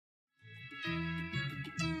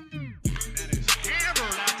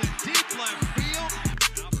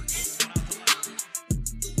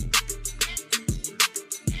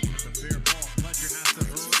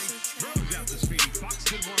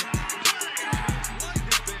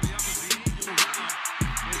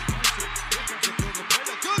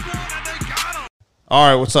All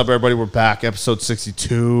right, what's up, everybody? We're back, episode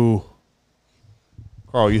 62.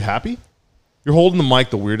 Carl, you happy? You're holding the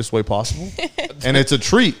mic the weirdest way possible, and it's a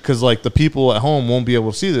treat because like the people at home won't be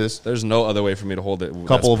able to see this. There's no other way for me to hold it.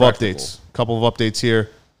 Couple of updates here.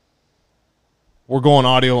 We're going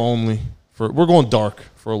audio only. We're going dark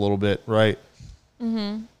for a little bit, right?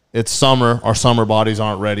 Mm-hmm. It's summer. Our summer bodies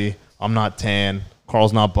aren't ready. I'm not tan.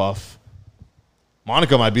 Carl's not buff.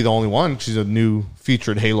 Monica might be the only one. She's a new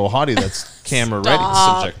featured Halo hottie that's camera ready.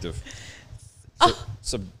 Subjective.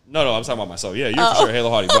 No, I'm talking about myself. Yeah, you're for sure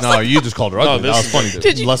Halo hottie. But No, you just called her ugly. That was funny.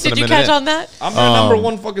 Did you catch on that? I'm the number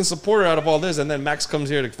one fucking supporter out of all this, and then Max comes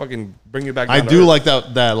here to fucking bring you back down I to do earth. like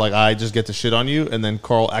that. Like I just get to shit on you, and then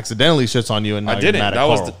Carl accidentally shits on you, and now I didn't. You're mad at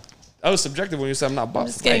That Carl. was subjective when you said I'm not buff. I'm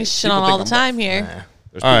just getting Hey, shit people on all think the I'm time buff. here.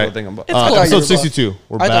 There's All people right. that think I'm buff. It's cool. Episode you were 62.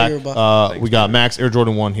 We're I thought back. you were buff. We got Max Air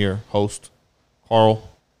Jordan 1 here, host. Carl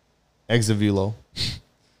Exavilo,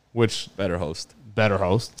 which Better host. better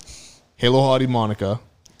host. Halo Hottie Monica,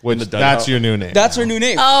 which the that's dugout. your new name. That's her new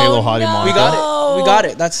name. Oh, Halo Hottie no. Monica. We got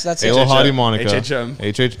it. That's Halo it. Hottie Monica. HHM.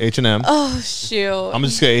 H&M. Oh, shoot. I'm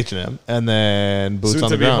just going to H&M. And then Boots Soon on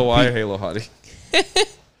to the be ground. Hawaii Halo hottie.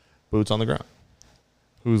 Boots on the ground.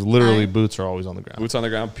 Who's literally Hi. boots are always on the ground. Boots on the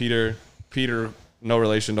ground. Peter, no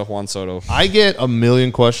relation to Juan Soto. I get a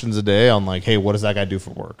million questions a day on like, hey, what does that guy do for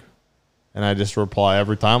work? And I just reply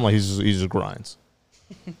every time like he just grinds.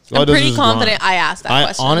 So all I'm he does is pretty just confident grind. I asked that I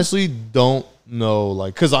question. honestly don't know,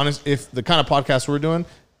 like, because if the kind of podcast we're doing,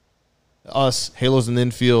 us Halos in the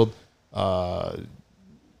infield, I'm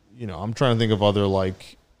trying to think of other I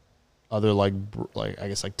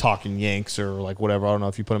guess like talking Yanks or like whatever. I don't know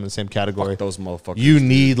if you put them in the same category. Fuck those motherfuckers. You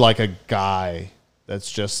need like a guy that's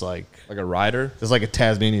just like like a rider, there's like a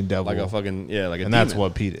Tasmanian devil, like a fucking like a. and demon. that's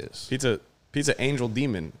what Pete is. Pizza angel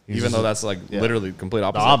demon. He's Even just though that's like literally complete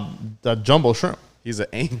opposite. The jumbo shrimp. He's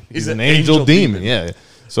He's an angel demon. Yeah.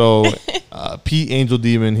 So Pete Angel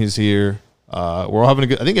Demon, he's here. We're having a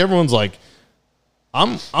good. I think everyone's like,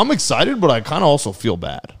 I'm excited, but I kind of also feel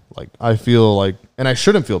bad. Like I feel like, and I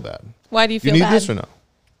shouldn't feel bad. Why do you You feel need bad? this or no?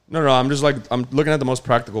 No, I'm just like I'm looking at the most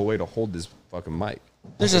practical way to hold this fucking mic.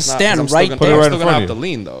 There's a It's not- stand 'cause I'm still right gonna- Put it I'm right still in gonna front have of to you.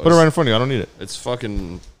 lean though. Put it right in front of you. I don't need it, It's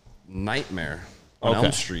fucking nightmare on Okay.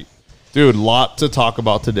 Elm Street. dude. Lot to talk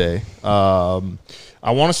about today.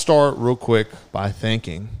 I want to start real quick by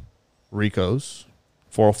thanking Rico's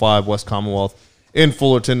 405 West Commonwealth in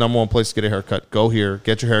Fullerton, #1 place to get a haircut. Go here,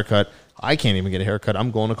 get your haircut. I can't even get a haircut. I'm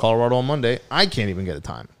going to Colorado on Monday. I can't even get a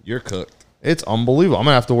time. You're cooked. It's unbelievable. I'm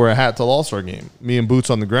gonna have to wear a hat till the All-Star game. Me and Boots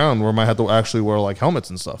on the ground, where I might have to actually wear like helmets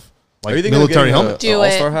and stuff, like Are you thinking military of getting helmets. Do All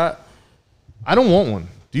it. Star hat? I don't want one.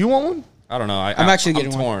 Do you want one? I don't know. I'm actually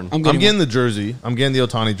getting torn. one. I'm getting the jersey. I'm getting the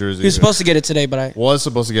Otani jersey. He was supposed to get it today, but I Was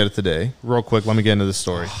supposed to get it today. Real quick, let me get into this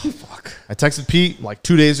story. Fuck. I texted Pete like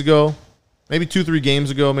 2 days ago, maybe 2-3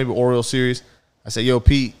 games ago, maybe Orioles series. I said, "Yo,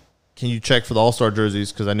 Pete, can you check for the All-Star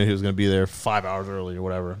jerseys?" Because I knew he was going to be there 5 hours early or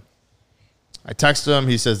whatever. I texted him.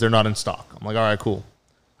 He says they're not in stock. I'm like, all right, cool.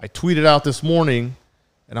 I tweeted out this morning,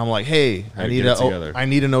 and I'm like, hey, Had to get it together. I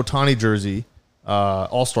need an Otani jersey,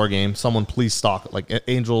 All-Star game. Someone please stock it. Like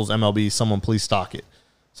Angels, MLB, someone please stock it.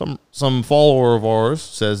 Some follower of ours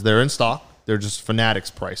says they're in stock. They're just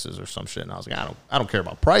Fanatics prices or some shit. And I was like, I don't care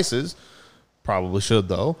about prices. Probably should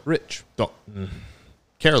though. Rich.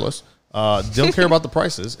 Careless. Don't care about the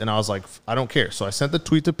prices. And I was like, I don't care. So I sent the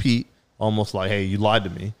tweet to Pete, almost like, hey, you lied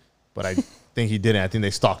to me. But I think he didn't. I think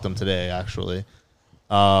they stocked them today, actually.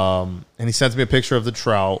 And he sends me a picture of the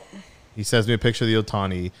Trout. He sends me a picture of the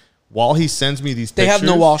Otani. While he sends me these they pictures. have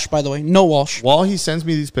no Walsh, by the way. No Walsh. While he sends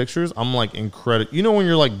me these pictures, I'm like incredible. You know when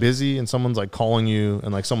you're like busy and someone's like calling you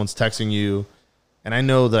and like someone's texting you. And I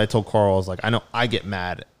know that I told Carl, I was like, I know I get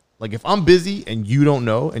mad. Like if I'm busy and you don't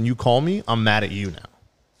know and you call me, I'm mad at you now.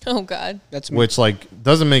 Oh, God. That's me. Which like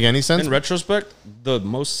doesn't make any sense. In retrospect, the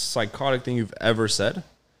most psychotic thing you've ever said.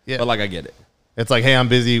 Yeah. But like I get it. It's like, hey, I'm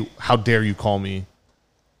busy. How dare you call me?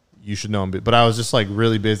 You should know I'm busy. But I was just like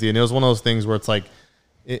really busy. And it was one of those things where it's like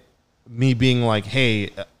me being like, hey,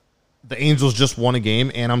 the Angels just won a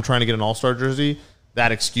game and I'm trying to get an All-Star jersey.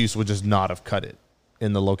 That excuse would just not have cut it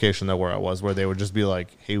in the location that where I was, where they would just be like,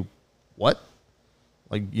 hey, what?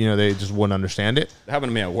 Like, you know, they just wouldn't understand it. It happened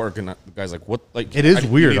to me at work, and the guy's like, "What? Like, It is you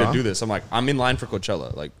weird, need huh? to do this." I'm like, "I'm in line for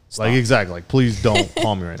Coachella." Like, stop. Like, exactly. Like, please don't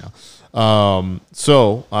call me right now.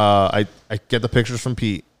 So I get the pictures from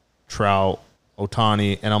Pete, Trout,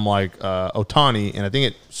 Otani, and I'm like, Otani, and I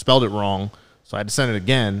think it spelled it wrong. So I had to send it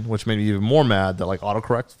again, which made me even more mad that like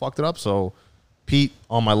autocorrect fucked it up. So Pete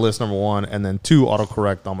on my list, #1, and then 2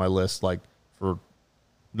 autocorrect on my list, like for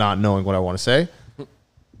not knowing what I want to say.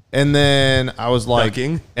 And then I was like,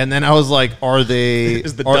 Ducking? and then I was like, are they?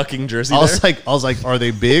 Is the are- ducking jersey I was there? like, are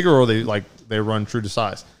they big or are they like they run true to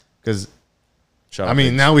size? Because Shout I out mean,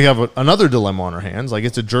 Biggs. now we have another dilemma on our hands. Like,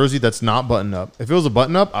 it's a jersey that's not buttoned up. If it was a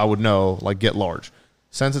button up, I would know, like, get large.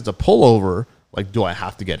 Since it's a pullover, like, do I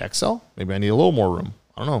have to get XL? Maybe I need a little more room.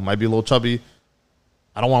 I don't know. Might be a little chubby.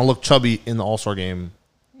 I don't want to look chubby in the All-Star game.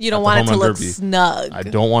 You don't at the want it home to run look derby. snug. I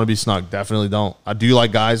don't want to be snug. Definitely don't. I do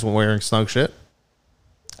like guys when wearing snug shit.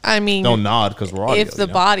 I mean, Don't nod because we're audio. if the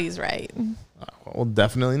body's right. Well,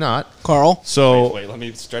 definitely not. Carl. So, Wait, let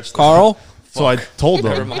me stretch this. Carl. so I told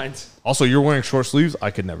Never them. mind. Also, you're wearing short sleeves. I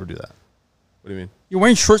could never do that. What do you mean? You're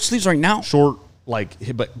wearing short sleeves right now. Short, like,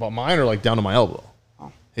 but mine are like down to my elbow.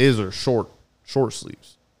 His are short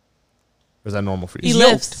sleeves. Or is that normal for you? He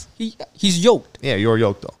lifts. He's yoked. Yeah, you're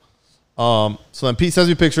yoked though. So then Pete sends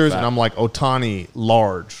me pictures, and I'm like, Otani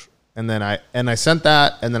large, and then I sent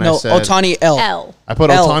that, and then I No, said Otani L. L. I put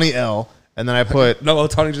L. Otani L, and then I put No,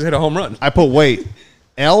 Otani just hit a home run. I put wait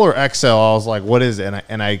L or XL. I was like, what is it?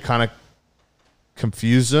 And I kind of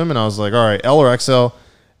confused him, and I was like, all right, L or XL,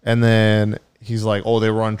 and then he's like, oh, they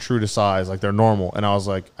run true to size, like they're normal, and I was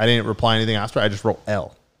like, I didn't reply anything after. I just wrote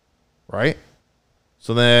L, right?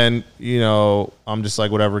 So then, I'm just like,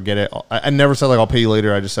 whatever, get it. I never said, like, I'll pay you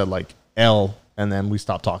later. I just said, like, L, and then we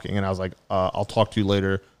stopped talking. And I was like, I'll talk to you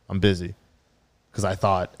later. I'm busy. Because I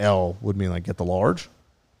thought L would mean, like, get the large.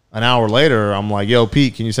 An hour later, I'm like, yo,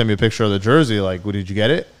 Pete, can you send me a picture of the jersey? Like, did you get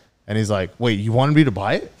it? And he's like, wait, you wanted me to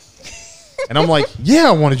buy it? And I'm like, yeah,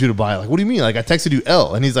 I wanted you to buy it. Like, what do you mean? Like, I texted you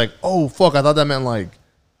L. And he's like, oh, fuck, I thought that meant, like,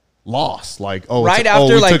 lost. Like, oh, Right it's,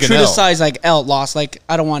 after, we like, took an true to L. size, like, L, lost. Like,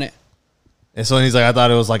 I don't want it. And so then he's like, I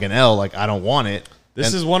thought it was like an L. Like, I don't want it.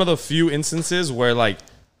 This is one of the few instances where, like,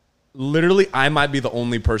 literally, I might be the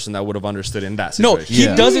only person that would have understood in that No, situation. he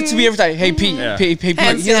Yeah. does it to me every time. Hey, Pete, Yeah. Pete.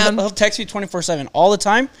 Hands He'll down. text me 24/7 all the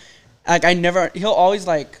time. Like, he'll always,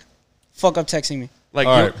 like, fuck up texting me. Like,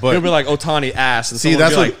 All he'll, right, but- he'll be like, Otani ass. And See,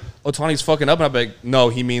 someone will that's be like, Otani's fucking up. And I'll be like, no,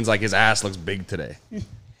 he means, like, his ass looks big today. And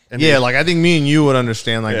Yeah, then- like I think me and you would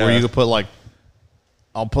understand, like where Yeah. you could put like,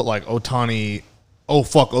 I'll put like Otani, oh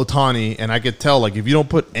fuck Otani, and I could tell like if you don't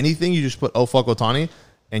put anything, you just put oh fuck Otani,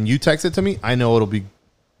 and you text it to me, I know it'll be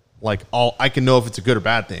like I can know if it's a good or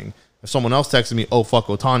bad thing. If someone else texted me oh fuck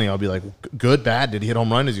Otani, I'll be like good, bad, did he hit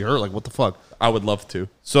home run? Is he hurt? Like what the fuck? I would love to.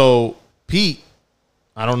 So Pete,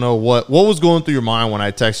 I don't know what was going through your mind when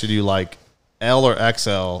I texted you like L or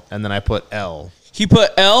XL, and then I put L. He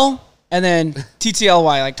put L and then TTLY.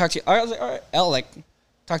 Like, talk to you. I was like, all right, L, like,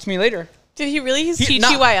 talk to me later. Did he really use He-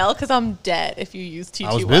 TTYL? Because I'm dead if you use TTYL.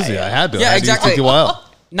 I was busy. I had to. Yeah, I had to use exactly. TTYL.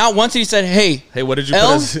 Not once he said, hey, Hey, what did you L,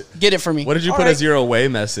 put as get it for me. what did you All put right. as your away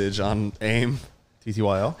message on AIM?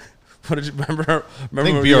 TTYL. What did you remember? Remember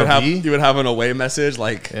think when you BRB? would have an away message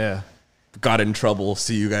like Yeah. got in trouble.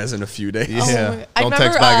 See you guys in a few days. Oh Yeah. my God. I Don't remember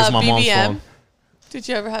text back. It's my mom's BBM. phone. Did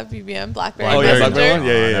you ever have BBM? Blackberry Oh, yeah, Messenger? Blackberry one?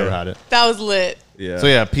 Yeah, I yeah, never yeah. had it. That was lit. Yeah. So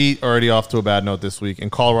yeah, Pete already off to a bad note this week. In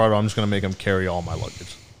Colorado, I'm just gonna make him carry all my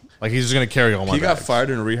luggage. Like he's just gonna carry all my. He got bags. fired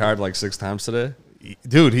and rehired like 6 times today.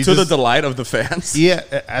 dude. He To just, the delight of the fans. yeah.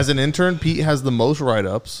 As an intern, Pete has the most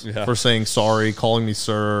write-ups Yeah. for saying sorry, calling me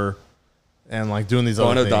sir, and like doing these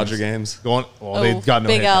Going other to things. Dodger games. They got no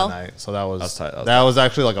Big hit L. that night, so that was That's tight. that was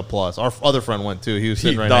actually like a plus. Our other friend went too. He was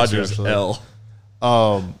sitting Pete right Dodgers next to us.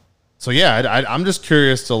 L. So yeah, I'm just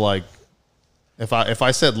curious to like if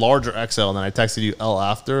I said large or XL and then I texted you L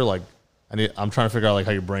after, like I'm trying to figure out like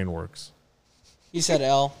how your brain works. He said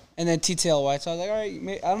L and then TTLY. So I was like, all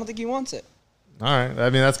right, I don't think he wants it. All right, I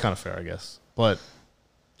mean that's kind of fair, I guess. But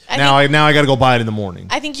I now think, I got to go buy it in the morning.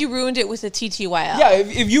 I think you ruined it with a TTYL. Yeah,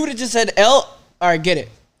 if you would have just said L, all right, get it.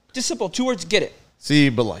 Just simple, 2 words, get it. See,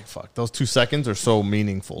 but like fuck, those 2 seconds are so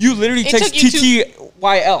meaningful. You literally It text took you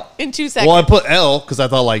TTYL. In 2 seconds. well, I put L because I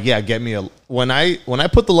thought like yeah, get me a when I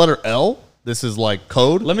put the letter L, this is like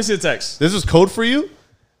code. Let me see the text. This is code for you.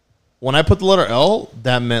 When I put the letter L,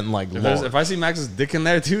 that meant like large. If I see Max's dick in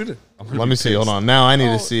there, dude, I'm gonna Let be me see. pissed. Hold on. Now I need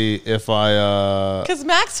Oh. to see if I. Because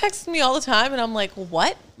Max texts me all the time, and I'm like,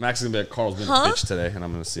 what? Max is gonna be like, Carl's been Huh? a bitch today, and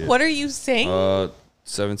I'm gonna see it. What are you saying?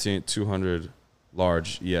 17, 200,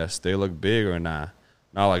 large. Yes, they look big or nah?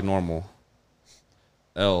 Not like normal.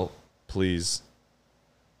 L, please.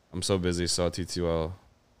 I'm so busy. Saw TTL.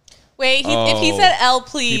 Wait, if he said L,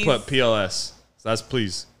 please. He put PLS. So that's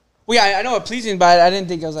please. Well, yeah, I know what pleasing, but I didn't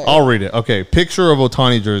think I was like, I'll read it. Okay. Picture of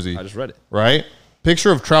Otani jersey. I just read it. Right.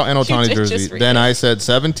 Picture of Trout and Otani did just jersey. read Then it. I said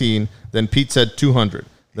 17. Then Pete said 200.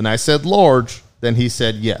 Then I said large. Then he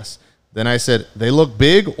said yes. Then I said they look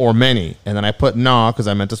big or many. And then I put nah because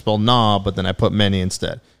I meant to spell nah, but then I put many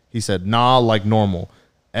instead. He said nah like normal.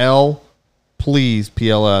 L, please,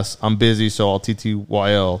 PLS, I'm busy, so I'll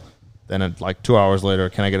TTYL. Then like 2 hours later,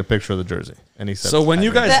 can I get a picture of the jersey? And he said, So when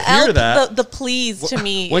you guys The hear L, that, the please to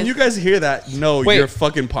me. when is- you guys hear that, no, Wait. your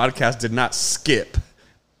fucking podcast did not skip.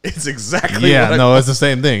 It's exactly yeah, what no, it's the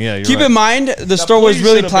same thing. Yeah, you're Keep right. in mind, the store was police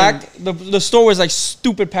really should have packed. The store was like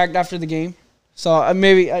stupid packed after the game. So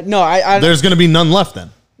maybe no, I There's going to be none left then.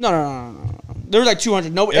 no. There was like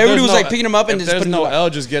 200. No, If everybody there's was no- like picking them up and if just there's putting no them L,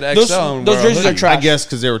 up. just get XL. Those- and those wear a jerseys are hoodie. trash. I guess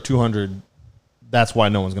because there were 200, that's why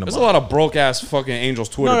no one's going to There's buy a it. lot of broke ass fucking Angels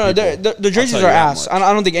Twitter No, people. the jerseys I'll tell are you that ass. much.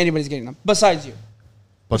 I don't think anybody's getting them besides you.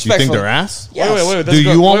 But you think respectfully. they're ass? Yes. Wait. Do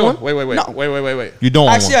you want one? Wait. No. Wait. You don't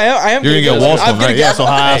want Actually, one. I am. You're going to gonna get Wallstone, I'm gonna right? get- Yeah, so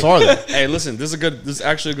how ass are they? Hey, listen, this is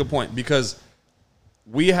actually a good point because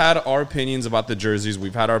we had our opinions about the jerseys.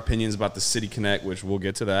 We've had our opinions about the City Connect, which we'll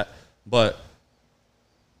get to that. But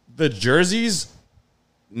the jerseys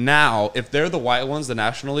now, if they're the white ones, the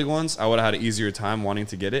National League ones, I would have had an easier time wanting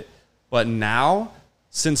to get it. But now,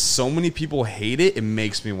 since so many people hate it, it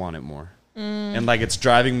makes me want it more. And like it's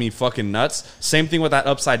driving me fucking nuts. Same thing with that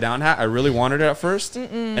upside down hat. I really wanted it at first,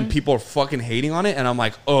 and people are fucking hating on it, and I'm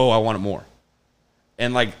like, oh, I want it more.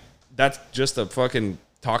 And like that's just a fucking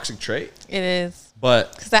toxic trait. it is.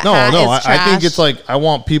 But 'Cause that No, hat no. is I think trash. it's like I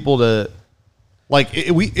want people to like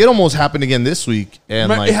it almost happened again this week, and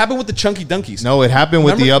remember, like it happened with the Chunky Dunkies. no, it happened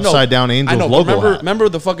with the upside down Angels I know, logo. but hat. remember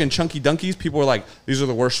the fucking Chunky Dunkies? People were like, these are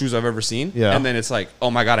the worst shoes I've ever seen. Yeah. And then it's like, oh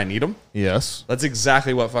my God, I need them. Yes. That's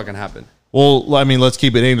exactly what fucking happened. Well, I mean, let's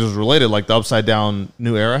keep it Angels related, like the upside down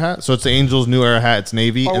New Era hat. So it's the Angels New Era hat. It's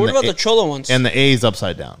navy. Or and what about the Cholo ones? And the A's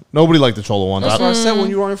upside down. Nobody liked the Cholo ones. That's what I said Mm. when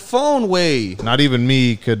you were on your phone way. Not even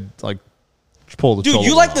me could like pull the Dude, Cholo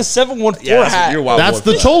you one like off. the 714 Yeah, that's- hat? you're wild. That's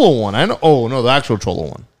the Cholo one. I know. Oh no, the actual Cholo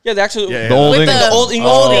one. Yeah, the actual. Yeah, The old With English. the old English.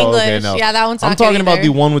 Old Oh, English. Yeah, that one's I'm not talking good about either. the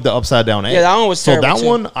one with the upside down A. Yeah, that one was So terrible, that too.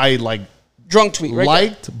 one I like Drunk tweet, right?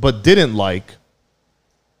 liked but didn't like.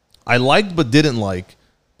 I liked but didn't like,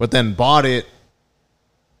 but then bought it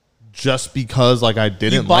just because like I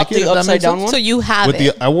didn't bought like it. the if that upside makes down sense. one? So you have With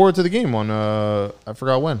it. the I wore it to the game on I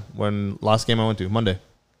forgot when last game I went to Monday.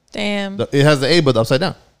 Damn. It has the A but the upside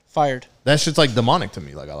down. Fired. That shit's like demonic to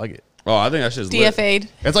me. Like I like it. Oh, I think that's just lit. DFA'd.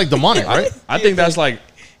 It's like demonic, right? I think that's like,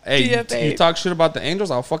 hey, DFA. you talk shit about the Angels,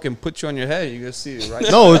 I'll fucking put you on your head. You gonna see it right.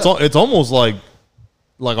 No, it's almost like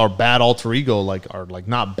our bad alter ego, like our like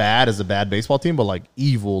not bad as a bad baseball team, but like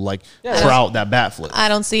evil, like Yeah, Trout that bat flip. I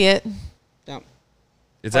don't see it. Damn.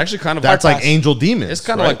 It's actually kind of That's like, like angel demons. it's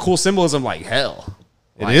kind of right? like cool symbolism, like hell.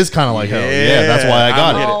 It is kind of like hell. Yeah, that's why I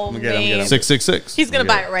got I'm it. Oh, gonna get it. man. 666. He's gonna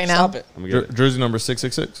Okay. buy it right now. Stop it. I'm gonna get it. Jersey number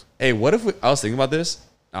 666. Hey, what if I was thinking about this?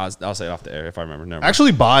 I'll say it off the air if I remember. Never mind.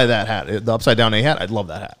 Actually, buy that hat, the upside down A hat. I'd love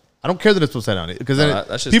that hat. I don't care that it's upside down because then No,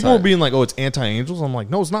 that's just people are tight. being like, "Oh, it's anti-angels." I'm like,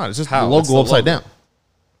 "No, it's not. It's just How? the It's logo the upside logo. down.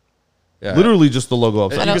 Yeah. Literally just the logo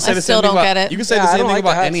upside You down." can say I the still same thing don't about, get it. You can say Yeah, the I same don't thing like the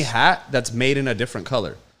about hats. any hat that's made in a different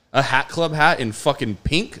color. A hat club hat in fucking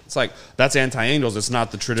pink. It's like that's anti-angels. It's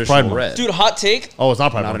not the traditional Pride Month. red. Dude, hot take. Oh, it's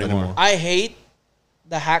not Pride Not Month anymore. anymore. I hate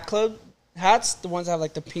the hat club hats. The ones that have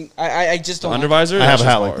like the pink. I just The don't. undervisor. I have that's a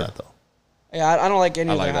hat just like hard. that though. Yeah, I don't like any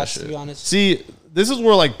I of like their that hats to shit. be honest. See, this is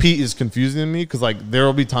where like Pete is confusing me because like there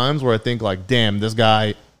will be times where I think like, damn, this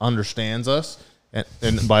guy understands us,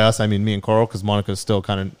 and by us I mean me and Carl because Monica's still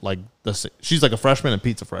kind of like she's like a freshman and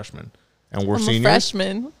Pete's a freshman, and we're I'm a seniors.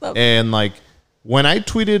 freshman. What's up? And like when I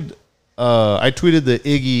tweeted the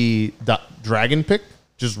Iggy Dragon pick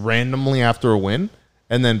just randomly after a win,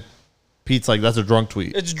 and then Pete's like, "That's a drunk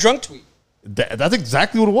tweet." It's drunk tweet. That's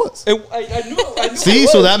exactly what it was. I knew. I knew See, it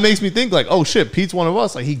so was. that makes me think like, oh shit, Pete's one of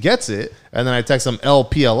us. Like he gets it, and then I text him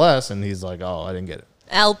LPLS, and he's like, oh, I didn't get it.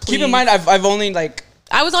 L, please. Keep in mind, I've only like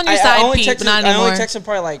I was on your I side, only Pete, texted. but not I anymore. only texted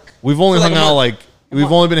probably like We've only for, hung like, a out month. like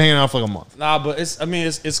we've only been hanging out for like a month. Nah, but it's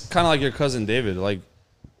kind of like your cousin David. Like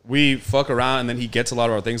we fuck around and then he gets a lot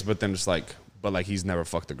of our things, but then just like, but like he's never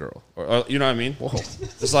fucked a girl, or you know what I mean?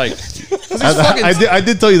 It's like 'cause he's fucking, I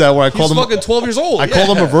did tell you that where I he's called him. fucking 12 years old. I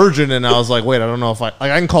called him a virgin, and I was like, wait, I don't know if I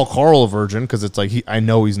can call Carl a virgin because it's like I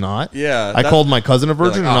know he's not. Yeah, I that- called my cousin a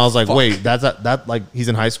virgin, like, and oh, I was like, fuck. wait, that like he's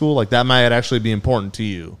in high school, like that might actually be important to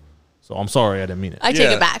you. So I'm sorry, I didn't mean it. I take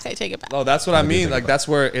Yeah. it back. I take it back. No, that's what I mean. think Like about that's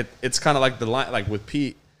where it's kind of like the line. Like with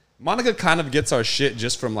Pete, Monica kind of gets our shit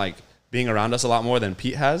just from like being around us a lot more than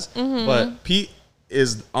Pete has. Mm-hmm. But Pete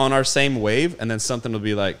is on our same wave, and then something will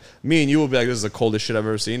be like me and you will be like, "This is the coldest shit I've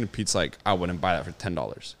ever seen," and Pete's like, "I wouldn't buy that for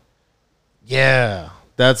 $10." Yeah,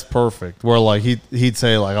 that's perfect. Where like he'd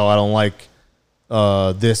say like, oh, I don't like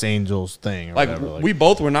this Angels thing. Or Like whatever. we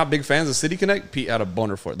both were not big fans of City Connect. Pete had a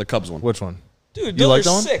boner for it, the Cubs one. which one? dude, You those like are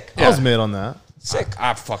that one? sick. I was mid on that. Sick.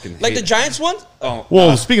 I fucking hate Like the it. Giants one? Oh,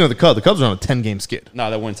 Well, speaking of the Cubs are on a 10-game skid. no,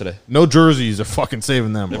 that win today. No jerseys are fucking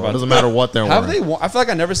saving them, bro. It doesn't matter what they're Have wearing. they? I feel like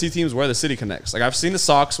I never see teams wear the City Connects. Like I've seen the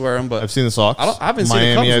Sox wear them, but I've seen the Sox. I haven't seen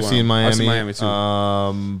the Miami. Cubs I've wear seen 'em. Miami. I've seen Miami too.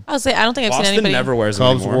 I would say I don't think I've seen Boston anybody. never wears them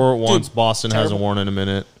Cubs anymore. wore it once. Dude, Boston hasn't terrible. worn it in a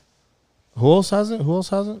minute. Who else hasn't? Who else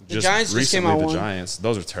hasn't? The Giants just came recently, out The one. Giants.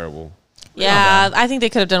 Those are terrible. Yeah, I think they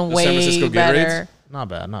could have done The San Francisco way Gatorades? better. Not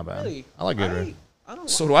bad. Not bad. Really? I like Gatorade. I don't know.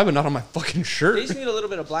 So do I, but not on my fucking shirt. They just need a little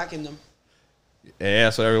bit of black in them. Yeah,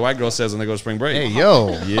 that's what every white girl says when they go to spring break. Hey,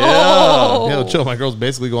 yo. Yeah. Oh. Yo, chill. My girl's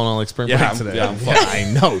basically going on like spring Yeah, break I'm- today. yeah, I'm fucked. I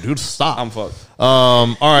know, dude. Stop. I'm fucked. All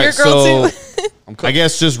right. Your girl So too. I'm I cooked.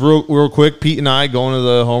 guess just real quick, Pete and I going to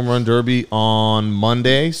the home run derby on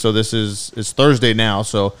Monday. So this is it's Thursday now.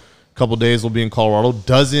 So a couple days we'll be in Colorado.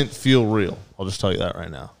 Doesn't feel real. I'll just tell you that right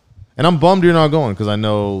now. And I'm bummed you're not going because I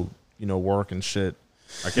know work and shit.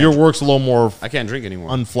 Your work's a little more I can't drink anymore.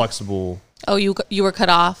 unflexible. Oh, you were cut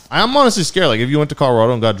off. I'm honestly scared. Like if you went to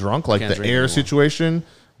Colorado and got drunk, like can't the drink air anymore. situation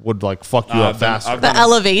would like fuck you Nah, up faster. The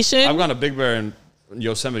elevation. I've gone to Big Bear and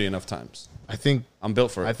Yosemite enough times. I think I'm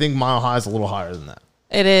built for it. I think Mile High is a little higher than that.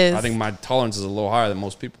 It is. I think my tolerance is a little higher than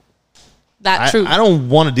most people. that true. I don't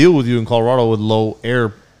want to deal with you in Colorado with low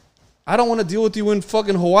air. I don't want to deal with you in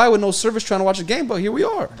fucking Hawaii with no service trying to watch a game, but here we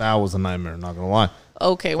are. That was a nightmare. Not gonna lie.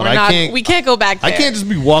 Okay, we're I not. can't- We can't go back there. I can't just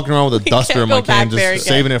be walking around with a We duster can't in my go back can, there just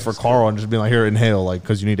again. saving it for Carl and just being like, here, inhale, like,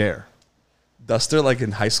 because you need air. Duster like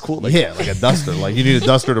in high school? Like, Yeah, like a duster. Like, you need a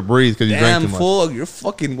duster to breathe because you drank damn too much. fool, you're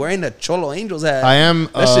fucking wearing that Cholo Angels hat. I am.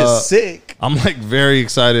 That shit's sick. I'm like very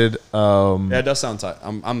excited. Yeah, it does sound tight.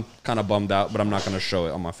 I'm kind of bummed out, but I'm not going to show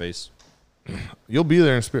it on my face. You'll be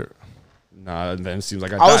there in spirit. Nah, then it seems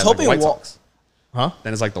like I I died. was hoping like the White Wal- Sox. Huh?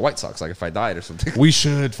 Then it's like the White Sox, like if I died or something. We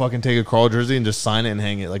should fucking take a Carl jersey and just sign it and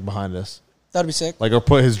hang it like behind us. That'd be sick. Like, or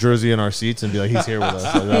put his jersey in our seats and be like, he's here with us.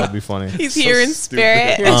 Like, that would be funny. He's here in stupid.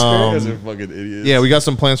 spirit. You guys are fucking idiots. Yeah, we got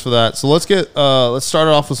some plans for that. So let's start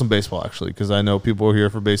it off with some baseball actually, because I know people are here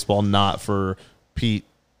for baseball, not for Pete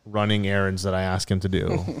running errands that I ask him to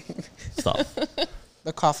do. Stuff.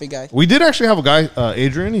 The coffee guy. We did actually have a guy,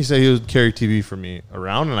 Adrian. He said he would carry TV for me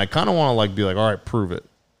around, and I kind of want to like be like, all right, prove it.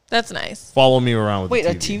 That's nice. Follow me around with Wait, the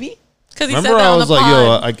a TV? Because he Remember, said that I on was the like,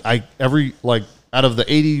 pod. yo, I every like out of the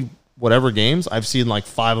 80 whatever games, I've seen like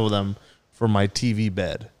 5 of them for my TV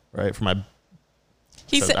bed, right? For my,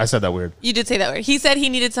 he said I said that weird. you did say that word. He said he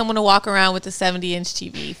needed someone to walk around with a 70-inch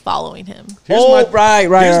TV following him. Here's Oh, my, right.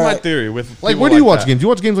 Here's my right. theory with Like, people where do you watch that. games? You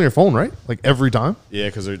watch games on your phone, right? Like every time. Yeah,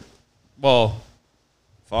 because they're well,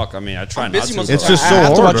 fuck. I mean, I try I'm not busy to. most but- It's just I so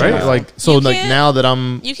have to hard, watch it right? now. Like, so You like can't- now that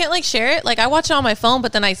I'm You can't like share it. Like I watch it on my phone,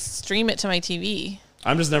 but then I stream it to my TV.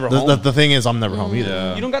 I'm just never home. the thing is, I'm never home either.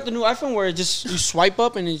 Yeah. You don't got the new iPhone where it just you swipe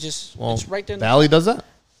up and it just Well, it's right there. Bally does that.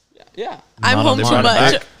 Yeah. I'm Not home on too mine.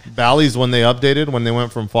 much. Bally's, when they updated, when they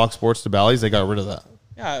went from Fox Sports to Bally's, they got rid of that.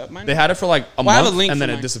 Yeah. Mine, They had it for like a Well, I have month, a link and for then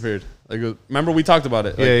it mine. disappeared. Like, remember we talked about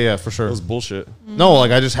it? Like, Yeah, for sure. It was bullshit. No, like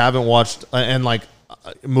I just haven't watched, and like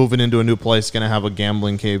moving into a new place, gonna have a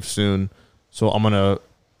gambling cave soon, so I'm gonna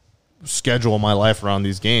schedule my life around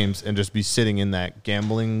these games and just be sitting in that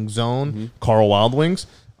gambling zone. Carl Wild Wings.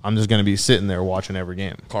 I'm just gonna be sitting there watching every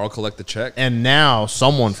game. Carl collect the check. And now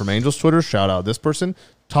someone from Angels Twitter, shout out this person,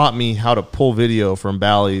 taught me how to pull video from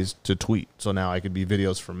Bally's to tweet. So now I could be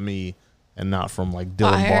videos from me and not from like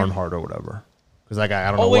Dylan Fire. Barnhart or whatever. Because like I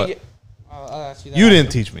don't know oh what wait. I'll ask you that. you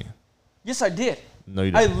didn't teach me. Yes, I did. No,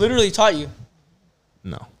 you I didn't. literally taught you.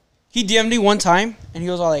 No. He DM'd me one time and he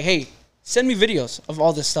was all like, "Hey, send me videos of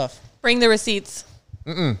all this stuff." Bring the receipts.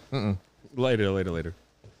 Later.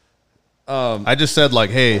 I just said like,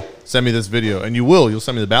 hey, send me this video, and you'll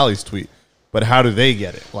send me the Bally's tweet. But how do they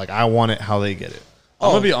get it? Like, I want it how they get it.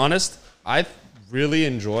 I'm gonna be honest. I really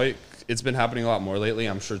enjoy. It's been happening a lot more lately.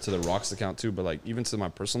 I'm sure to the Rocks account too, but like even to my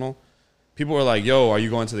personal, people are like, "Yo, are you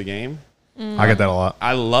going to the game?" I get that a lot.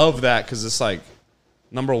 I love that because it's like,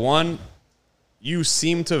 number one, you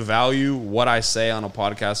seem to value what I say on a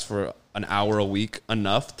podcast for an hour a week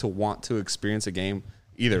enough to want to experience a game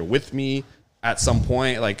either with me at some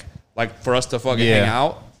point, like for us to fucking Yeah. hang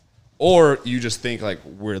out, or you just think like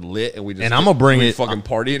we're lit and we just And I'ma bring we it- fucking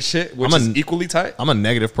party and shit, which I'm is a- equally tight. I'm a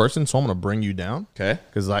negative person, so I'm gonna bring you down. Okay.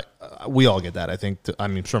 Because we all get that. I think. I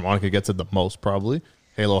mean, sure, Monica gets it the most probably.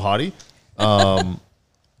 Halo Hottie.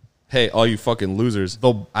 Hey, all you fucking losers!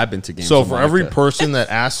 The- I've been to games. So with for every Monica. person that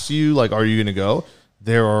asks you, like, are you gonna go?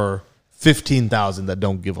 There are 15,000 that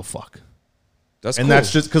don't give a fuck, that's and cool.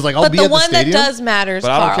 that's just because like I'll But be the at the one that stadium. does matters,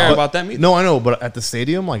 But I don't Carl. care about them either. No, I know, but at the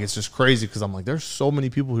stadium, like, it's just crazy because I'm like, there's so many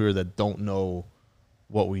people here that don't know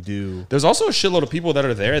what we do. There's also a shitload of people that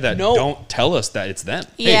are there that No. don't tell us that it's them.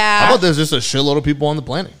 Hey, Yeah. how about there's just a shitload of people on the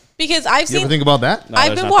planet? Because I've You ever seen. think about that? No, I've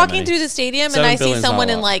there's been not that walking many. through the stadium 7 and I see billion's not someone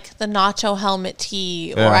a in lot. like the nacho helmet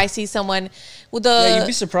tee, Yeah. or I see someone with the. Yeah, you'd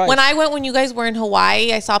be surprised. When you guys were in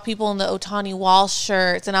Hawaii, I saw people in the Otani Walsh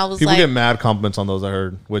shirts, and I was People like, get mad compliments on those, I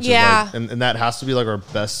heard, which Yeah. is like, and that has to be like our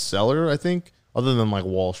best seller, I think, other than like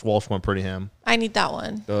Walsh. Walsh went pretty ham. I need that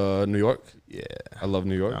one. New York. Yeah, I love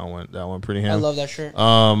New York. that went pretty ham. I love that shirt.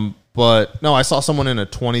 But no, I saw someone in a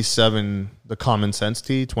 27, the Common Sense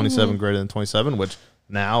tee, 27 Mm-hmm. greater than 27, which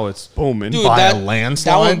now it's Booming. Dude, by that- a that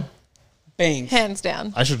landslide. one bangs. Hands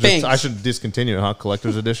down. I should bangs. I should discontinue it, huh?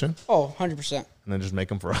 Collector's edition, Oh, 100%. and then just make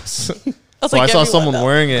them for us. So was I like, saw everyone, someone though.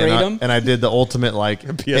 wearing it, Grade and 'em? and I did the ultimate like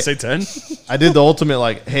PSA 10. I did the ultimate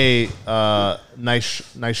like, hey, nice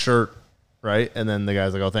shirt, right? And then the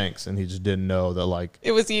guy's like, oh, thanks, and he just didn't know that like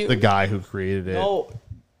It was you. the guy who created it. No.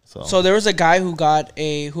 So, So there was a guy who had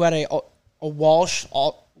a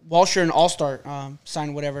Walsher and All-Star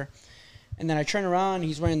sign, whatever. And then I turn around,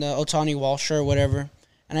 he's wearing the Otani Walsh shirt, whatever.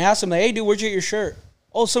 And I asked him, like, hey, dude, where'd you get your shirt?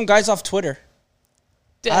 Oh, some guys off Twitter.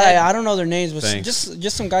 Dead. I don't know their names, but Thanks.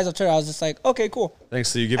 just some guys off Twitter. I was just like, okay, cool. Thanks.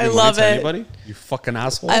 So you give I your money love to it. anybody? You fucking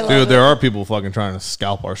asshole. I love dude, it. there are people fucking trying to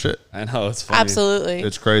scalp our shit. I know it's funny. Absolutely.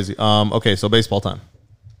 It's crazy. Okay, so baseball time.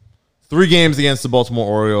 3 games against the Baltimore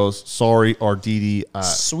Orioles. Sorry, Arditi.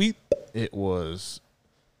 Sweep. It was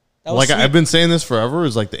That was like sweep. I've been saying this forever.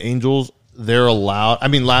 Is like the Angels. They're allowed. I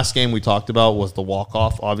mean, last game we talked about was the walk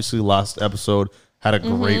off. Obviously, last episode had a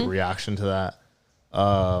great reaction to that.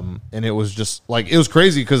 And it was just like it was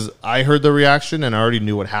crazy because I heard the reaction and I already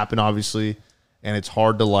knew what happened. Obviously, and it's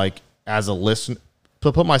hard to like as a listen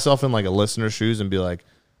to put myself in like a listener's shoes and be like,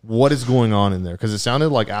 what is going on in there? Because it sounded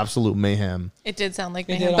like absolute mayhem. It did sound like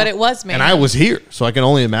It mayhem, did. but it was mayhem. And I was here, so I can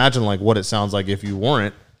only imagine like what it sounds like if you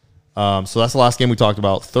weren't. So that's the last game we talked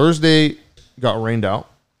about. Thursday got rained out,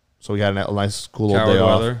 so we had a nice cool little Coward day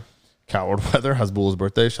weather. off. Coward weather. Hasbulla's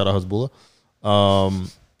birthday. Shout out Hasbulla.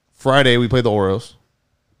 Friday we played the Orioles,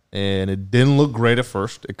 and it didn't look great at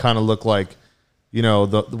first. It kind of looked like, you know,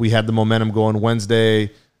 we had the momentum going Wednesday.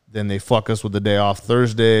 Then they fuck us with the day off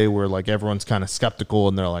Thursday, where like everyone's kind of skeptical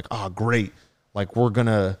and they're like, "Oh, great! Like we're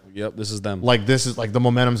gonna." Yep, this is them. Like this is like the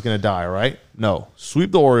momentum's gonna die, right? No,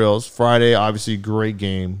 sweep the Orioles Friday. Obviously, great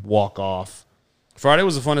game, walk off. Friday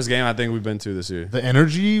was the funnest game I think we've been to this year. The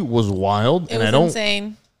energy was wild, It and was I don't.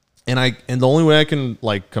 insane. And the only way I can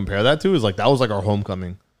like compare that to is like that was like our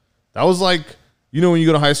homecoming. That was like, you know, when you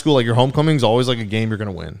go to high school, like your homecoming's always like a game you're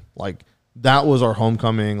gonna win. Like that was our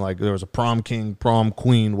homecoming. Like there was a prom king, prom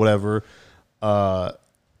queen, whatever.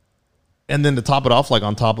 And then to top it off, like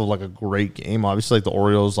on top of like a great game, obviously like the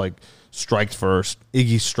Orioles like striked first,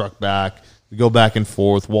 Iggy struck back. We go back and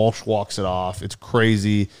forth. Walsh walks it off. It's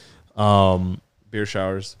crazy. Beer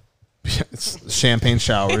showers. It's champagne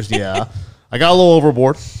showers. Yeah, I got a little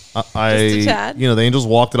overboard. Just a tad. You know, the Angels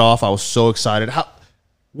walked it off. I was so excited.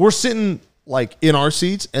 We're sitting like in our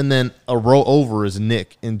seats, and then a row over is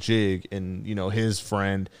Nick and Jig, and you know his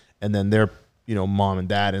friend, and then their mom and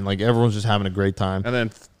dad, and like everyone's just having a great time. And then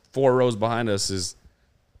 4 rows behind us is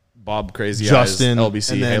Bob Crazy Justin, Eyes,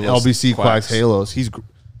 LBC, and then Halos, LBC Quacks Quacks. Halos.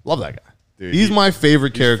 Love that guy. Dude, he's my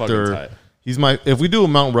favorite he's fucking character. tight. He's my if we do a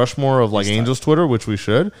Mount Rushmore of like He's tight. Angels Twitter, which we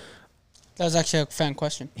should. That was actually a fan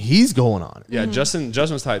question. He's going on it. Yeah,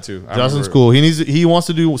 Justin's tight too. I Justin's remember- cool. He wants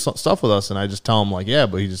to do stuff with us, and I just tell him like, yeah,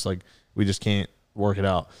 but he just like we just can't work it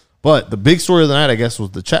out. But the big story of the night, I guess, was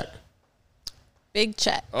the check. Big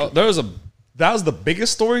check. Oh, that was the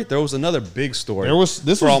biggest story. There was another big story.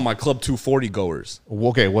 This for was all my Club 240 goers.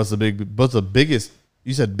 okay. What's the biggest?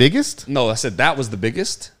 You said biggest No, I said that was the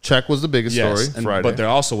biggest. check was the biggest Yes, story. Friday, but there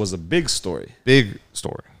also was a big story. big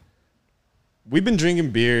story. We've been drinking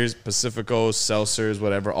beers, Pacificos, seltzers,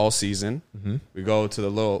 whatever, all season. Mm-hmm. We go to the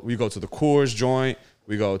Coors joint.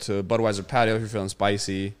 We go to Budweiser patio if you're feeling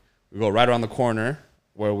spicy. We go right around the corner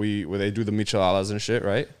where they do the micheladas and shit,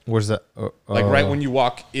 right? Where's that? Like right when you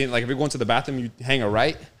walk in, like if you're going to the bathroom, you hang a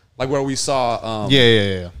right, like where we saw.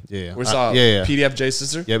 Yeah. We saw yeah. PDFJ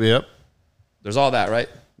sister. Yep. There's all that, right?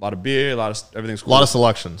 A lot of beer, everything's A cool. lot of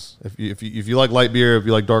selections. If you like light beer, if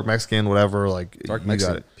you like dark Mexican, whatever, like Dark you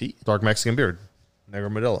Mexican got it. Pete? Dark Mexican beer,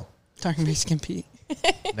 Negro Modelo, Talking Mexican Pete.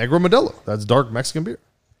 Negro Modelo. That's dark Mexican beer.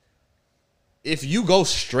 If you go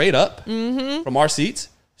straight up from our seats,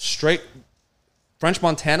 straight French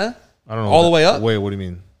Montana, I don't know all the way up. Wait, what do you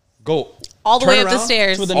mean? Go All the turn way up the around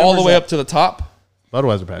stairs. to the all the numbers way up. up to the top.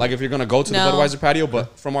 Budweiser pack. Like if you're gonna go to No. the Budweiser patio,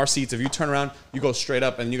 but from our seats, if you turn around, you go straight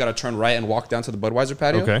up, and you got to turn right and walk down to the Budweiser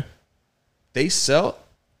patio. okay, They sell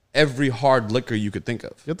every hard liquor you could think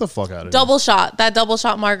of. get the fuck out of here. Double shot. That double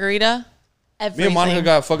shot margarita. Everything. Me and Monica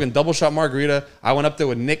got fucking double shot margarita. I went up there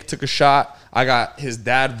with Nick, took a shot. I got his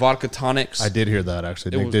dad vodka tonics. I did hear that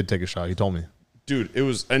actually. Nick did take a shot. He told me. Dude, it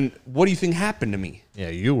was. And what do you think happened to me? Yeah,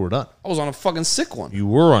 you were done. I was on a fucking sick one. You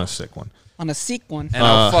were on a sick one. On a sick one. And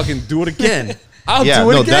I'll fucking do it again. I'll Yeah, do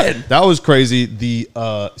it no, again. that was crazy.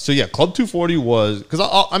 So yeah, Club 240 was because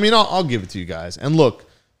I'll give it to you guys. And look,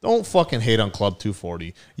 don't fucking hate on Club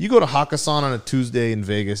 240. You go to Hakkasan on a Tuesday in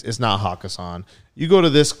Vegas, it's not Hakkasan. You go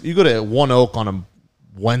to One Oak on a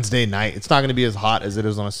Wednesday night, it's not going to be as hot as it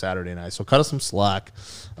is on a Saturday night. So cut us some slack.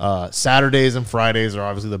 Saturdays and Fridays are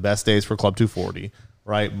obviously the best days for Club 240.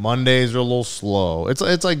 Right? Mondays are a little slow. It's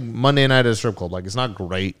like Monday night at a strip club. Like it's not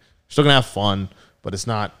great. You're still gonna have fun, but it's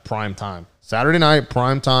not prime time. Saturday night,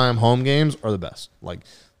 prime time, home games are the best. Like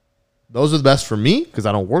those are the best for me because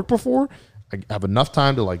I don't work before. I have enough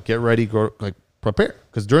time to like get ready, go like prepare.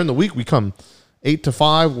 Because during the week we come 8 to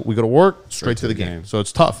 5, we go to work, straight to the game. So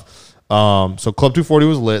it's tough. So Club 240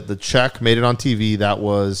 was lit. The check made it on TV. That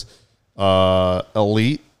was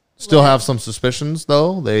elite. Still have some suspicions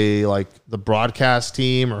though. They like the broadcast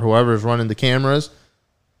team or whoever is running the cameras.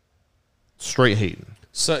 Straight hating.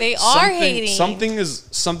 So They are hating. Something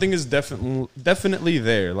is definitely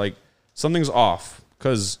there. Like something's off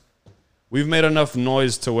because we've made enough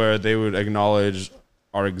noise to where they would acknowledge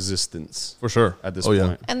our existence For sure. at this Oh, yeah.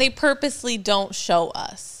 point. And they purposely don't show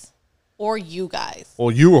us or you guys.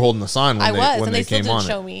 Well, you were holding the sign when I they was, when and they they still came didn't on.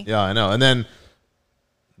 show it. me. Yeah, I know. And then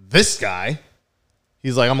this guy,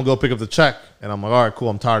 he's like, "I'm gonna go pick up the check," and I'm like, "All right, cool.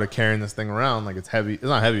 I'm tired of carrying this thing around. Like it's heavy. It's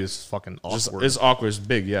not heavy. It's fucking awkward." It's awkward. It's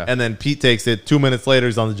big. Yeah. And then Pete takes it. 2 minutes later,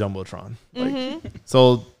 he's on the jumbotron. Like, Mm-hmm.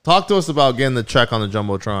 So talk to us about getting the check on the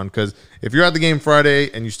jumbotron because if you're at the game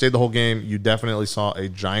Friday and you stayed the whole game, you definitely saw a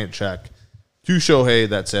giant check to Shohei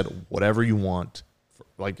that said whatever you want.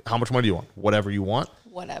 Like how much money do you want? Whatever you want.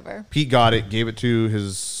 Whatever. Pete got it, gave it to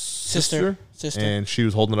his Sister. and she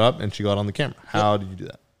was holding it up, and she got on the camera. How did you do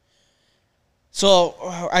that? So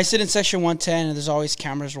I sit in section 110, and there's always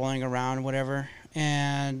cameras rolling around, whatever.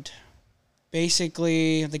 And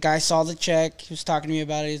basically, the guy saw the check. He was talking to me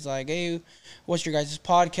about it. He's like, "Hey, what's your guys'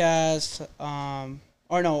 podcast?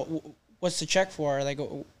 Or no, what's the check for? Like,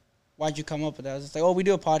 why'd you come up with that?" I was just like, "Oh, we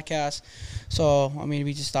do a podcast." So I mean,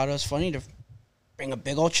 we just thought it was funny to bring a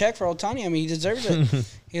big old check for Ohtani. I mean, he deserves it.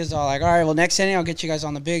 He was all like, "All right, well, next inning, I'll get you guys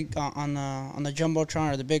on the big on the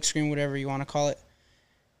jumbotron or the big screen, whatever you want to call it."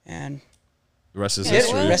 And the rest is Yeah,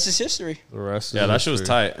 history. well. the rest is history. The rest, Yeah, that shit was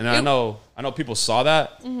tight. And I know people saw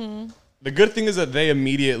that. The good thing is that they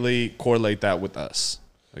immediately correlate that with us.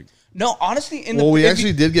 Like, No, honestly, Well, we if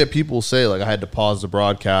actually did get people say like I had to pause the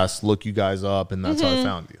broadcast, look you guys up, and that's how I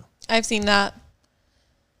found you. I've seen that.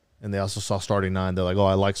 And they also saw Starting Nine. They're like, "Oh,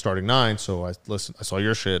 I like Starting Nine," so I saw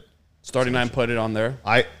your shit. Starting 9 put it on there.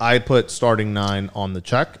 I put Starting Nine on the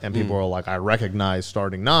check, and people are like, "I recognize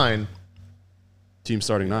Starting Nine." Team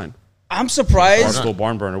Starting 9. I'm surprised. Barstool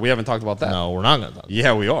Barn Burner. We haven't talked about that. No, we're not gonna talk.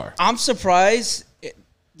 Yeah, we are. I'm surprised.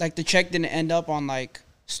 Like the check didn't end up on like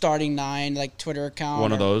Starting 9, like Twitter account.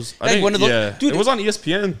 One of or- those. I Like think, one of those. yeah. Dude, it was on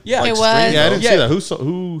ESPN. Yeah. like, It was. stream, Yeah, I though. didn't Yeah. see that.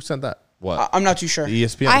 Who sent that? What? I'm not too sure.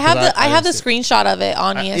 ESPN. I have 'Cause the I have the didn't see it. screenshot of it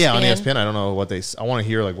on ESPN. Yeah, on ESPN. I don't know what they. I want to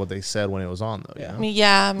hear like what they said when it was on though. Yeah. Yeah. I mean,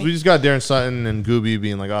 yeah. I mean, We just got Darren Sutton and Gooby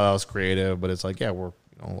being like, "Oh, that was creative," but it's like, yeah, we're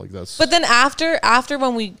like that's. but then after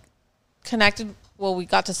when we connected, well, we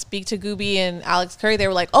got to speak to Gooby and Alex Curry. They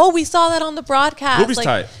were like, "Oh, we saw that on the broadcast." Gooby's like,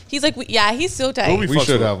 tight. He's like, "Yeah, he's so tight." Gooby we fucks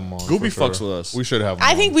should with- have him on. Gooby for fucks sure. with us. We should have him.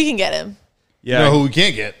 I on. think we can get him. You Yeah. know who we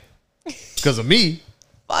can't get because of me,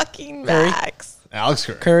 Fucking Curry? Max. Alex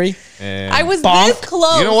Curry. Curry. And I was Bonk. this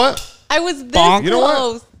close. You know what? I was this Bonk. You know what?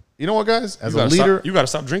 close. You know what, guys? As You a gotta leader, stop, you got to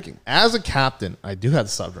stop drinking. as a captain, I do have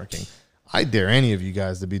to stop drinking. I dare any of you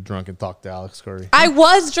guys to be drunk and talk to Alex Curry. I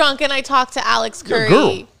was drunk and I talked to Alex You're a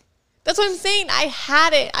Curry. girl. That's what I'm saying. I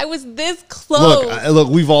had it. I was this close. Look,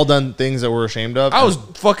 we've all done things that we're ashamed of. I was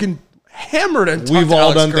fucking hammered and talked We've to all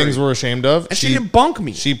Alex done Curry. things we're ashamed of. And she didn't bunk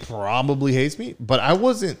me. She probably hates me, but I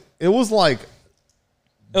wasn't. It was like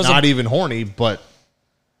was not even horny, but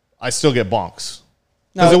I still get bonks.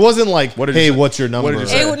 No. Because it wasn't like, What did you hey, say? what's your number? What did you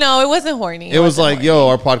say? No, it wasn't horny. It was wasn't like, horny. yo,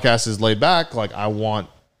 our podcast is laid back. Like, I want,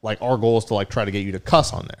 like, our goal is to, like, try to get you to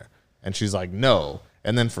cuss on there. And she's like, no.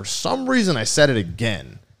 And then for some reason, I said it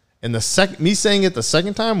again. And me saying it the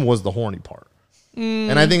second time was the horny part.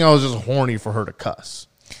 And I think I was just horny for her to cuss.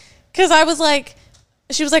 Because I was like,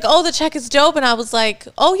 she was like, "Oh, the check is dope," and I was like,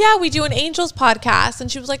 "Oh yeah, we do an Angels podcast,"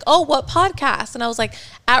 and she was like, "Oh, what podcast?" And I was like,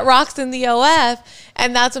 "At Rocks in the OF,"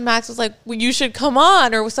 and that's when Max was like, well, "You should come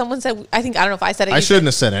on," or someone said, I don't know if I said it. I you shouldn't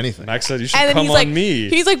have said anything. Max said you should And then come he's on like, me.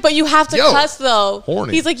 he's like, "But you have to Yo, cuss though."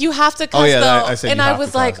 horny. He's like, "You have to cuss Oh, yeah, though," I said and you I have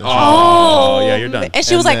was to like, cuss. "Oh, yeah, you're done. And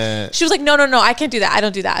she And was like, then- "No, I can't do that. I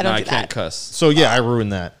don't do that. I don't No, do I can't that." cuss. So yeah, I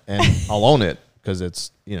ruined that, and I'll own it because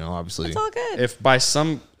it's obviously It's all good. If by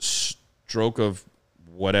some stroke of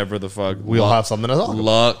whatever the fuck, we all have something to talk about.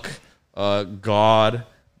 luck, God,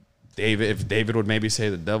 David. If David would maybe say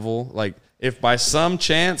the devil, like if by some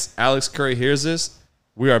chance Alex Curry hears this,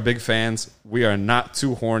 we are big fans. We are not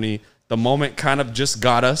too horny. The moment kind of just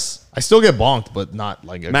got us. I still get bonked, but not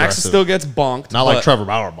like aggressive. Max still gets bonked, not but, like Trevor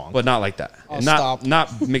Bauer bonked, but not like that. Oh, And not stop.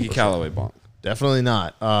 not Mickey Callaway bonk. definitely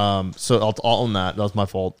not. So I'll own that. That was my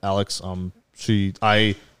fault, Alex.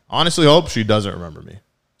 I honestly hope she doesn't remember me.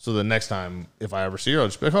 So the next time, if I ever see her, I'll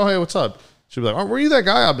just be like, "Oh, hey, what's up?" She'll be like, "Oh, were you that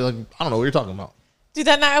guy?" I'll be like, "I don't know what you're talking about." Dude,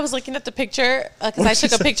 that night I was looking at the picture because I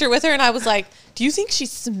took a picture with her, and I was like, "Do you think she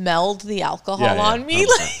smelled the alcohol Yeah, yeah, on me?"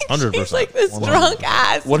 100%. Like, she's like this 100%. drunk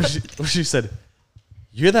ass. What she said?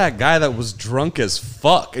 You're that guy that was drunk as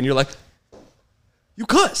fuck, and you're like, you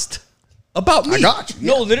cussed about me. I got you.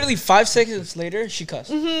 No, literally 5 seconds later, she cussed.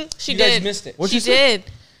 She You did. guys missed it. She did.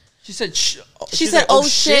 She said, She said, "Oh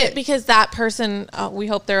shit," because that person, we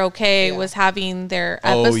hope they're okay, Yeah. was having their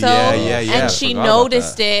Oh, episode. yeah, I And she forgot about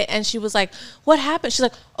noticed that. it, and she was like, "What happened?" She's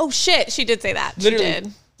like, "Oh shit." She did say that. She Literally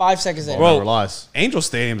did. 5 seconds later. Bro, Never lies. Angel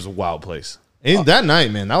Stadium's a wild place. And that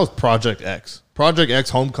night, man, that was Project X. Project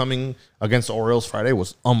X homecoming against the Orioles Friday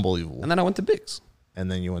was unbelievable. And then I went to Biggs. And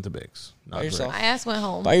then you went to Biggs. Not By yourself. My ass went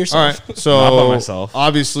home. By All yourself. right, so Not by myself.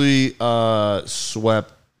 obviously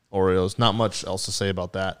swept Orioles. Not much else to say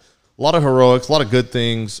about that. A lot of heroics, a lot of good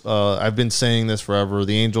things. I've been saying this forever.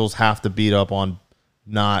 The Angels have to beat up on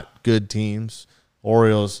not good teams.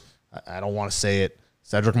 Orioles, I don't want to say it.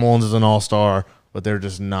 Cedric Mullins is an all-star, but they're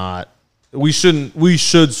just not. We should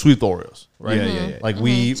sweep the Orioles, right? Yeah. Like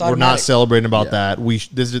It's we're not automatic. celebrating about Yeah.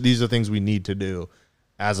 that. These are things we need to do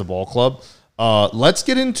as a ball club. Let's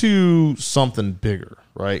get into something bigger,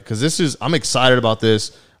 right? Because I'm excited about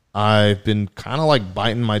this. I've been kind of like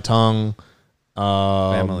biting my tongue.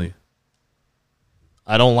 Family.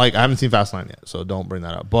 I haven't seen Fast 9 yet, so don't bring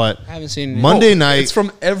that up. But I haven't seen it. Monday night, It's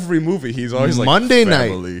from every movie. He's always like Monday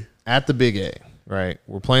family. night at the Big A, right?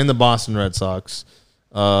 We're playing the Boston Red Sox.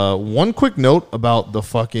 One quick note about the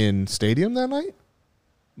fucking stadium that night.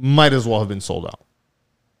 Might as well have been sold out.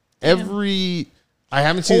 I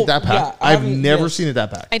haven't seen it that packed. yeah, I I've haven't- never yes. seen it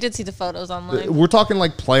that packed. I did see the photos online. We're talking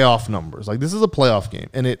like playoff numbers. Like this is a playoff game,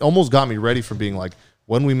 and it almost got me ready for being like,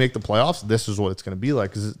 when we make the playoffs, this is what it's going to be like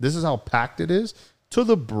because this is how packed it is to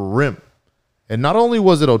the brim. And not only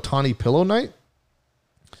was it Ohtani pillow night,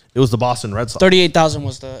 it was the Boston Red Sox. 38,000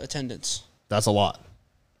 was the attendance. That's a lot.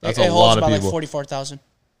 That's It a holds lot of about people. like 44,000.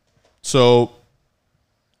 So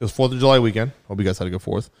it was 4th of July weekend. Hope you guys had a good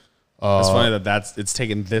 4th. It's funny that it's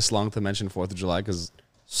taken this long to mention 4th of July because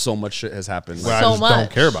so much shit has happened. Where I So just don't much.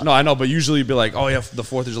 care about. No, I know, but usually you'd be like, oh, yeah, the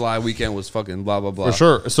 4th of July weekend was fucking blah, blah, blah. For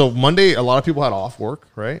sure. So Monday, a lot of people had off work,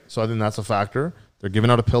 right? So I think that's a factor. They're giving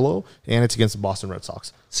out a pillow, and it's against the Boston Red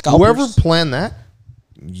Sox. Scalpers. Whoever planned that,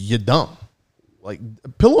 you dumb. Like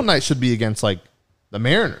pillow night should be against like the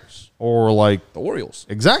Mariners or like The Orioles.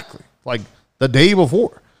 exactly like the day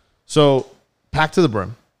before. So packed to the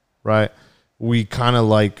brim, right? We kind of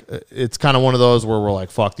like it's kind of one of those where we're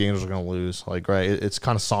like, fuck, the Angels are gonna lose. Like, right? It's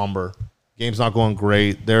kind of somber. Game's not going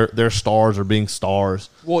great. Their stars are being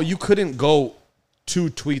stars. Well, you couldn't go 2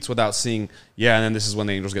 tweets without seeing, yeah, and then this is when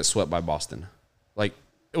the Angels get swept by Boston. Like,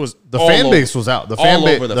 it was The all fan over- base was out. The all fan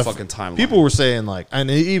base over the fucking timeline. People were saying like, and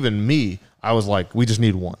even me, I was like, we just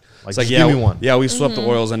need one. Like, It's like, just yeah, give me one. yeah, we swept the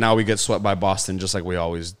Orioles, and now we get swept by Boston just like we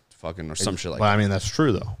always fucking, or some shit like But that. I mean, that's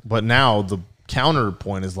true though. But now the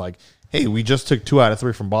counterpoint is like, hey, we just took 2 out of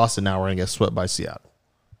 3 from Boston. Now we're gonna get swept by Seattle,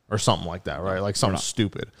 or something like that, right? Like something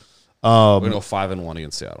stupid. We're going to go 5-1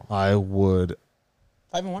 against Seattle. I would.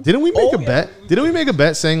 5-1. Didn't we make a bet? Didn't we make a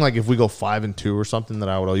bet saying like if we go 5-2 or something that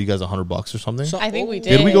I would owe you guys $100 or something? So- I think we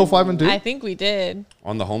Did did. we go 5-2? I think we did.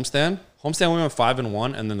 On the homestand, we went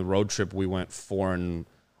 5-1, and then the road trip we went 4-2.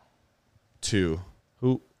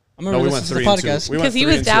 Who? I'm No, gonna we listen went to the 3-2. podcast. We went 'Cause he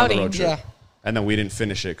was 3-2 on the doubting. road trip. Yeah. And then we didn't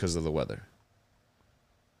finish it because of the weather.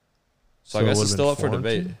 So I So it guess would've it's been still up for 4-2?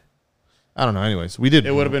 debate. I don't know. Anyways, we did.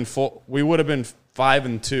 It would have been we would have been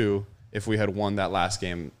 5-2 if we had won that last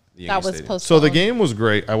game. The That Yankee was Stadium. postponed. So the game was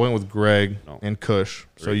great. I went with Greg No. and Kush,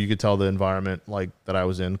 so Great. you could tell the environment like that I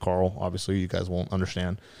was in. Carl, obviously, you guys won't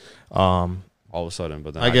understand. All of a sudden,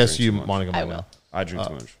 but then I guess drink you, too much. Monica, I might will. know. I drink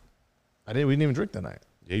too much. We didn't even drink that night.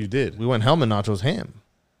 Yeah, you did. We went helmet nachos ham,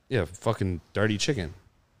 Yeah, fucking dirty chicken.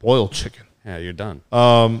 boiled chicken. Yeah, you're done.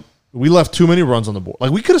 We left too many runs on the board.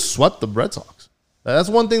 Like, we could have swept the Red Sox. That's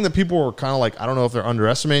one thing that people were kind of like, I don't know if they're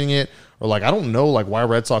underestimating it or like, I don't know like why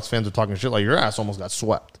Red Sox fans are talking shit. Like, your ass almost got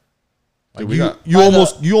swept. Like, Dude, you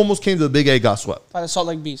almost came to the Big A, got swept By the Salt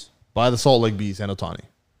Lake Bees. by the Salt Lake Bees and Otani.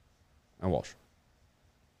 And Walsh.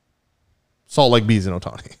 Salt Lake Bees and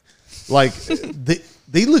Otani. Like,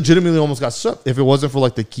 they legitimately almost got swept if it wasn't for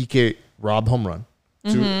like the Kike Rob home run.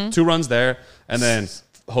 Two runs there, and then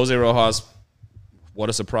Jose Rojas, what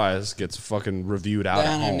a surprise, gets fucking reviewed out The at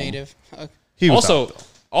Anaheim home. native. He was out, though.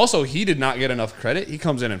 Also, he did not get enough credit. He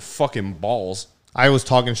comes in and fucking balls. I was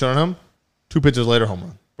talking shit on him. 2 pitches later, home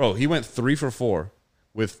run. Bro, he went 3 for 4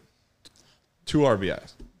 with 2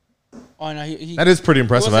 RBIs. Oh, no. He That is pretty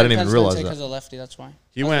impressive. I didn't even realize Because that. of lefty, that's why.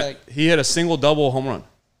 He I was went. like, He hit a single double home run,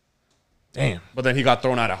 Damn. but then he got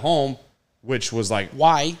thrown out at home, which was like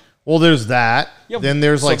why? Well, there's that. Yeah, then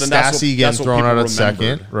there's so like then that's Stassi what- getting that's what thrown people out at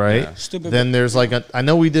remembered. second, right? Yeah. Stupid. Then there's like I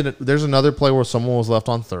know we did it. There's another play where someone was left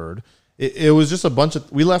on third. It was just a bunch of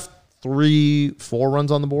we left 3-4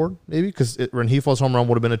 runs on the board maybe because Renjifo's home run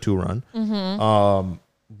would have been a 2-run.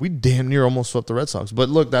 We damn near almost swept the Red Sox, but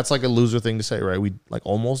look, that's like a loser thing to say, right? We like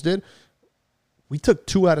almost did. We took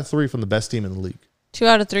 2 out of 3 from the best team in the league. 2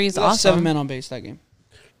 out of 3 is we left 7 awesome. men on base that game.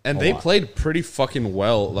 and they played pretty fucking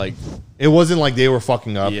well. Like It wasn't like they were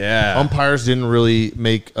fucking up. Yeah. Umpires didn't really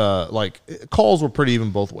make calls were pretty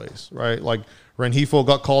even both ways, right? Like Rengifo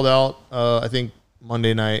got called out I think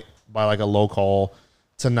Monday night by like a low call.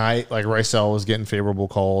 Tonight, like Rysel was getting favorable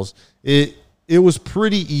calls. It was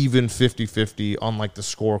pretty even 50-50 on like the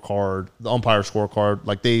scorecard, the umpire scorecard.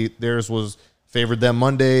 Like theirs was favored them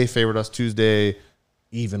Monday, favored us Tuesday,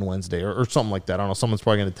 even Wednesday or something like that. I don't know. Someone's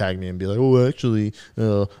probably going to tag me and be like, "Oh, actually,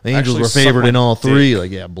 Angels Actually were suck favored my in all 3." dick.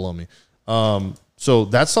 Like, yeah, blow me. So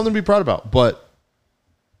that's something to be proud about. But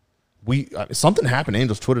something happened to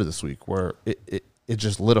Angels Twitter this week where it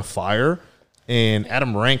just lit a fire. And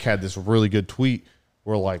Adam Rank had this really good tweet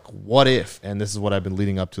where like, what if? And this is what I've been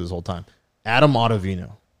leading up to this whole time. Adam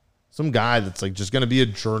Ottavino, some guy that's like just going to be a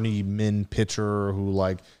journeyman pitcher who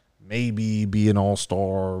like maybe be an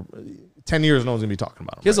all-star. 10 years, no one's going to be talking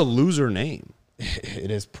about him. he has a loser name. It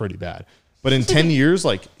is pretty bad. But in 10 years,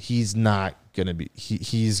 like he's not going to be,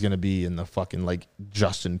 he's going to be in the fucking like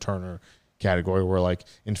Justin Turner category where like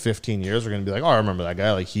in 15 years, we're going to be like, oh, I remember that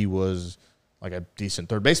guy. Like he was like a decent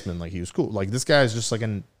third baseman. Like he was cool. Like this guy is just like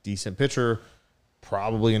a decent pitcher.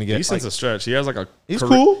 Probably going to get Decent's like, a stretch. He has like a He's career,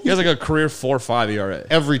 cool. He has like a career 4.5 ERA.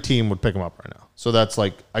 every team would pick him up right now. So that's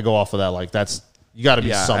like, I go off of that. Like that's, you got to be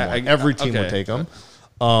Yeah, someone. I- Every team okay. would take him.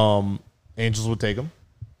 Angels would take him.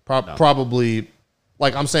 Probably,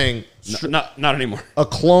 like I'm saying, Not anymore. a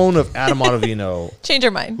clone of Adam Ottavino Change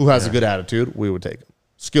your mind. who has a good attitude, we would take him.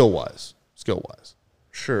 Skill wise.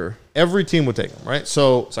 Sure. Every team would take him, right?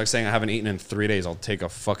 So It's like saying I haven't eaten in 3 days. I'll take a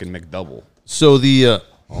fucking McDouble.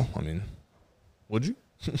 Would you?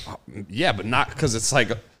 Yeah, but not because it's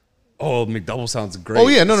like, oh, McDouble sounds great. Oh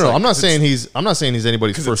yeah, no. It's like, I'm not it's- saying he's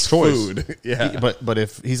anybody's 'cause first it's choice. food. Yeah. But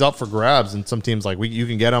if he's up for grabs and some teams like you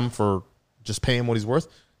can get him for just pay him what he's worth,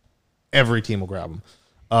 every team will grab him.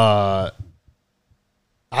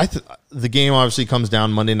 The game obviously comes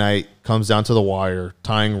down Monday night, comes down to the wire,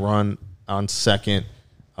 tying run on second,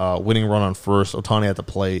 winning run on first, Otani at the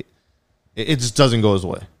plate. It just doesn't go his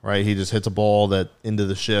way, right? He just hits a ball that into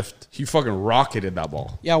the shift. He fucking rocketed that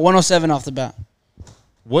ball. Yeah, 107 off the bat.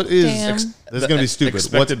 What is Damn. this is going to be stupid? What's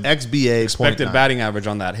Expected- XBA Expected 0.9? batting average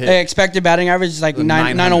on that hit. Hey, expected batting average is like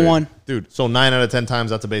 901. Dude, So 9 out of 10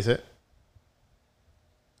 times that's a base hit.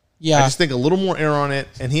 Yeah. I just think a little more air on it,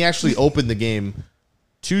 and he actually opened the game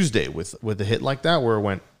Tuesday with a hit like that where it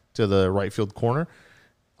went to the right field corner.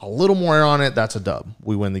 A little more air on it, that's a dub.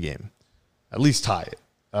 We win the game, at least tie it.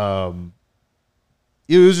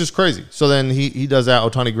 It was just crazy. So then he does that.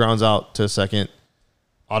 Otani grounds out to second.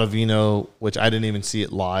 Ottavino, which I didn't even see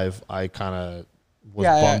it live. I kind of was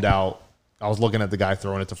bummed out. I was looking at the guy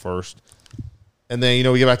throwing it to first. And then,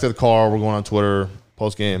 we get back to the car. We're going on Twitter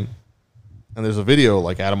post game. And there's a video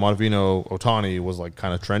like Adam Ottavino, Otani was like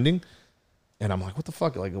kind of trending. And I'm like, what the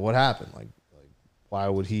fuck? Like, what happened? Like why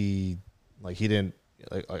would he, like, he didn't,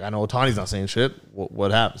 like I know Otani's not saying shit.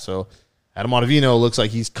 What happened? So Adam Ottavino looks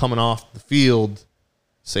like he's coming off the field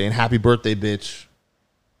saying happy birthday, bitch,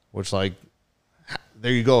 which like,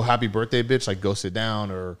 there you go, happy birthday, bitch, like go sit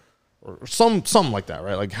down or something like that,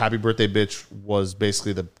 right? Like happy birthday, bitch was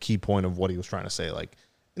basically the key point of what he was trying to say. Like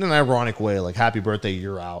in an ironic way, like happy birthday,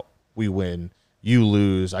 you're out, we win, you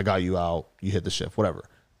lose, I got you out, you hit the shift, whatever.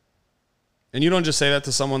 and you don't just say that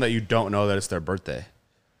to someone that you don't know that it's their birthday.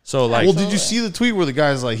 So like, Well, did you see the tweet where the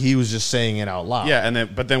guy's like he was just saying it out loud? yeah, and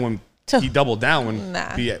then when he doubled down when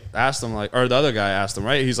Nah. he asked him like, or the other guy asked him,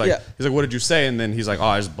 right? He's like, what did you say? And then he's like, oh,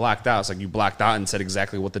 I just blacked out. It's like you blacked out and said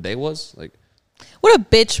exactly what the day was. Like, What a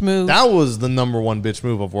bitch move. That was the number one bitch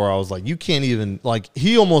move of where I was like, you can't even like.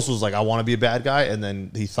 He almost was like, I want to be a bad guy, and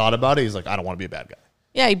then he thought about it. He's like, I don't want to be a bad guy.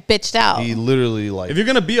 Yeah, he bitched out. He literally like. if you're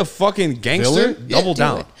gonna be a fucking gangster, Villain? double Do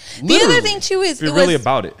down. it. The other thing too is If you're really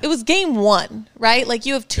about it. It was game 1, right? Like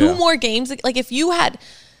you have 2 Yeah. more games. Like if you had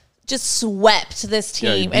just swept this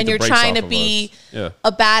Yeah, you team beat and the you're brakes trying off to of be us. Yeah.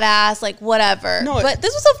 a badass, like whatever. No, but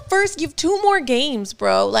this was the first. You have 2 more games,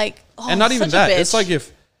 bro. Like, oh, And not even such a that.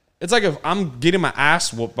 bitch. It's like if I'm getting my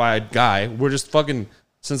ass whooped by a guy, we're just fucking.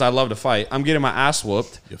 Since I love to fight, I'm getting my ass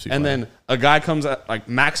whooped, UFC and fight. then a guy comes out, like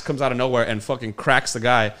Max comes out of nowhere and fucking cracks the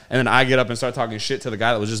guy, and then I get up and start talking shit to the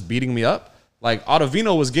guy that was just beating me up. Like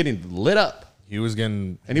Ottavino was getting lit up, he was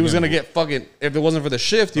getting, and he was gonna get fucking. If it wasn't for the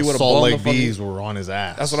shift, he would have Salt blown Lake the fucking. Bees were on his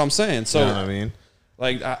ass. That's what I'm saying. So You know what I mean?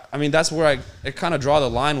 like, I mean, that's where I kind of draw the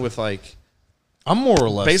line with like. I'm more or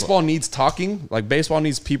less Baseball needs talking. Like baseball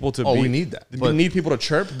needs people to. Oh, be, we need that. We But- need people to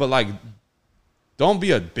chirp, but like, don't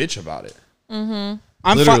be a bitch about it.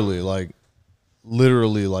 I'm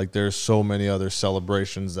literally like there's so many other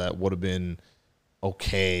celebrations that would have been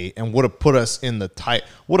okay and would have put us in a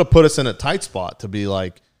tight spot to be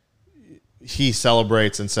like he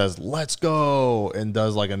celebrates and says let's go and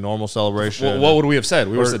does like a normal celebration. What would we have said?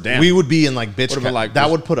 We would have said, damn. We would be in like bitch. Would've been like- that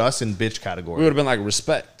would put us in bitch category. We would have been like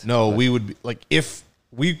respect. No, we would be like if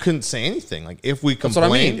we couldn't say anything. Like if we That's what I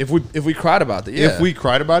complained, mean. If we cried about it, yeah. if we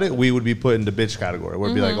cried about it, we would be put into bitch category.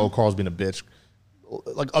 We'd be like, oh, Carl's being a bitch.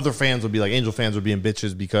 Like other fans would be like, Angel fans would be in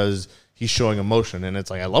bitches because he's showing emotion. And it's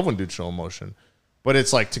like, I love when dudes show emotion. But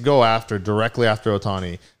it's like to go directly after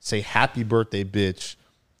Ohtani, say happy birthday, bitch,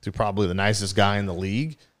 to probably the nicest guy in the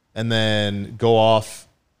league, and then go off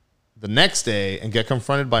the next day and get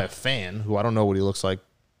confronted by a fan who I don't know what he looks like,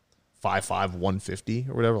 5'5", 150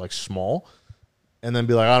 or whatever, like small, and then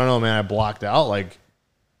be like, I don't know, man, I blocked out. Like,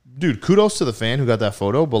 dude, kudos to the fan who got that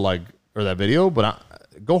photo, but like, or that video, but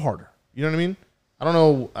go harder. You know what I mean? I don't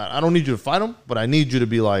know. I don't need you to fight him, but I need you to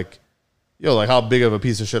be like, yo, like how big of a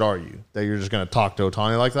piece of shit are you that you're just going to talk to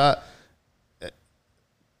Ohtani like that?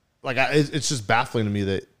 Like, it's just baffling to me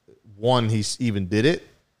that, one, he even did it.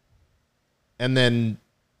 And then,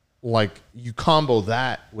 like, you combo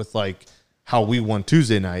that with, like, how we won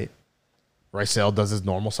Tuesday night. Rysel does his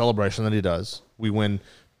normal celebration that he does. We win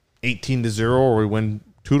 18-0 or we win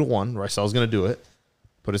 2-1. Rysel's going to do it.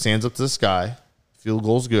 Put his hands up to the sky. Field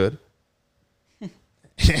goal's good.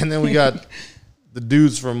 And then we got the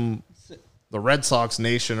dudes from the Red Sox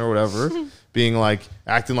Nation or whatever being like,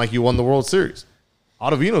 acting like you won the World Series.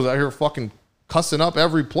 Ottavino's out here fucking cussing up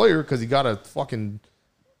every player because he got a fucking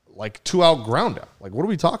like 2-out ground out. Like, what are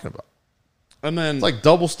we talking about? And then It's like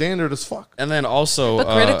double standard as fuck. and then also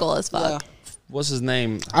but critical as fuck. what's his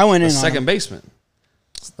name? I went The in on second him. baseman.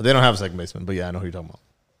 They don't have a second baseman, but yeah, I know who you're talking about.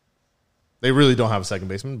 They really don't have a second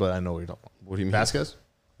baseman, but I know what you're talking about. What do you mean? Vasquez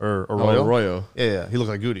or Oh, Arroyo? Arroyo. Yeah, he looked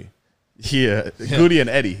like Goody. Yeah, Goody and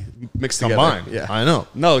Eddie mixed Combined. together. Yeah, I know.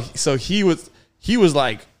 No, so he was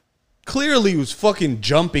like clearly was fucking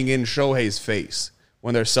jumping in Shohei's face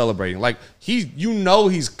when they're celebrating. Like he's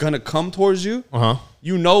gonna come towards you. Uh-huh.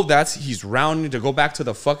 You know he's rounding to go back to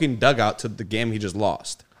the fucking dugout to the game he just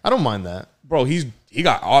lost. I don't mind that. Bro, he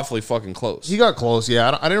got awfully fucking close. He got close.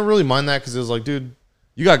 Yeah, I didn't really mind that because it was like, dude.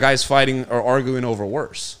 You got guys fighting or arguing over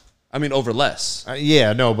worse. I mean, over less.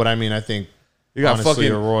 Yeah, no, but I mean, I think You got honestly,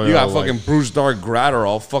 fucking Arroyo, you got like, fucking Bruce Dark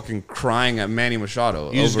Gratterall fucking crying at Manny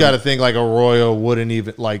Machado. You just got to think like Arroyo wouldn't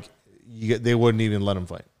even like they wouldn't even let him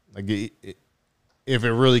fight. Like if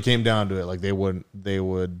it really came down to it, like they wouldn't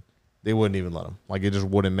even let him. Like it just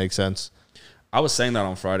wouldn't make sense. I was saying that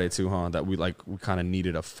on Friday too, huh? That we kind of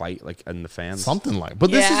needed a fight like in the fans. Something like. But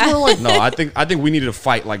this Yeah. is where like No, I think we needed to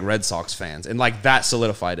fight like Red Sox fans, and like that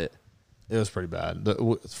solidified it. it was pretty bad.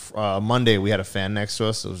 Monday we had a fan next to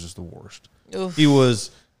us. It was just the worst. Oof. He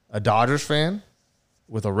was a Dodgers fan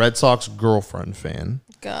with a Red Sox girlfriend fan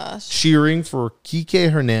Gosh. cheering for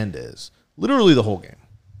Kike Hernandez literally the whole game.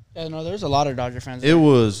 Yeah, no, there's a lot of Dodger fans. It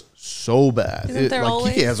was so bad. Isn't there like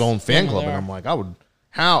always? Kike has his own fan Yeah, club, there and are. I'm like,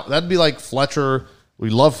 how that'd be like Fletcher. We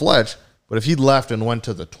love Fletch, but if he left and went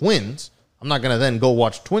to the Twins, I'm not gonna then go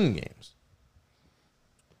watch Twin games.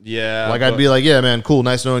 Yeah, Like I'd be like, yeah, man, cool,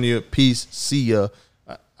 nice knowing you, peace, see ya.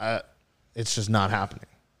 It's just not happening.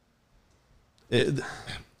 I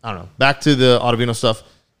don't know. Back to the Ottavino stuff.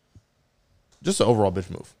 Just an overall bitch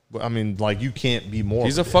move. I mean, like you can't be more.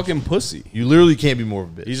 he's of a bitch. fucking pussy. You literally can't be more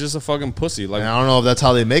of a bitch. He's just a fucking pussy. Like And I don't know if that's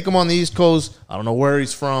how they make him on the East Coast. I don't know where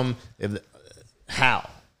he's from. How?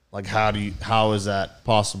 Like, how is that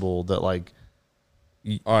possible that, like,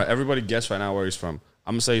 All right, everybody guess right now where he's from.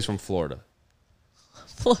 I'm gonna say he's from Florida.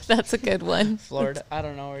 That's a good one. Florida. I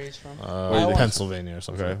don't know where he's from. I want Pennsylvania or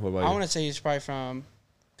something? Okay, what about you? to say he's probably from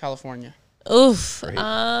California. Oof. Great. Fuck,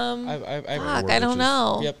 we're I don't bitches.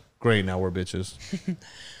 know. Yep. Great, now we're bitches.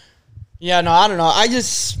 Yeah, no, I don't know.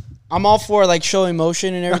 I'm all for like show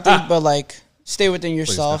emotion and everything, but like stay within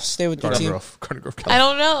yourself, stay with your Garden team. Grove, I California.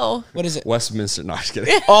 don't know. What is it? Westminster. No, I'm just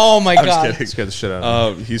kidding. Oh my I'm god. just kidding. Scared the shit out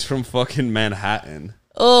of me. He's from fucking Manhattan.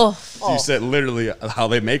 Oh, You said literally how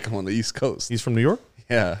they make him on the East Coast. He's from New York?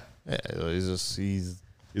 Yeah, Yeah, he's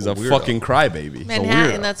he's a weirdo. fucking crybaby.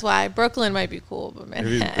 Manhattan. weirdo. That's why Brooklyn might be cool, but If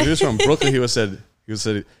he Manhattan. was from Brooklyn, he would said,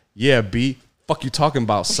 "Yeah, B, fuck you talking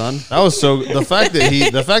about, son." That was so the fact that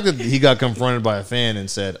he got confronted by a fan and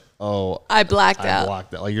said, "Oh, I blacked I out.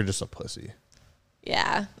 blocked that." Like, you're just a pussy.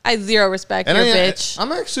 Yeah, I zero respect And your I, bitch.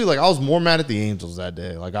 I'm actually like I was more mad at the Angels that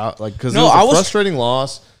day. Like because No, it I was a was- frustrating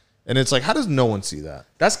loss, and it's like, how does no one see that?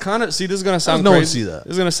 That's kind of this is gonna sound no one crazy. see that?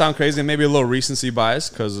 This is gonna sound crazy and maybe a little recency bias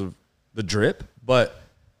because of the drip, but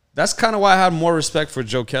that's kind of why I had more respect for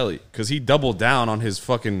Joe Kelly because he doubled down on his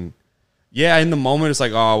fucking. Yeah, in the moment it's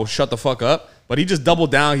like, oh, well, shut the fuck up. But he just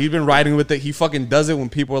doubled down. He's been riding with it. He fucking does it when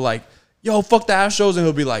people are like, yo, fuck the Astros, and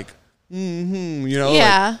he'll be like, you know,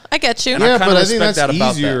 Yeah, I get you. And I Yeah, kinda but I think respect that's that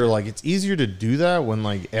about easier. that. Like, it's easier to do that when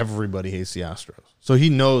like everybody hates the Astros. So he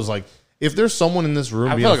knows, like, if there's someone in this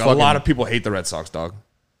room, I being feel like a fucking- lot of people hate the Red Sox, dog.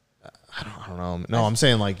 I don't know. No, I'm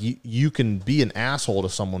saying like you can be an asshole to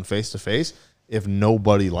someone face to face if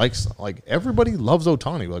nobody likes them. Like, everybody loves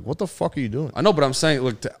Ohtani. Like, what the fuck are you doing? I know, but I'm saying,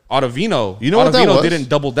 look, Ottavino, You know what that Ottavino was? didn't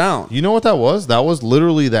double down. You know what that was? That was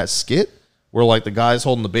literally that skit where like the guy's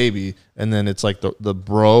holding the baby, and then it's like the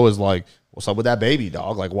bro is like, "What's up with that baby,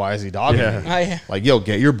 dog? Like, why is he dogging Yeah. me? Yeah. Like, yo,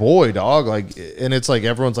 get your boy, dog." Like, and it's like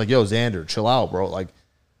everyone's like, "Yo, Xander, chill out, bro." Like,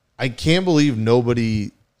 I can't believe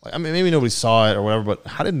nobody. Like, I mean, maybe nobody saw it or whatever, but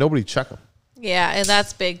how did nobody check him? Yeah, and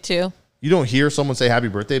that's big too. You don't hear someone say "Happy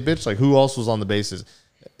birthday, bitch." Like, who else was on the bases?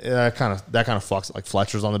 That kind of fucks. Like,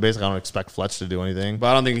 Fletcher's on the base. Like, I don't expect Fletch to do anything. But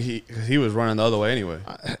I don't think he was running the other way anyway.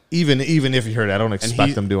 Even if you heard it, I don't expect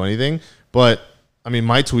he- them to do anything. But I mean,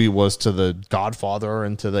 my tweet was to the Godfather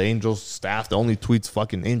and to the Angels staff. The only tweets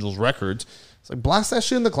fucking Angels records. It's like, blast that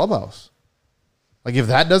shit in the clubhouse. Like, if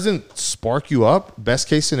that doesn't spark you up, best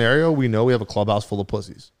case scenario, we know we have a clubhouse full of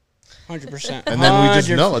pussies, 100%. and then we just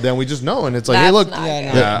know. Then we just know, and it's like, hey, That's look, not Yeah,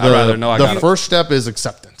 good. no. Yeah, I'd rather know I the got first step is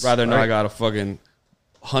acceptance. Rather know right? I got a fucking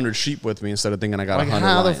 100 sheep with me instead of thinking I got Like, 100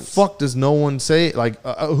 how the lions. fuck does no one say, like,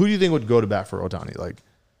 who do you think would go to bat for Ohtani? Like,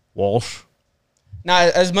 Walsh? Now,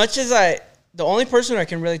 as much as the only person I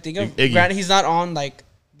can really think of, Iggy. granted, he's not on like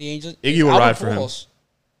the Angels. Iggy is will Albert ride for him. Pujols.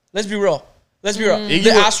 Let's be real. Iggy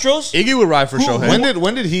The would- Astros. Iggy would ride for Who- Shohei.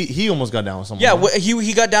 When did he almost got down with someone? Yeah, right?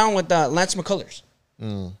 he got down with Lance McCullers.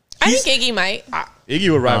 I think Iggy might.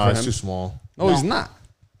 Iggy would ride Nah, for it's him. too small. No, he's not.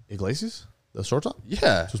 Iglesias, the shortstop,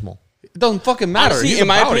 Yeah. too small. It doesn't fucking matter. Honestly, He's in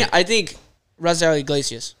my about opinion, it. I think Rafael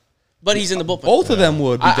Iglesias, but he's in the bullpen. Both of them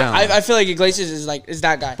would be down. I feel like Iglesias is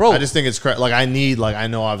that guy. Bro, I just think it's like I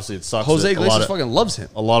know obviously it sucks. Jose that Iglesias fucking loves him.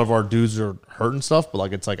 a lot of our dudes are hurt and stuff, but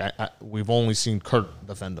like it's like we've only seen Kurt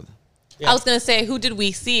defend him. I was gonna say, who did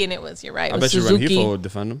we see? And it was, you're right. It I was bet you Suzuki. Rengifo would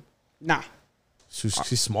defend him. Nah,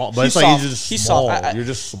 He's small, but He's it's like soft. he's just He's small. soft. You're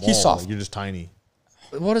just small. He's soft. You're just tiny.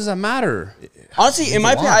 What does that matter? honestly, in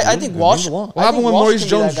my a lot, opinion, I dude. think It Walsh. means a lot. What happened when Maurice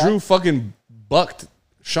Jones Drew? Drew fucking bucked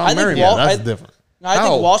Sean I think Merriman? Yeah, Wal- that's I- different. No, I How?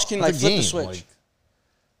 think Walsh can like It's a flip the game, switch.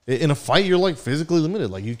 like, in a fight, you're like physically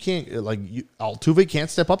limited. Like you can't Altuve can't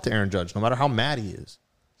step up to Aaron Judge, no matter how mad he is.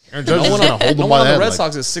 Aaron Judge is No one gonna hold him no by one the on the head. Red like-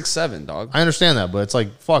 Sox is 6'7", dog. I understand that, but it's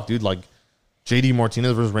like fuck, dude. Like JD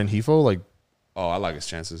Martinez versus Rengifo, like Oh, I like his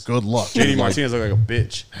chances. good luck. JD dude. Like, Martinez look like a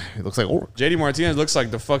bitch. he looks like JD Martinez looks like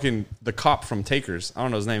the cop from Takers. I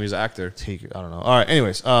don't know his name. He's an actor. take it. I don't know. All right.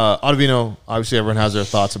 Anyways, Ottavino. Obviously, everyone has their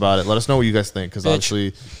thoughts about it. Let us know what you guys think, because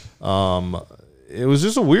obviously, it was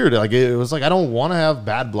just a weird. Like it was like I don't want to have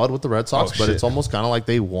bad blood with the Red Sox, Oh, but shit. it's almost kind of like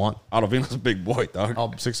they want. Ottavino's a big boy, dog.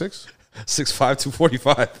 6'6". 6'5",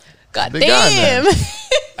 245. God Big guy, damn. man.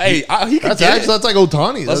 Hey, he can That's get actually it. that's like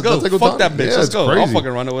Ohtani. Let's That's go. like Fuck Ohtani. that bitch. Yeah, Let's it's go. I'll crazy. fucking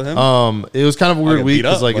run it with him. It was kind of a weird get week beat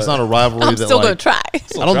because up, like it's but- not a rivalry I'm that still like gonna try.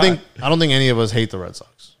 I don't think any of us hate the Red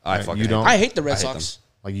Sox. I Right? fucking you hate don't. them. I hate the Red I hate Sox.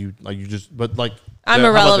 like you just but like I'm how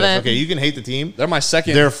about this? irrelevant. Okay, you can hate the team. They're my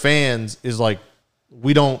second. Their fans is like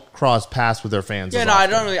we don't cross paths with their fans. Yeah, as no, I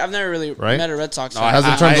often. don't really. I've never really Right? met a Red Sox No, fan. As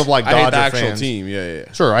in terms of, like, I hate the Dodger actual fans. team.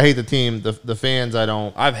 Yeah. Sure, I hate the team. The fans, I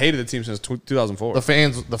don't. I've hated the team since 2004. The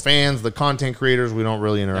fans, the content creators, we don't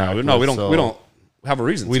really interact. No, we with, don't. so We don't have a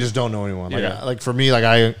reason. We to. just don't know anyone. Like, Yeah. like for me, like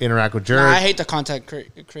I interact with Nah, Jared. I hate the content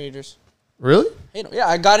creators. Really? Yeah,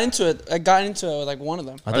 I got into it. I got into it with like one of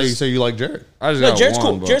them. I thought you said you like Jared. I just No, got Jared's one,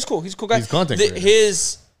 cool. but- Jared's cool. He's a cool guy. He's content creator.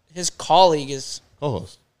 His colleague is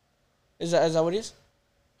Co-host. that what he is?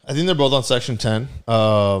 I think they're both on Section 10.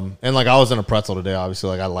 And like I was in a pretzel today. Obviously,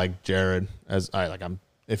 like I like Jared I'm.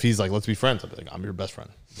 If he's like, let's be friends, I'll be like, I'm your best friend.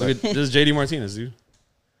 Look at this is JD Martinez, dude.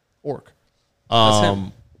 Orc. That's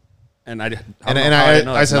him. And I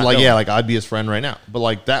I said like, yeah, like I'd be his friend right now. But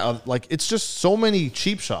like that, like it's just so many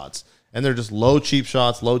cheap shots. And they're just low cheap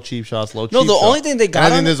shots, low cheap shots, low cheap shots. No, the only thing they got And I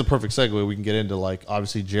think on there's a perfect segue we can get into. Like,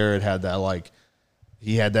 obviously, Jared had that, like,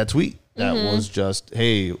 he had that tweet that was just,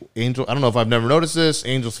 hey, Angel, I don't know if I've never noticed this.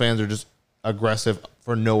 Angels fans are just aggressive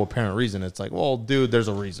for no apparent reason. It's like, well, dude, there's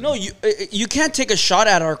a reason. No, you can't take a shot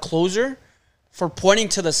at our closer for pointing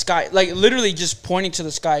to the sky, like literally just pointing to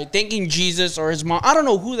the sky, thanking Jesus or his mom. I don't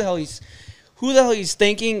know who the hell he's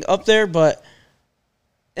thanking up there, but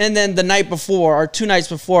and then the night before or 2 nights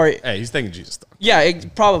before, Hey, he's thanking Jesus, though. yeah,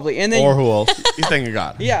 probably, and then Or who else? He's thanking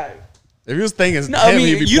God. yeah. If he was thanking No, I him, mean,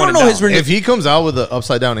 he'd be you don't pointing know his down. If he comes out with the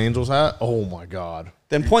upside down Angels hat, oh my God.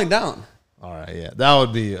 Then point down. All right, yeah. That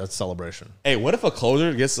would be a celebration. Hey, what if a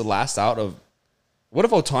closer gets the last out of? What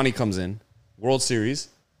if Ohtani comes in, World Series,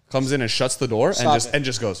 comes in and shuts the door Stop it. and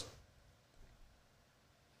just goes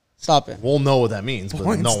Stop it. We'll know what that means, but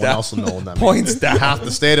Points no one down. else will know what that Points means. down. Half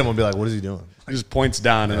the stadium will be like, what is he doing? he just points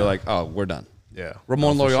down and they're like, oh, we're done. Yeah.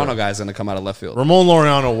 Ramon No, for Laureano sure. guy's gonna come out of left field. Ramon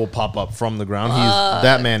Laureano will pop up from the ground.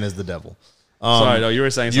 That man is the devil. Sorry, no, you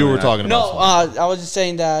were saying You something were that- talking No, about something. I was just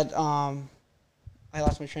saying that I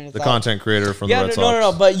lost my train of The thought. content creator from Yeah, the Red no, Sox.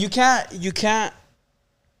 no, but you can't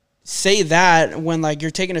say that when like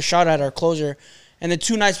you're taking a shot at our closer, and the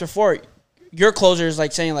 2 nights before, your closer is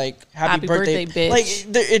like saying like happy birthday, bitch. like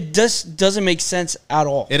it just doesn't make sense at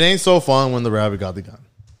all. It ain't so fun when the rabbit got the gun.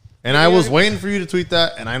 And I was waiting for you to tweet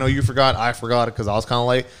that, and I know you forgot. I forgot it because I was kind of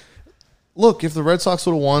late. Look, if the Red Sox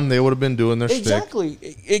would have won, they would have been doing their shtick.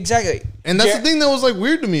 Exactly. And that's the thing that was like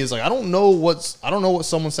weird to me is like I don't know what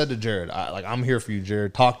someone said to Jared. I'm here for you,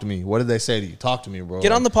 Jared. Talk to me. What did they say to you? Talk to me, bro.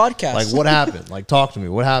 Get on the podcast. Like what happened? Like talk to me.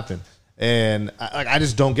 What happened? And I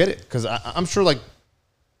just don't get it because I'm sure like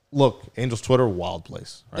look, Angels Twitter wild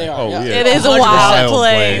place. Right? They are. Oh, yeah. yeah. It is a 100%. wild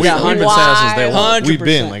place. We've been saying that since day one. Wild. We've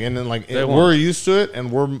been 100%. like, and then like They we're won. used to it,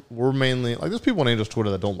 and we're mainly like there's people on Angels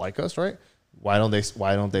Twitter that don't like us, right? Why don't they?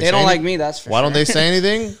 They don't like me. That's for Why sure. don't they say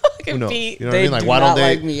anything? at Who knows? Pete. You know what I They mean? Like do why not don't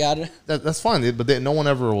they? like me? That's fine, but no one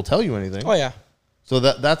ever will tell you anything. Oh yeah. So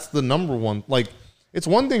that's the number one. Like it's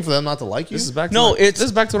one thing for them not to like you. This is back. To No, my- it's- this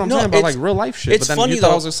is back to what I'm no, saying about like it's- real life shit. it's But then funny, you thought I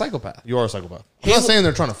though. was a psychopath. You are a psychopath. I'm not saying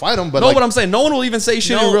they're trying to fight them, but No, like, but I'm saying no one will even say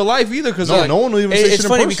shit in No. real life either because no one will even say It's shit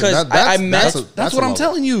funny in person. because That's I met- that's a what I'm level.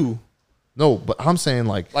 telling you. No, but I'm saying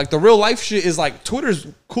like Like the real life shit is like Twitter's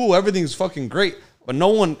cool, everything's fucking great, but no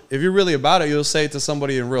one, if you're really about it, you'll say it to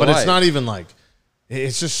somebody in real but life. it's not even like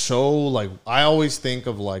it's just so like I always think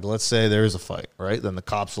of like let's say there is a fight, right? Then the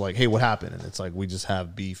cops are like, "Hey, what happened?" And it's like we just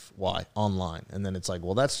have beef. Why? Online. And then it's like,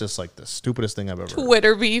 well, that's just like the stupidest thing I've ever heard.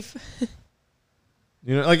 Twitter beef.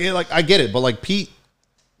 You know, like I get it, but like Pete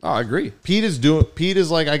Oh, I agree. Pete is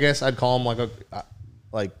like I guess I'd call him like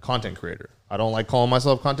a content creator. I don't like calling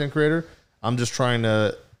myself content creator. I'm just trying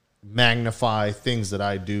to magnify things that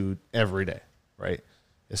I do every day, right?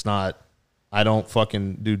 It's not I don't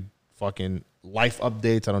fucking do fucking life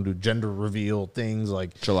updates. I don't do gender reveal things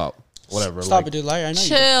like Chill out. whatever. Stop like, it, dude. Liar. I know.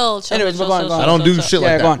 Chill. Anyways, but go on, go on. I don't do chill. shit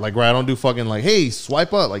Yeah, like go on. that. Like right, I don't do fucking like, hey,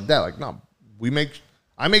 swipe up like that. Like no,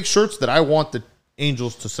 I make shirts that I want the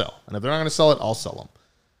Angels to sell, and if they're not going to sell it, I'll sell them.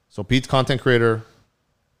 So Pete's content creator.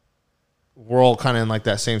 We're all kind of in like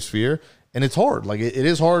that same sphere, and it's hard. Like it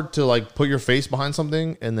is hard to like put your face behind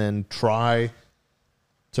something and then try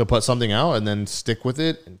to put something out and then stick with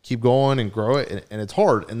it and keep going and grow it, and it's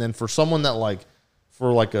hard. And then for someone that like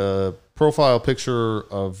for like a profile picture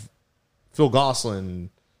of Phil Gosselin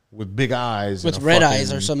with big eyes, With and a red fucking-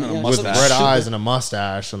 eyes or something. and a Yeah, with mustache. red stupid. eyes and a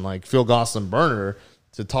mustache and like Phil Gosselin burner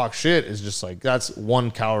to talk shit is just like that's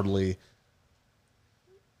one cowardly.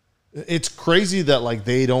 It's crazy that like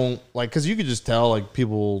they don't like because you could just tell like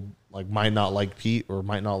people like might not like Pete or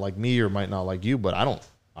might not like me or might not like you, but I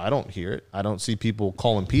don't hear it. I don't see people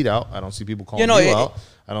calling Pete out. I don't see people calling you out.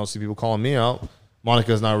 I don't see people calling me out.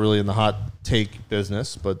 Monica's not really in the hot take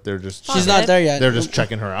business, but they're just She's not there yet. they're just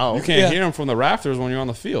checking her out. You can't Yeah. hear them from the rafters when you're on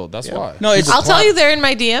the field. That's why. No, it's I'll tell you they're in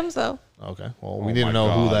my DMs though. Okay, well Oh we need my to know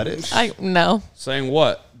who God. that is. I no. Saying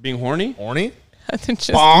what? Being horny? Horny?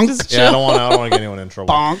 just, Bonk. just Yeah, I chill. don't want to get anyone in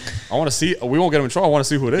trouble. bonk. I want to see. We won't get him in trouble. I want to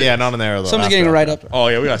see who it is. Yeah, not in there though. Someone's After, getting a after, write up. after. Oh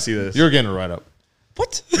yeah, we gotta see this. You're getting a write up.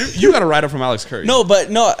 What? You got a write up from Alex Curry. No,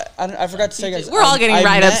 but no, I forgot to say, guys. We're all getting I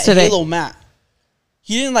write-ups met today. Halo Matt.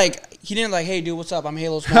 He didn't like, hey, dude, what's up? I'm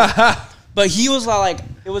Halo's Matt. But he was like,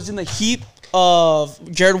 it was in the heat of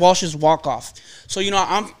Jared Walsh's walk-off. So, you know,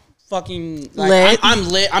 I'm fucking, like, Lit. I'm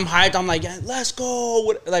lit. I'm hyped. I'm like, yeah, let's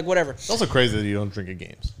go. Like, whatever. It's also crazy that you don't drink at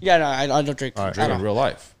games. Yeah, no, I don't drink. All right. Drink I in don't. real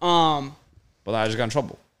life. Um, But I just got in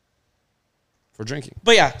trouble for drinking.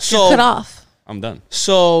 but yeah, Cut so off. I'm done.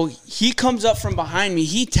 so he comes up from behind me.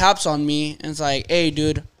 He taps on me and it's like, "Hey,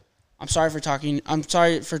 dude, I'm sorry for talking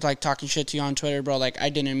like talking shit to you on Twitter, bro. Like, I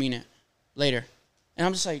didn't mean it." Later, and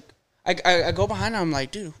I'm just like, I go behind him. I'm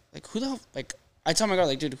like, dude, like, who the hell? Like, I tell my girl,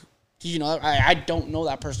 like, dude, did you know that? I don't know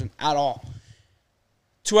that person at all.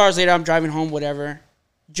 2 hours later, I'm driving home, whatever.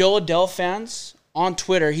 Joe Adele fans on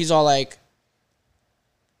Twitter, he's all like,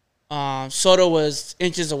 Soto was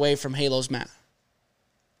inches away from Halo's mat.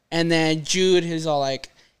 And then Jude is all like,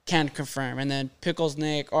 can't confirm. And then Pickles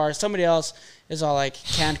Nick or somebody else is all like,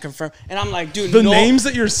 can't confirm. And I'm like, dude, The no. names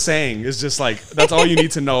that you're saying is just like, that's all you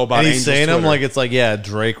need to know about And he's Angel's saying them Twitter. like it's like, yeah,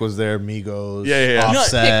 Drake was there, Migos, Yeah.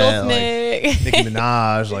 Offset, Pickles like, Nick. Nicki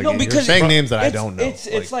Minaj. Like, No, you're because saying bro, names that I it's- don't know.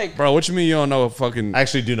 It's like, Bro, what you mean you don't know fucking... I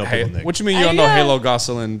actually do know Pickle Nick. What you mean you don't know Yeah. Halo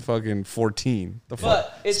Gosselin fucking 14? The fuck?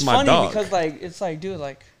 but it's my funny dog. because like, it's like, dude,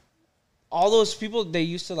 like, all those people, they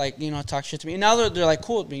used to like, you know, talk shit to me. And now they're like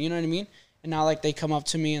cool with me, you know what I mean? And now like they come up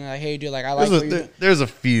to me and they're like, hey, dude, like, I like what you're doing. There's a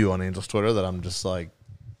few on Angel's Twitter that I'm just like,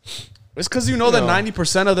 It's because you know that know.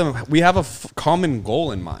 90% of them, we have a common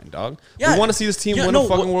goal in mind, dog. Yeah. We want to see this team Yeah, win no, a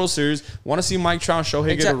fucking what- World Series. Want to see Mike Trout and Shohei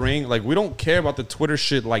get a Exact- ring. Like, we don't care about the Twitter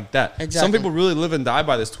shit like that. Some Exactly. people really live and die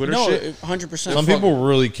by this Twitter No, shit. 100%. some people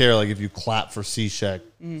really care. Like if you clap for C-Shek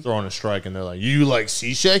throwing a strike and they're like, you like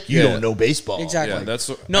C-Shek? You Yeah. don't know baseball. Exactly. Yeah, that's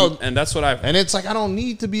what, No. and that's what I. And it's like, I don't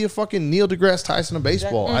need to be a fucking Neil deGrasse Tyson of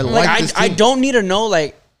baseball. I Like, like this I team. don't need to know,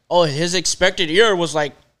 like, oh, his expected ERA was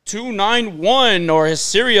like 291 or his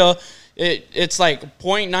Syria, it's like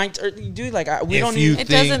 0.9. Or, dude, like, we If don't you need. It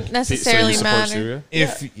think- doesn't So you necessarily support matter.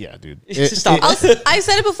 Syria? Yeah, dude. Stop. I've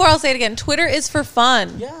said it before. I'll say it again. Twitter is for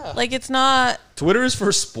fun. Yeah. Like it's not. Twitter is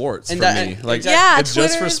for sports And for that- me. and- Like, exactly. Yeah, it's just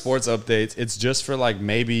Twitter for is- sports updates. It's just for like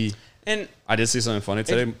maybe. And I did see something funny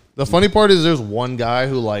today. The funny part is there's one guy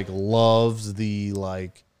who like loves the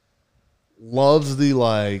Loves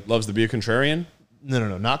to be a contrarian.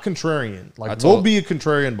 no, not contrarian. I Like told- will be a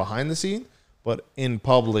contrarian behind the scene, but in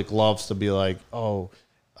public loves to be like, oh,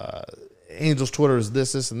 Angel's Twitter is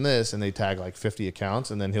this, and this, and they tag like 50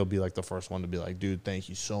 accounts, and then he'll be like the first one to be like, dude, thank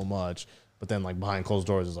you so much. But then like behind closed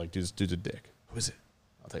doors is like, dude, this dude's a dick. Who is it?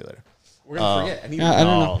 I'll tell you later. We're gonna forget. I need I to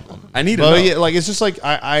don't know. know. I need to But know. yeah, like it's just like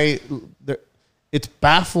it's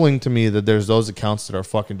baffling to me that there's those accounts that are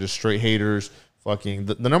fucking just straight haters. Fucking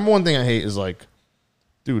the number one thing I hate is like,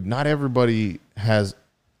 dude, not everybody has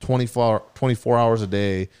 24 hours a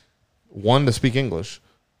day. One, to speak English.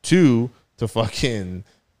 Two, to fucking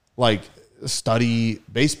like study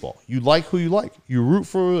baseball. You like who you like. You root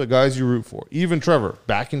for the guys you root for. Even Trevor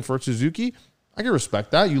backing for Suzuki. I can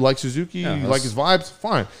respect that. You like Suzuki. Yeah, you that's- like his vibes.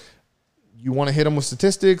 Fine. You want to hit him with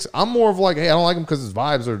statistics. I'm more of like, hey, I don't like him because his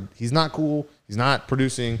vibes are. He's not cool. He's not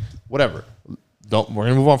producing. Whatever. We're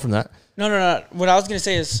gonna move on from that. no. What I was gonna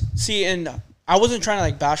say is, see, and I wasn't trying to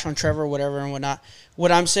like bash on Trevor or whatever and whatnot.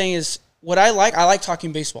 What I'm saying is, what I like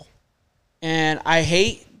talking baseball, and I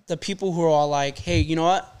hate the people who are all like, hey, you know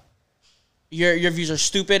what? Your views are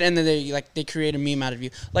stupid, and then they create a meme out of you.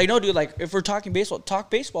 Like, no, dude. Like, if we're talking baseball,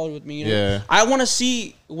 talk baseball with me. You know? Yeah. I want to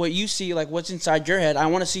see what you see, like what's inside your head. I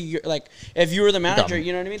want to see your like if you were the manager.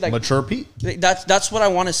 You know what I mean? Like, Mature Pete. that's what I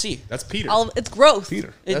want to see. That's Peter. It's growth.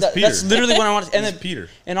 Peter. That's Peter. That's literally what I want to. And That's then Peter.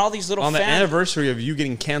 and all these little On the fans. anniversary of you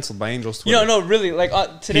getting canceled by Angel's You Twitter. know, no, really, like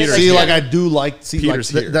today. Peter. Like, See, Yeah. like I do like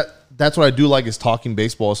Peter's like here. that's what I do like is talking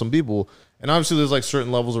baseball with some people. And obviously there's like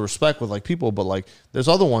certain levels of respect with like people, but like there's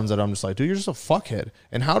other ones that I'm just like, dude, you're just a fuckhead.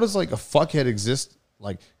 And how does like a fuckhead exist?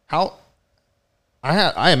 Like how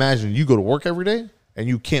I imagine you go to work every day and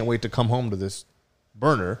you can't wait to come home to this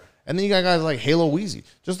burner. And then you got guys like Halo Weezy,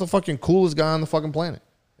 just the fucking coolest guy on the fucking planet.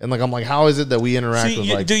 And like I'm like, how is it that we interact See, with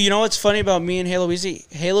you, like dude, you know what's funny about me and Halo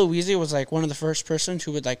Weezy? Halo Weezy was like one of the first persons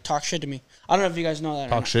who would like talk shit to me. I don't know if you guys know that. or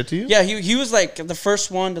talk not. shit to you? Yeah, he was like the first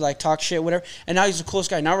one to like talk shit, whatever. And now he's a close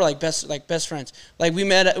guy. Now we're like best friends. Like we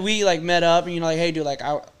met up, and you know, like, hey, dude, like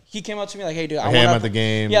he came up to me like, hey, dude, I Hey, want I'm at the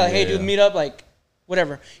game. Yeah, like, hey, Yeah. dude, meet up, like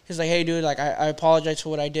whatever. He's like, hey, dude, like I apologize for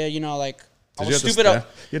what I did. You know, like I Did you was have to stupid. stand,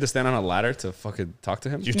 you had to stand on a ladder to fucking talk to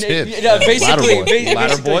him? You did. Yeah, basically, Ladder boy.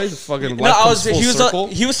 Ladder boy? Fucking No, life I comes was. full He was. circle?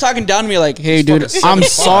 He was talking down to me like, "Hey, dude, fucking I'm 7'5".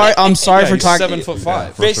 sorry. I'm sorry Yeah, for he's talking."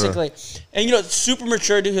 7'5". For Basically, and you know, super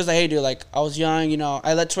mature dude. He was like, "Hey, dude, like I was young. You know,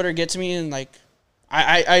 I let Twitter get to me, and like,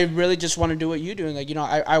 I really just want to do what you do, and like, you know,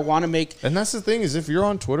 I want to make." And that's the thing is if you're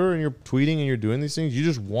on Twitter and you're tweeting and you're doing these things, you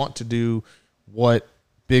just want to do what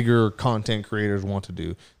bigger content creators want to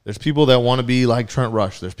do. There's people that want to be like Trent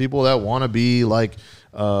Rush. There's people that want to be like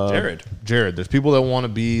Jared. There's people that want to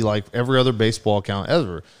be like every other baseball account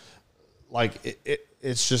ever. Like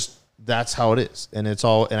it's just that's how it is, and it's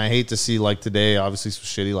all. And I hate to see like today, obviously, so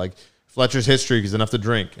shitty. Like Fletcher's hit streak is enough to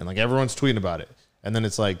drink, and like everyone's tweeting about it, and then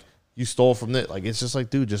it's like you stole from it. Like it's just like,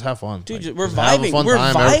 dude, just have fun. Dude, like, we're just have a vibing. fun We're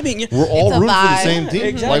time. vibing. We're all It's a rooting for the vibe. same team.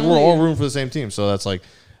 Exactly. Like we're all rooting for the same team. So that's like,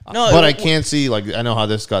 No, but I can't see like I know how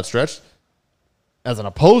this got stretched as an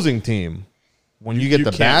opposing team. When you get you the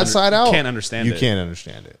can't bad side out, you can't understand you it. can't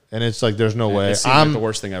understand it, and it's like there's no way. It seems like the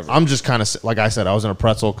worst thing ever. I'm just kind of like I said, I was in a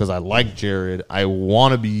pretzel because I like Jared. I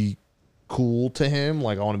want to be cool to him.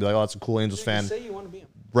 Like I want to be like, oh, that's a cool Angels fan Say you want to be him.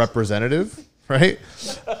 representative, right?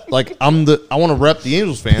 Like I want to rep the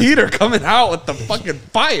Angels fans. Peter coming out with the fucking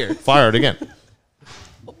fire. Fired again,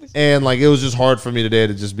 and like it was just hard for me today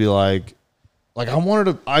to just be like I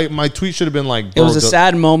wanted to. My tweet should have been like, It bro, was a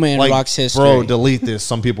sad moment in like, Rock's history. bro, delete this.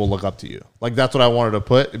 Some people look up to you. Like that's what I wanted to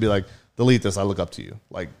put. It'd be like, delete this. I look up to you.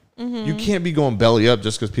 Like you can't be going belly up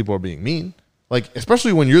just because people are being mean. Like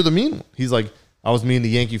especially when you're the mean one. He's like, I was mean to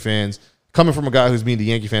Yankee fans. Coming from a guy who's mean to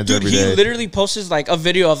Yankee fans Dude, every he day. literally posted like a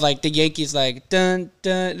video of like the Yankees like dun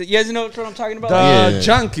dun. You guys know what I'm talking about? The Yeah.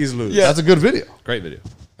 Junkies lose. That's a good video, Great video.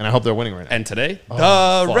 and I hope they're winning right now. And today, the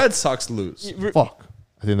fuck. Red Sox lose. Fuck,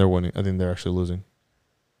 I think they're winning. I think they're actually losing.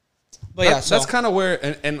 But yeah, so That's kind of where,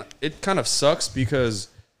 and it kind of sucks because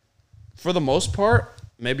for the most part,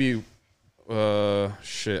 maybe,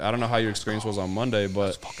 shit, I don't know how your experience was on Monday,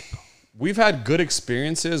 but we've had good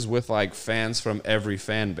experiences with like fans from every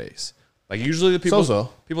fan base. Like usually the people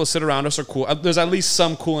that sit around us are cool. There's at least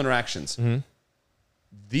some cool interactions.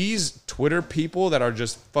 These Twitter people that are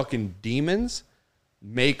just fucking demons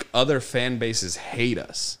make other fan bases hate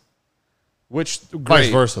us. Which great.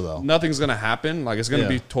 versa, though. Nothing's gonna happen. Like it's gonna Yeah.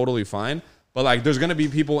 be totally fine. But like, there's gonna be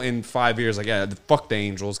people in 5 years like, yeah, fuck the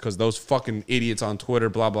Angels because those fucking idiots on Twitter,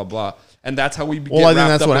 blah blah blah. And that's how we get Well, I think wrapped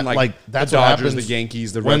that's up what in like that's the what Dodgers, happens the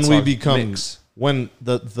Yankees, the when Red we Sox become mix. when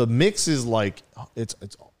the mix is like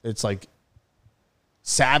it's like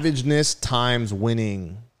savageness times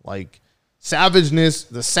winning. Like savageness,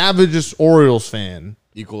 the savagest Orioles fan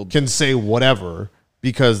Equal can say whatever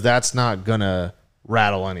because that's not gonna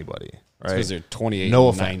rattle anybody, right? because they're 28,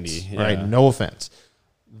 No 90, offense, right? No offense.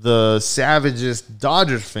 The savagest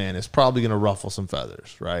Dodgers fan is probably gonna ruffle some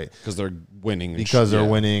feathers, right? because they're winning. and Because shit. they're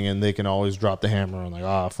Yeah. winning and they can always drop the hammer on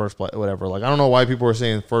like first place, whatever. Like I don't know why people are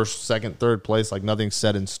saying first, second, third place. Like nothing's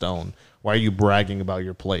set in stone. Why are you bragging about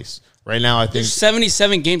your place right now? I think there's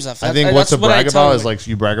 77 games left. I think That's what to what I brag tell about him. is like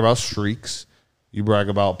you brag about streaks, you brag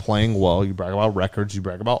about playing well, you brag about records, you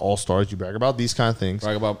brag about all stars, you brag about these kind of things.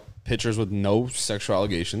 Brag about pitchers with no sexual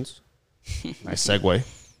allegations. Nice segue.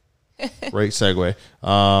 Great segue.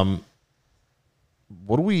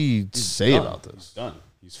 What do we say about this? Done.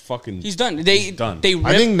 He's fucking. he's done. He's done. They I ripped,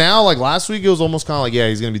 think now, like last week, it was almost kind of like, yeah,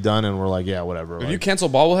 he's gonna be done, and we're like, yeah, whatever. If Like, you cancel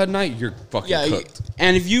bobblehead night, you're fucking yeah, cooked.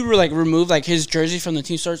 and if you were like remove like his jersey from the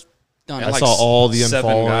team starts, done. And I saw all the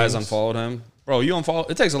 7 guys unfollowings. unfollowed him. Bro, you unfollow.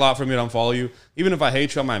 It takes a lot for me to unfollow you. Even if I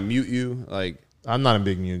hate you, I might mute you. Like I'm not a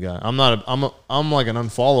big new guy. I'm not. I'm like an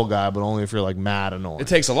unfollow guy, but only if you're like mad annoying. it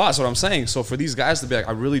takes a lot. That's what I'm saying. So for these guys to be like,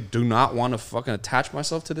 I really do not want to fucking attach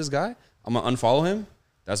myself to this guy. I'm gonna unfollow him.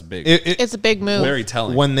 That's big. It's a big move. Very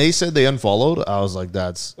telling. When they said they unfollowed, I was like,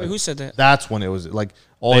 that's. Wait, who said that? That's when it was like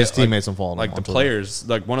all his teammates unfollowed him. Like on the Twitter. players,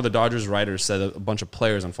 like one of the Dodgers writers said a bunch of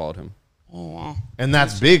players unfollowed him. Oh wow. And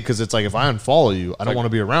that's big because it's like if I unfollow you, I don't like- want to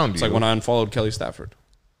be around It's you. like when I unfollowed Kelly Stafford.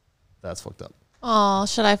 That's fucked up. Oh,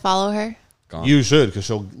 should I follow her? Gone. You should because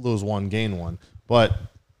she'll lose one, gain one. But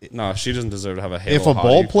No, she doesn't deserve to have a halo. if a hottie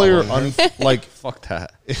ball player following her. like fuck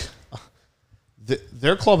that.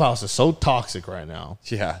 their clubhouse is so toxic right now.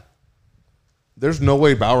 Yeah. There's no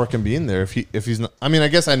way Bauer can be in there if he's not. I mean, I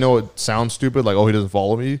guess I know it sounds stupid, like, oh, he doesn't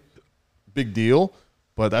follow me. Big deal.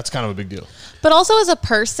 But that's kind of a big deal. But also as a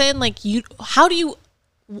person, like how do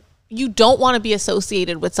you don't want to be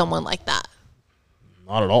associated with someone like that?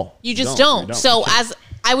 Not at all. You just don't. You don't. don't. So as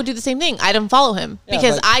I would do the same thing. I'd unfollow him Yeah,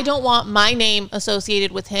 because but- I don't want my name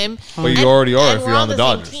associated with him. But you And- already are and if we're you're on the same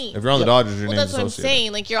Dodgers. team. If you're on the Dodgers, your Well, name's that's what I'm associated.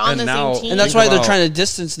 saying. Like you're on And the now- same team. And that's Think why they're about- trying to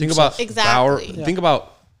distance Think themselves. about Exactly. Bauer. Yeah. Think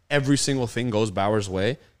about every single thing goes Bauer's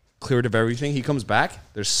way. Cleared of everything. He comes back.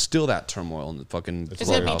 There's still that turmoil in the fucking It's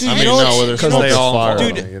gonna be clubhouse. Dude, I you mean, know no, what's- where there's 'cause smoke, they there's all- fire.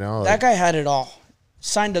 Dude, you know, that guy had it all.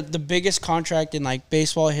 Signed the biggest contract in like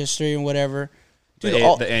baseball history and whatever.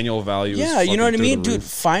 Dude, the annual value. Yeah, is you know what I fucking through mean, the dude. roof.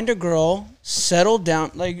 Find a girl, settle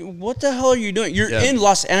down. Like, what the hell are you doing? You're Yeah. in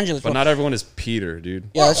Los Angeles, But bro. not everyone is Peter, dude.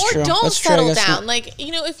 Yeah, that's or true. don't That's true. I settle guess down. not. Like,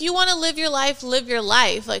 you know, if you want to live your life, live your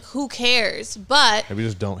life. Like, who cares? But Maybe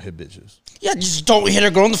just don't hit bitches. Yeah, just don't hit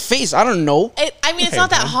a girl in the face. I don't know. I mean, it's Hey, not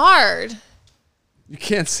that man. hard. You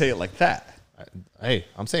can't say it like that. Hey,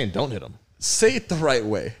 I'm saying don't hit them. Say it the right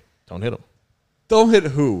way. Don't hit them. Don't hit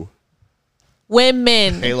who?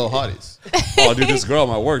 Women. Halo hotties. Oh, dude, this girl at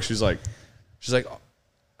my work, she's like,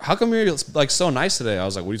 how come you're like so nice today? I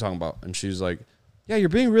was like, what are you talking about? And she's like, yeah, you're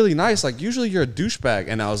being really nice. Like, usually you're a douchebag.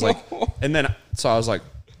 And I was like, so I was like,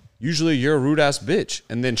 usually you're a rude ass bitch.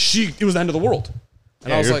 And then it was the end of the world. And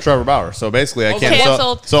Yeah, I was you're like, Trevor Bauer. So basically, I was can't. like,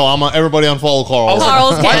 Canceled. So I'm everybody unfollow Carl.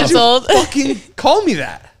 Carl's why did you canceled. fucking call me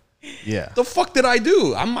that? Yeah. The fuck did I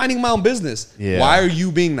do? I'm minding my own business. Yeah. Why are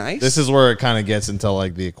you being nice? This is where it kind of gets into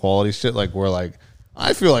like the equality shit. Like we're like,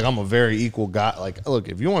 I feel like I'm a very equal guy. Like, look,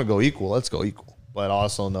 if you want to go equal, let's go equal. But I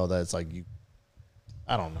also know that it's like you.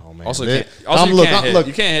 I don't know, man. also, It- you can't, look, hit. look,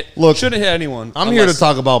 You can't hit. look, Shouldn't hit anyone. I'm here to unless-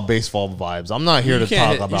 talk about baseball vibes. I'm not here to You can't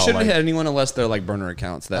talk hit, about. You shouldn't like, hit anyone unless they're like burner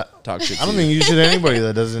accounts that talk shit. I don't to you. think you should hit anybody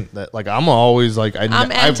that doesn't. That like I'm always like I've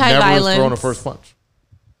never anti-violence. thrown a first punch.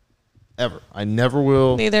 Ever. I never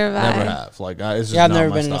will. Neither have Never I. have. Like it's just Yeah, I've not never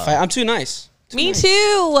my been in a style. fight. I'm too nice. Me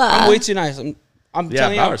too. I'm way too nice. I'm Yeah,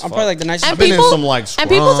 telling you, I'm Bauer's probably like the nicest. And been in people, some, like, and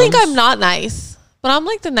people think scrums. I'm not nice, but I'm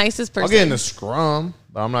like the nicest person. I'll get in a scrum,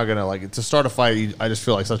 but I'm not gonna like to start a fight. I just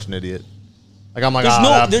feel like such an idiot. Like I'm like There's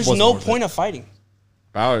that no wasn't worth point it. of fighting.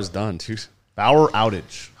 Bauer's done, dude. Bauer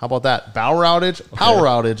outage. How about that? Bauer outage, power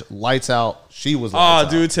outage, lights out. She was. Oh, Lights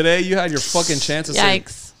out. dude, today you had your fucking chance to say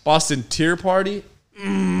Yikes. Boston Tier Party.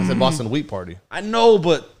 I said Boston Wheat Party. I know,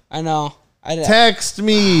 but I know. Text it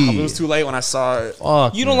me. was too late when I saw it.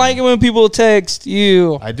 Fuck, You don't man. like it when people text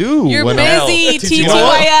you. I do. You're When busy, You know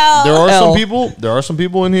what? TTYL. There are L. some people. There are some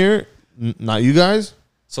people in here. Not you guys.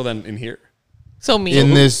 So then in here, So me.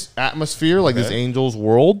 In this atmosphere, like this Okay. Angels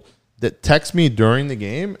world, that text me during the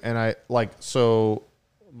game, and I like so.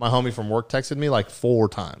 My homie from work texted me like 4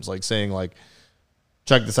 times, like saying like,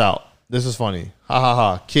 "Check this out. This is funny. Ha ha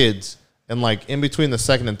ha. Kids." And like in between the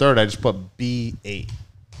second and third, I just put B8.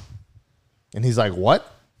 And he's like, "What?"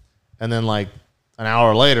 And then like an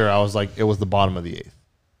hour later, I was like, "It was the bottom of the 8th."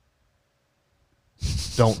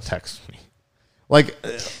 Don't text me. Like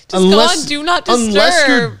go on Do Not unless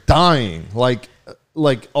you're Disturb. dying. Like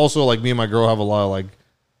also like me and my girl have a lot of like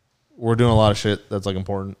we're doing a lot of shit that's like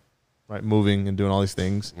important. Right, moving and doing all these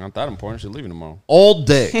things not that important. She's leaving tomorrow. all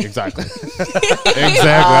day. Exactly. Exactly.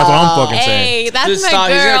 That's what I'm fucking saying. Hey, that's Just my stop.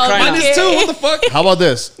 He's gonna girl. cry now. Mine is too. What the fuck? How about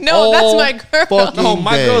this? No, that's my girl. fucking No,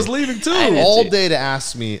 my day. girl's leaving too. All day to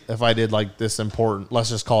ask me if I did like this important. Let's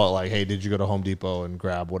just call it like, hey, did you go to Home Depot and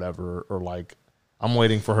grab whatever? Or like, I'm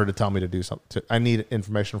waiting for her to tell me to do something. I need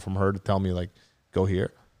information from her to tell me like, go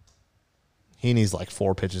here. He needs like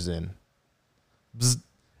 4 pitches in. Bzz.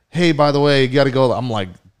 Hey, by the way, you got to go. I'm like,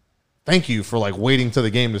 thank you for like waiting to the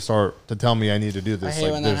game to start to tell me I need to do I this. hate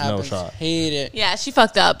Like, when that there's no happens. shot. Hate it. Yeah, she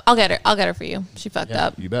fucked up. I'll get her. I'll get her for you. She fucked Yeah,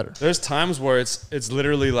 up. you better. There's times where it's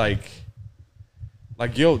literally like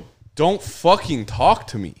yo, don't fucking talk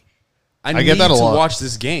to me. I get need that a to lot. watch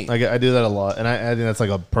this game. I do that a lot, and I think that's like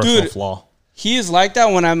a personal Dude. flaw. He is like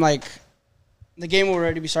that when I'm like, the game will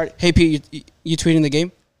already be started. Hey, Pete, you tweeting the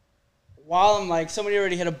game? While I'm like, somebody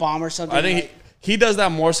already hit a bomb or something. I think like, he does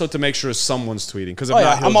that more so to make sure someone's tweeting because if Oh, yeah,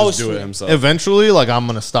 not, he'll I'm just always do it tweeting. himself. Eventually, like I'm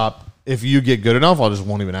gonna stop. If you get good enough, I just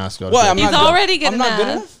won't even ask you. Well, I'm He's not good. already good I'm not good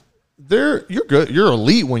enough. enough. You're good. You're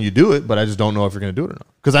elite when you do it, but I just don't know if you're gonna do it or not.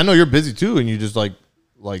 Because I know you're busy too, and you just like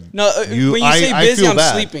No, when you say busy, feel I'm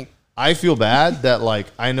bad. sleeping. I feel bad that like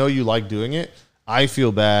I know you like doing it. I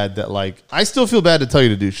feel bad that like I still feel bad to tell you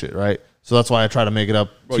to do shit, right? So that's why I try to make it up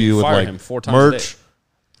Bro, to you you with fire like him 4 times a merch.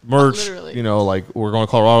 Literally. You know, like we're going to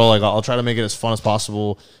Colorado. Like I'll try to make it as fun as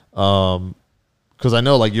possible. Because I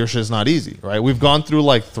know like your shit's not easy, right? We've gone through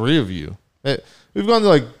like 3 of you. We've gone through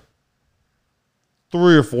like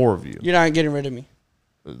 3 or 4 of you. You're not getting rid of me.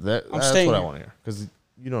 That's staying what I here. want to hear. Because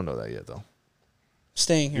you don't know that yet, though.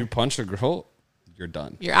 Staying You here. punch a girl, you're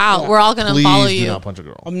done. You're out. Yeah. We're all gonna Please follow do you. not punch a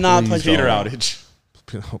girl. I'm not Please punching Peter don't. outage.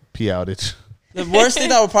 P outage. The worst thing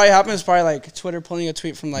that would probably happen is probably like Twitter pulling a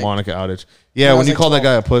tweet from like, Monica outage. When I Yeah, when was, you like, called that 12.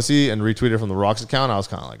 guy a pussy and retweeted from the Rocks account, I was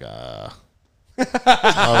kind of like, I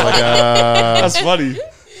was like, That's funny.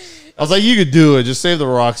 I was like, you could do it. Just save the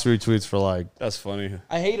Rocks retweets for like. That's funny.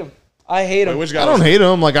 I hate him. I hate him. Wait, which guy? I don't was it? hate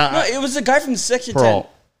him. Like No, I it was the guy from Section 10.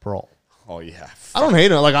 Pearl. Oh yeah. I don't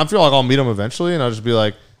hate him. Like I feel like I'll meet him eventually, and I'll just be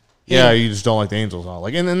like, yeah, Yeah. you just don't like the Angels.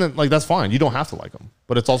 Like, and then like that's fine. You don't have to like them,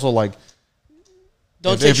 but it's also like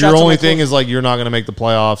Don't If take your shots on only my thing clothes. is like you're not going to make the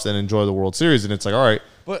playoffs and enjoy the World Series, and it's like, all right,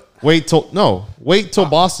 But wait till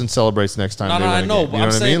Boston celebrates next time. no, they no, win I a know. game. But You know I'm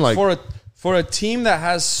what I saying mean? Like, for a team that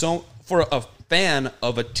has for a fan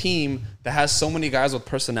of a team that has so many guys with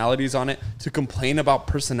personalities on it to complain about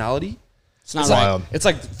personality. It's not It's right. like, it's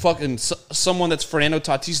like fucking someone that's Fernando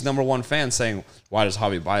Tatis' #1 fan saying, "Why does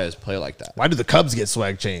Javi Baez play like that?" why do the Cubs get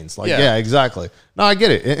swag chains? Like, Yeah. yeah, exactly. No, I get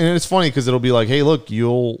it, and it's funny because it'll be like, hey, look,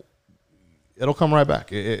 it'll come right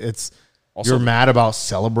back. It's Also- you're mad about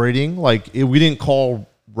celebrating. Like, we didn't call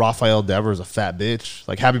Rafael Devers a fat bitch.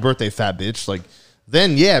 Like, happy birthday, fat bitch. Like,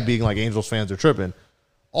 then yeah, being like Angels fans are tripping.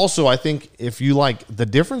 Also, I think if you like the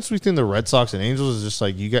difference between the Red Sox and Angels is just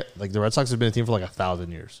like you get like the Red Sox have been a team for like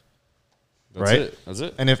 1,000 years. That's Right? it. That's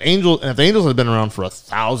it. And if the Angels had been around for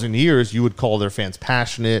 1,000 years, you would call their fans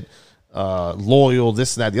passionate, loyal,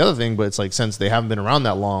 this and that, the other thing. But it's like since they haven't been around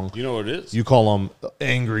that long, You know what it is? you call them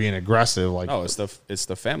angry and aggressive, like No, it's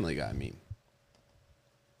the Family Guy meme.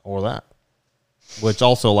 or that. Which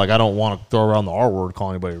also, like, I don't want to throw around the R word, call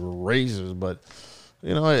anybody racist, but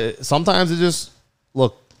you know, sometimes it just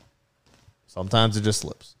sometimes it just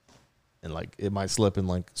slips. And like it might slip in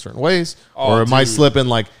like certain ways, Oh, or it might dude. slip in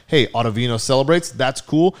like, hey, Ottavino celebrates, that's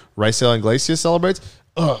cool. Raisel Iglesias celebrates,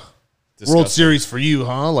 World Disgusting. Series for you,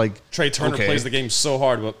 huh? Like Trey Turner okay. plays the game so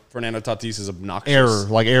hard, but Fernando Tatis is obnoxious.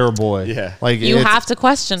 error boy. Yeah. like You it's- have to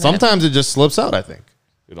question it. Sometimes it just slips out. I think.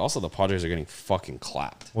 Dude, also the Padres are getting fucking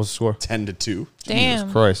clapped. What's the score? 10-2.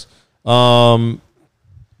 Damn. Christ.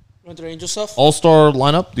 Went through Angel stuff. All star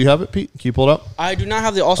lineup. Do you have it, Pete? Can you pull it up? I do not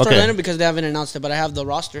have the All Star Okay. lineup because they haven't announced it, but I have the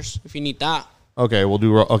rosters. If you need that, Okay, we'll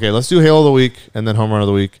do. Okay, let's do Halo of the Week and then Home Run of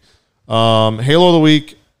the Week. Halo of the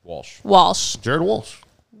Week. Walsh. Jared Walsh.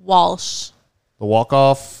 Walsh. The walk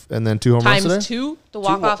off and then 2 home runs today. Times 2. The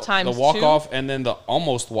walk-off times The 2. walk-off and then the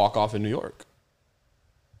almost walk-off in New York.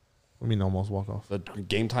 What do you mean almost walk off? The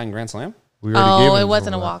game-time Grand Slam? We already gave Oh, him it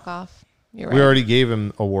wasn't a that. walk-off. You're right. We already gave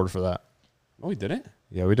him award for that. No, he didn't.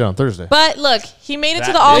 Yeah, we did on Thursday. But look, he made it to That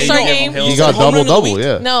the day All-Star you gave game. him Halo He of got the Home Run of the double, Week?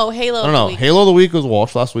 yeah. No, Halo I of don't the know. week. Halo of the Week was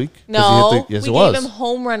Walsh last week. 'Cause No, he hit the- yes, we it gave was. him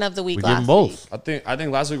home run of the week We gave last him both. week. I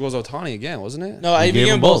think last week was Otani again, wasn't it? no, I We gave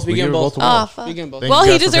them both. We gave them both. to Oh, Walsh. fuck. We gave them both. Thank Well,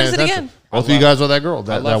 you he guys for deserves paying it attention. again. Both of you guys were that girl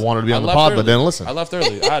that wanted to be I on the left pod, early. but didn't listen. I left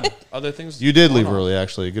early. I had other things. You did going leave on. early,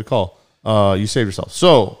 actually. Good call. You saved yourself.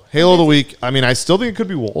 So, Halo of the Week. I mean, I still think it could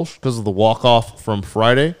be Walsh because of the walk off from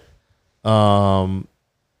Friday.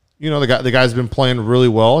 You know, the guy's been playing really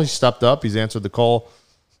well. He stepped up. He's answered the call.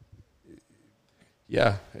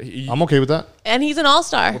 Yeah. I'm okay with that. And he's an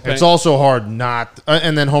All-Star. Okay. It's also hard not.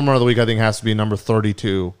 And then home run of the week, I think, has to be number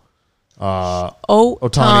 32. Ohtani.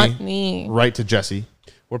 Ohtani. Right to Jesse.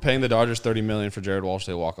 We're paying the Dodgers $30 million for Jared Walsh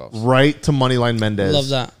to walk-offs. Right to Moneyline Mendez. Love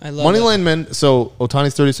that. I love Moneyline Mendez. So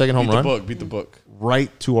Otani's 32nd home Beat the run. book. Beat the book.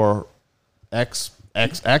 Right to our ex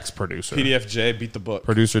producer. PDFJ. Beat the book.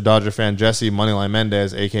 Producer, Dodger fan Jesse, Moneyline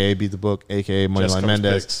Mendez, aka Beat the Book, aka Moneyline Covers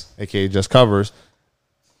Mendez, picks. aka Just Covers,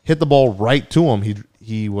 hit the ball right to him.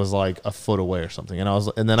 He was like a foot away or something, and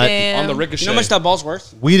Damn. On the ricochet. You know how much that ball's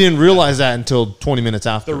worth? we didn't realize that until 20 minutes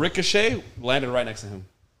after. The ricochet landed right next to him.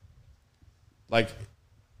 Like,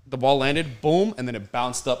 the ball landed, boom, and then it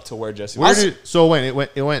bounced up to where Jesse was.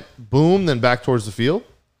 It went boom, then back towards the field.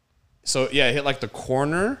 So, yeah, it hit like the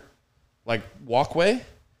corner, like walkway.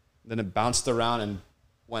 Then it bounced around and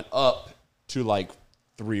went up to like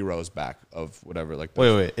 3 rows back of whatever. Like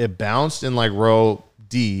Wait, it bounced in like row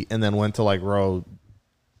D and then went to like row.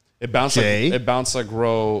 It bounced J? like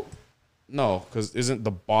row. No, because isn't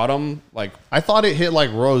the bottom like I thought it hit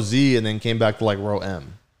like row Z and then came back to like row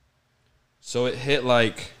M. so? It hit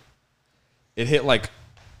like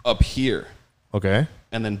up here Okay,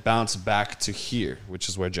 and then bounced back to here, which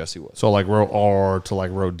is where Jesse was. so like row R to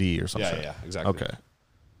like row D or something. Yeah, exactly. Okay.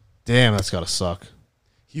 Damn, that's gotta suck.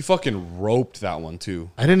 He fucking roped that one too.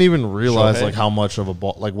 I didn't even realize Shohei. like how much of a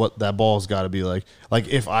ball, like what that ball's got to be like. Like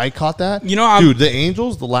if I caught that, You know, dude, the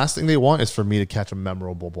Angels, the last thing they want is for me to catch a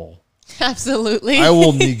memorable ball. Absolutely. I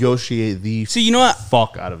will negotiate the See, you know what?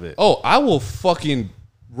 fuck out of it. Oh, I will fucking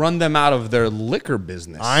run them out of their liquor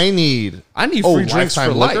business. I need free drinks for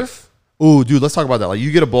lifetime life. Ooh, dude, let's talk about that. Like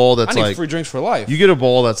you get a ball I that's need like free drinks for life. you get a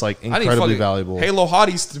ball that's like I need incredibly fucking valuable. Halo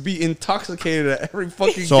hotties to be intoxicated at every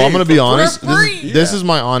fucking So game. I'm gonna be honest. For This, free. this Yeah. is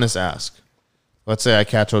my honest ask. Let's say I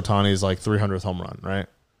catch Otani's like 300th home run, right?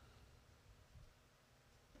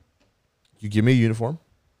 You give me a uniform.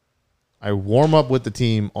 I warm up with the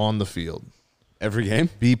team on the field. Every game?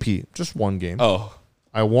 BP, just one game. Oh.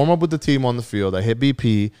 I warm up with the team on the field. I hit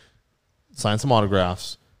BP, sign some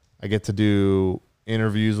autographs. I get to do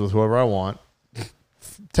interviews with whoever I want.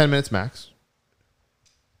 10 minutes max.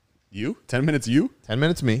 You? 10 minutes you? 10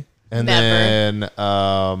 minutes me. And Never.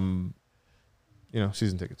 then,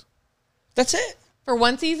 season tickets. That's it. For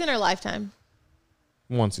one season or lifetime?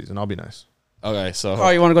 One season. I'll be nice. Okay, so Oh,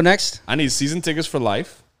 you want to go next? I need season tickets for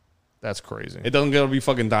life. That's crazy. It doesn't gotta be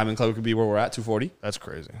fucking Diamond Club. It could be where we're at, 240. That's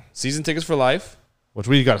crazy. Season tickets for life. Which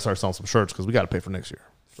we got to start selling some shirts because we got to pay for next year.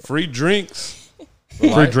 Free drinks.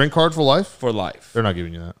 Free drink card for life? For life. They're not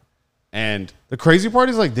giving you that. And The crazy part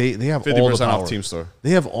is like they have 50% all the power. off Team Store.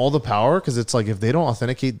 They have all the power because it's like if they don't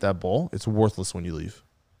authenticate that ball, it's worthless when you leave.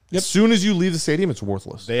 Yep. As soon as you leave the stadium, it's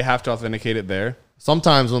worthless. They have to authenticate it there.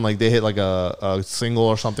 Sometimes when like they hit like a single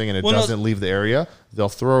or something and it Well, no- doesn't leave the area, they'll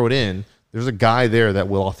throw it in. There's a guy there that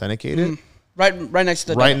will authenticate it Right next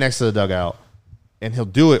to the right dugout. next to the dugout, and he'll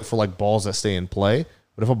do it for like balls that stay in play.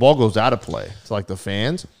 But if a ball goes out of play to like the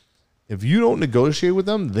fans, if you don't negotiate with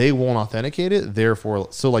them, they won't authenticate it. Therefore,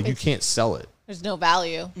 so like you can't sell it. There's no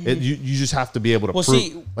value. You just have to be able to Well, prove.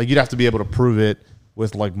 see- Like you'd have to be able to prove it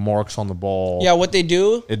with like marks on the ball. Yeah, what they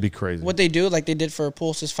do, It'd be crazy. like they did for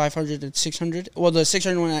Pulse's 500 and 600. Well, the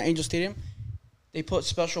 600 one at Angel Stadium, they put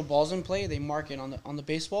special balls in play. They mark it on the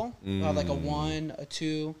baseball. They'll have like a 1, a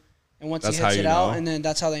 2, and once That's he how hits you it out, know? and then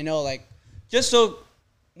that's how they know. Like, just so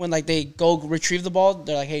when like they go retrieve the ball,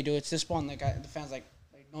 they're like, "Hey, dude, it's this ball." And the fans like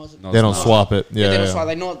no, it's No, they don't it's not. swap it. Yeah, Yeah, they don't yeah, swap.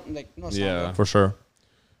 Like no, it's Yeah. not. for sure.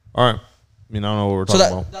 All right. I mean, I don't know what we're So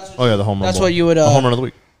talking that- about. that's what Oh yeah, the home run. that's ball. what you would, the home run of the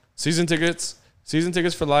week. Season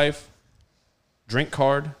tickets for life, drink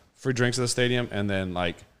card, free drinks at the stadium, and then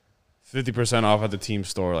like 50% off at the team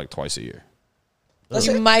store like twice a year. That's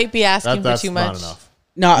You it. might be asking That's for too not much. enough.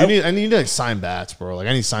 No, I need like sign bats, bro. Like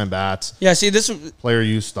I need sign bats, yeah. See, this player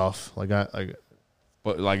use stuff. Like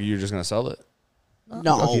But like you're just gonna sell it.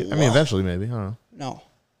 no. I mean, eventually maybe. I don't know. no.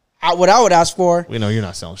 What I would ask for, We know you're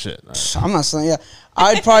not selling shit. All right. I'm not saying. Yeah,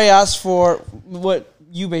 I'd probably ask for what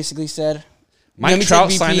you basically said. Let Mike me Trout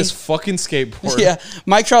take signed BP. his fucking skateboard. Yeah,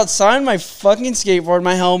 Mike Trout signed my fucking skateboard,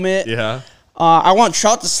 my helmet. Yeah. I want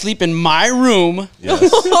Trout to sleep in my room.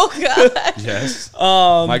 Yes. Oh god. Yes.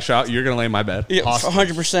 Mike Trout, you're gonna lay in my bed. Yeah, Hostage.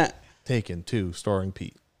 100%. Taken 2, starring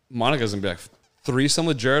Pete. Monica's gonna be like threesome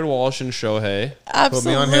with Jared Walsh and Shohei.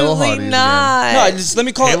 Absolutely on Halo Hotties again. not. No, just let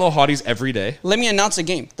me call Halo it. Hotties every day. Let me announce a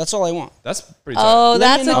game. That's all I want. That's pretty tight. Oh, Let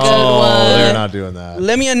that's me a know. good Oh, they're one. not doing that.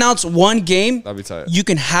 Let me announce one game. That'd be tight. You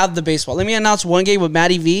can have the baseball. Let me announce one game with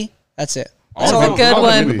Matty V. That's it. That's all I a want. good I'll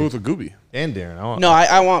one. be in the booth with Gooby. And Darren. I want, No,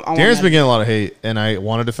 I want. Darren's Matty. been getting a lot of hate, and I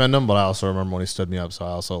want to defend him, but I also remember when he stood me up, so I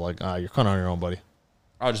also like, you're kind of on your own, buddy.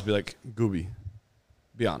 I'll just be like, Gooby,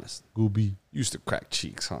 be honest. Gooby. You used to crack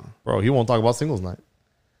cheeks, huh? Bro, he won't talk about singles night.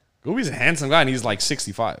 Gooby's a handsome guy, and he's like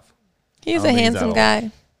 65. He's I a don't think he's handsome that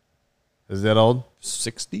guy. Is that old?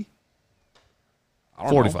 60? I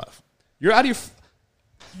don't 45. know. You're out of your...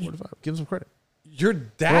 45. Give him some credit. Your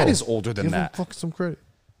dad Bro, is older than Give him that. fucking some credit.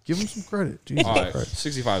 Give him some credit. Jesus All right, Christ.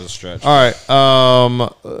 65 is a stretch. All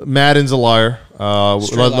right. Madden's a liar.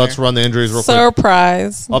 Let's run the injuries real quick.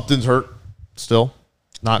 Surprise. Upton's hurt still.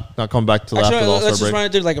 Not coming back till Actually, after the let's All-Star just break. run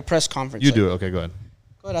it through like a press conference. You Like, do it. Okay, go ahead.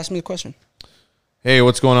 Go ahead, ask me the question. Hey,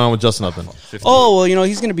 what's going on with Justin Upton? 50. Oh, well,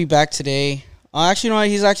 he's going to be back today. Actually, you know what?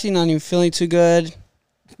 He's actually not even feeling too good.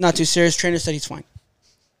 Not too serious. Trainer said he's fine.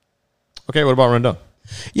 Okay, what about Rendon?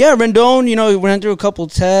 Yeah, Rendon, he went through a couple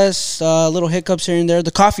tests, little hiccups here and there.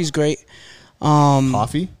 The coffee's great.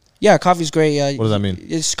 Coffee? Yeah, coffee's great. What does that mean?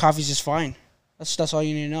 Coffee's just fine. That's all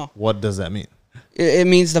you need to know. What does that mean? It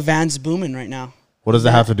means the van's booming right now. What does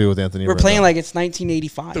that have to do with Anthony We're Rendon? playing like it's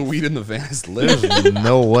 1985. The weed in the van is lit. There's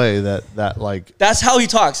no way that like That's how he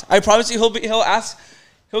talks. I promise you, he'll get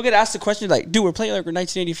asked the question like, "Dude, we're playing like we're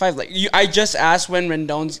 1985." Like I just asked when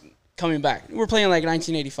Rendon's coming back. We're playing like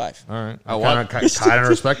 1985. all right. I I kind of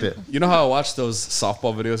respect it. You know how I watch those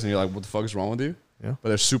softball videos and you're like, what the fuck is wrong with you? Yeah. But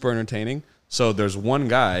they're super entertaining. So there's one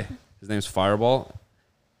guy, his name's Fireball.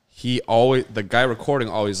 The guy recording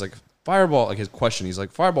always like, Fireball, like his question, he's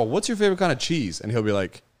like, Fireball, what's your favorite kind of cheese? And he'll be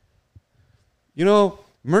like,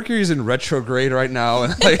 Mercury's in retrograde right now.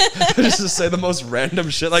 And like, just to say the most random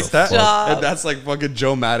shit like that. Stop. And that's like fucking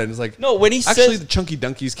Joe Madden. It's like, No, when he actually, says the Chunky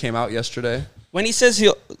Dunkies came out yesterday.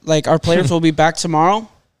 he'll like our players will be back tomorrow,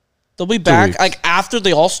 they'll be back weeks. like after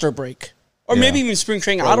the All-Star break or Yeah. maybe even spring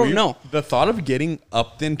training. I don't know, The thought of getting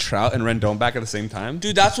Upton, Trout, and Rendon back at the same time,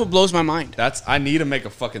 dude. That's what blows my mind. I need to make a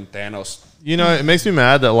fucking Thanos. You know, it makes me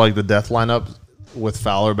mad that like the death lineup with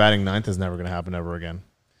Fowler batting ninth is never going to happen ever again.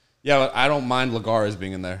 Yeah, but I don't mind Lagares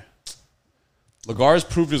being in there. Lagares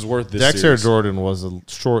proved his worth this Dexter series. Jordan was a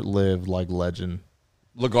short-lived like legend.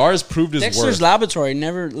 Lagares proved his Dexter's worth. laboratory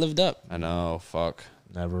never lived up. I know, fuck.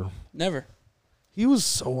 Never. Never. He was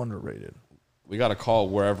so underrated. We got to call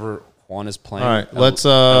wherever Juan is playing. All right, El- let's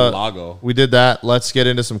El Lago. we did that. Let's get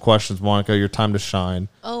into some questions, Monica. Your time to shine.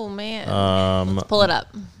 Oh man. Let's pull it up.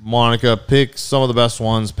 Monica, pick some of the best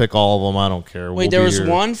ones. Pick all of them. I don't care. Wait, We'll there be was here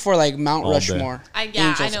one for like Mount all day. Rushmore. I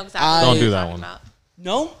Angels. know exactly. I- what Don't you're do that talking one. about.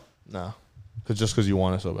 No? No, just because you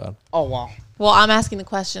want it so bad. Oh, wow. Well, I'm asking the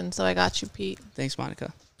question, so I got you, Pete. Thanks,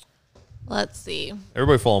 Monica. Let's see.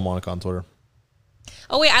 Everybody follow Monica on Twitter.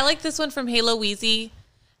 Oh wait, I like this one from Halo Weezy.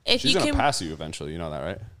 If She's you gonna can, pass you eventually. You know that,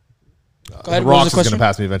 right? Go ahead. The What was Rocks the is going question? to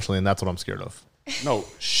pass me eventually, and that's what I'm scared of. No,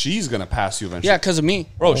 she's gonna pass you eventually. Yeah, because of me.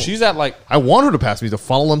 bro. She's at like I want her to pass me to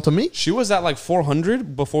funnel them to me. she was at like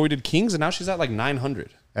 400 before we did Kings, and now she's at like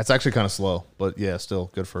 900. That's actually kind of slow, but yeah, still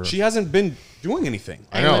good for her. She hasn't been doing anything.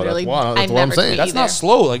 I know, literally- that's I what I'm never saying. tweet That's That's not either.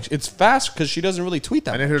 slow. Like it's fast because she doesn't really tweet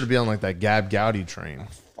that. I much. need her to be on like that Gab Gowdy train.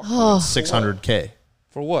 Oh. 600K.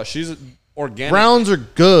 For what? She's organic. Browns are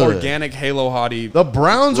good. Organic Halo hottie. The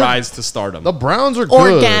Browns are rise to stardom. the Browns are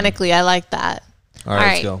good. organically, I like that. All right,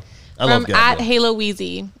 let's go. I love From Gab. at Halo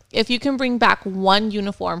Weezy, if you can bring back one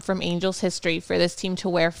uniform from Angels history for this team to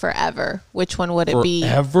wear forever, which one would it be?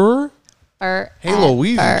 Forever? Forever. Halo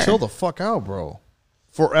Weezy, chill the fuck out, bro.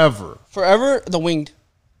 Forever. Forever, the winged.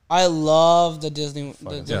 I love the Disney.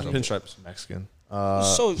 The yeah, Disney. pinstripes. Mexican.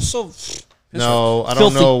 So No, I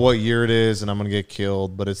don't Filthy. know what year it is, and I'm gonna get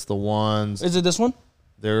killed. But it's the ones. is it this one?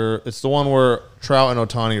 It's the one where Trout and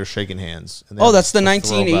Otani are shaking hands. And they Oh, have that's the throwback.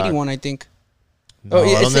 1981, I think. No, Oh, I don't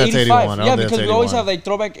it's think the that's 85. 81. I Yeah, don't think because that's we always 81. have like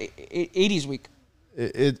throwback 80s week.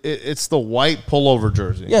 It's the white pullover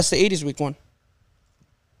jersey. Yes, the 80s week one.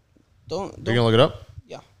 You're gonna look it up.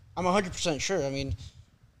 Yeah, I'm 100% sure. I mean,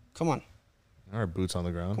 come on, All right, boots on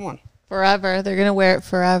the ground. come on. Forever. They're going to wear it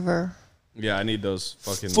forever. Yeah, I need those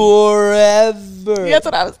fucking. Forever. That's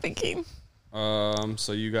what I was thinking.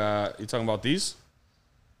 So you talking about these?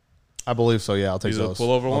 I believe so. Yeah, I'll take These are the those.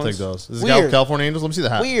 pullover I'll ones? take those. Is it Weird. California Angels? Let me see the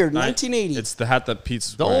hat. Weird. 1980. It's the hat that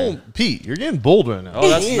Pete's wearing. Don't, Pete. You're getting bold right now. Oh,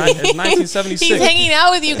 that's it's 1976. He's hanging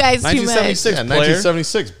out with you guys too much. 1976, yeah, player.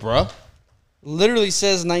 1976, bruh. Literally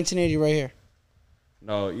says 1980 right here.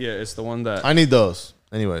 No, yeah, it's the one that I need those.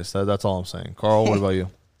 Anyways, that's all I'm saying. Carl, what about you?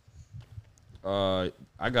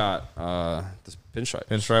 I got this pinstripe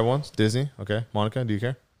Pinstripe ones? Disney? Okay. Monica, do you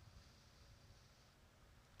care?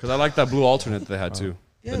 because I like that blue alternate that they had too.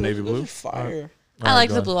 Yeah, the navy those blue. are fire. I like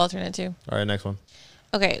go the ahead. blue alternate too. All right, next one.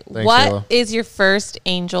 Okay. Thanks, What is Shayla. your first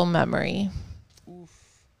Angel memory?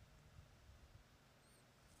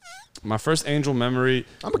 My first Angel memory.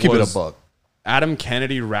 I'm gonna keep it was a buck. Adam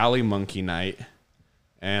Kennedy Rally Monkey Night,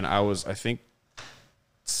 and I was I think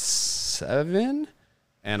 7,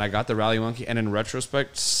 and I got the Rally Monkey. And in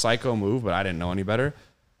retrospect, psycho move, but I didn't know any better.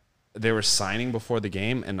 They were signing before the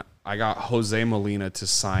game, and I got Jose Molina to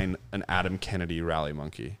sign an Adam Kennedy Rally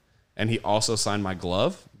Monkey, and he also signed my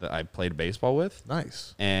glove that I played baseball with,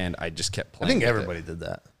 Nice. and I just kept I playing. think with everybody it. did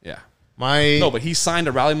that. Yeah. My No, but he signed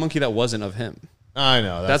a Rally Monkey that wasn't of him. I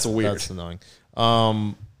know That's weird. That's annoying.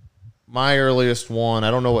 My earliest one,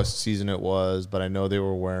 I don't know what season it was, but I know they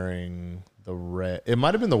were wearing the red. It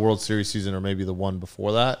might have been the World Series season or maybe the one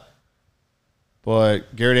before that.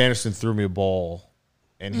 But Garrett Anderson threw me a ball,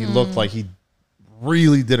 and he looked like he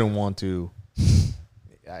really didn't want to.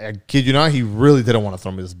 I kid you not, he really didn't want to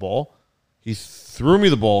throw me this ball. He threw me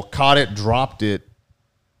the ball, caught it, dropped it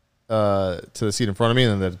to the seat in front of me,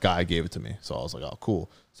 and then the guy gave it to me. So I was like, oh,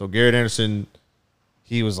 cool. So Garrett Anderson,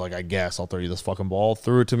 he was like, I guess I'll throw you this fucking ball.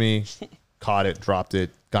 Threw it to me, caught it, dropped it.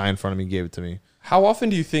 Guy in front of me gave it to me. How often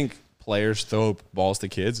do you think players throw balls to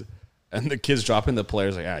kids, and the kids dropping the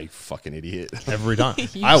players like, you fucking idiot. Every time.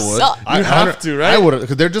 You I would. suck. I You have to, right? I would,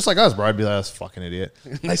 because they're just like us, bro. I'd be like, that's a fucking idiot.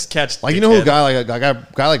 Nice catch. Like, you know who a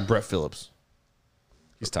dickhead. guy like Brett Phillips?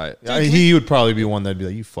 He's tight. He would probably be one that'd be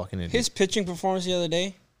like, you fucking idiot. His pitching performance the other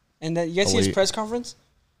day, and then you guys see Elite. his press conference.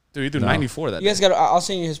 Dude, he threw No. 94 that You guys day. got. I'll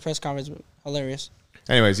send you his press conference. Hilarious.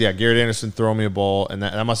 Anyways, yeah, Garrett Anderson throw me a ball, and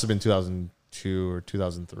that must have been 2002 or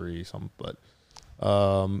 2003, something. But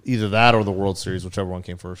either that or the World Series, whichever one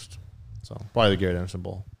came first. So probably the Garrett Anderson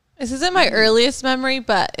ball. This isn't my earliest memory,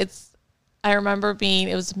 but I remember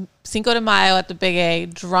it was Cinco de Mayo at the Big A,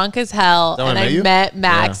 drunk as hell, that when and I met I you? met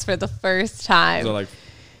Max for the first time. Was that like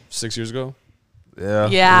 6 years ago? Yeah.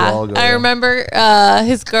 Yeah, I remember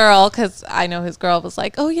his girl, because I know his girl was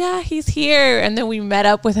like, "Oh yeah, he's here," and then we met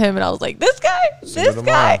up with him, and I was like, "This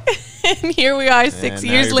guy," and here we are 6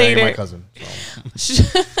 years My later. cousin. So.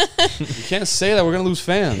 You can't say that. We're going to lose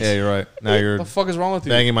fans. Yeah, you're right. Now you're What the fuck is wrong with you?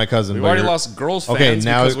 banging my cousin. We've but already you're- lost girls fans Okay,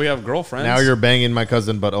 now- because we have girlfriends. Now you're banging my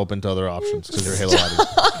cousin, but open to other options because you're Halo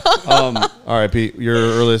Addict. All right, Pete, your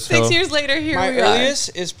earliest 6 Halo? years later, here My we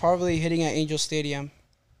earliest is probably hitting at Angel Stadium.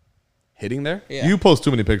 hitting there. Yeah. You post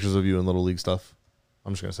too many pictures of you in Little League stuff.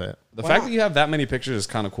 I'm just gonna say it. The Why fact not? that you have that many pictures is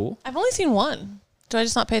kind of cool. I've only seen one. Do I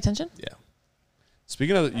just not pay attention? Yeah.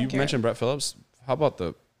 Speaking of, you care. mentioned Brett Phillips. How about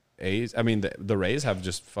the A's? I mean, the Rays have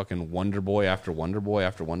just fucking Wonder Boy after Wonder Boy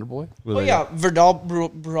after Wonder Boy. Who Oh they yeah, got? Verdal,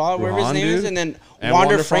 whatever his Bruhan, name is, dude. and then And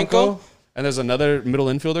Wander Franco. And there's another middle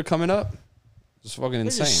infielder coming up. Just fucking They're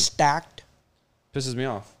insane. just stacked. Pisses me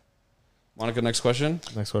off. Monica, next question.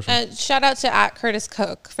 Next question. Shout out to @Curtis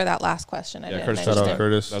Cook for that last question. I Yeah, didn't Curtis. Shout mention out it.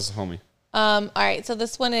 Curtis. That's the homie. All right, so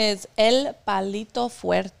this one is El Palito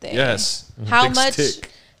Fuerte. Yes. How Big much? stick.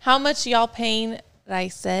 How much y'all paying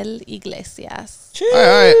Raisel Iglesias?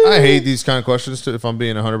 I hate these kind of questions. If I'm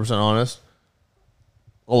being 100% honest,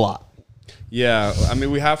 a lot. Yeah, I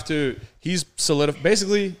mean, we have to. He's solidified.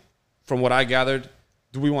 Basically, from what I gathered,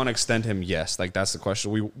 do we want to extend him? Yes, like that's the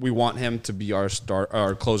question. We want him to be our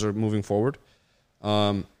closer moving forward.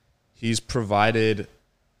 He's provided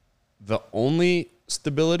the only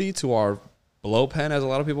stability to our blow pen, as a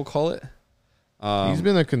lot of people call it. He's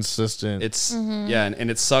been a consistent. It's yeah, and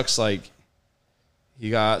it sucks. Like he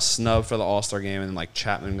got snubbed for the All-Star game, and then, like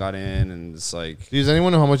Chapman got in, and it's like Does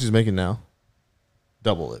anyone know how much he's making now?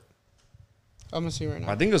 Double it. I'm gonna see right now.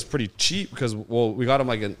 I think it was pretty cheap because we got him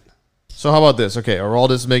like an. So how about this? Okay,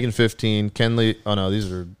 Araldis is making 15. Kenley. Oh no,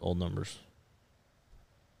 these are old numbers.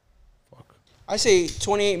 Fuck. I say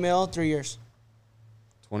 28 mil, 3 years.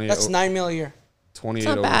 28, That's 9 mil a year. 28 It's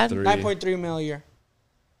not over bad. 3. 9.3 mil a year.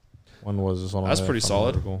 When was this one? That's pretty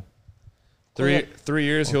solid. Article. 3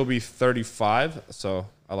 years, he'll be 35. So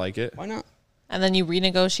I like it. Why not? And then you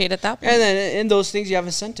renegotiate at that point. And then in those things, you have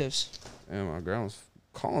incentives. Damn, my grandma's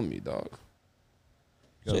calling me, dog.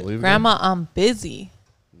 You gotta leave it? Grandma, I'm busy.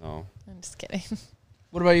 No. I'm just kidding.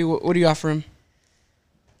 What about you? What do you offer him?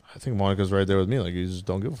 I think Monica's right there with me. Like you just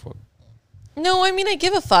don't give a fuck. No, I mean I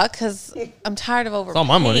give a fuck because I'm tired of overpaying.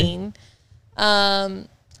 not my money. I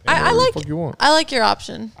whatever the like fuck you want. I like your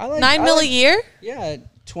option. I like- 9 I mil a like- year, Yeah,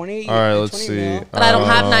 20. All right, 20 let's see. mil. but I don't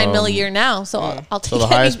have 9 mil a year now, so Yeah. I'll take. So the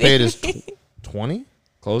highest paid is anything. 20.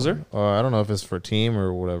 Closer? I don't know if it's for team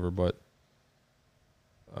or whatever, but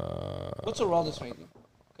What's Araldis making?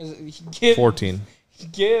 'Cause give 14.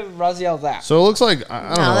 give Raziel that. So it looks like I don't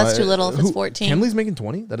No, know. that's too little if it's 14. Kenley's making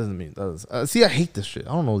 20. That doesn't mean that is. See, I hate this shit.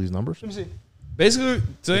 I don't know these numbers. Let me see. Basically,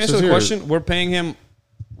 to answer says the here- question, we're paying him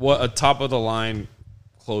what a top of the line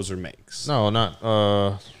closer makes. No, not.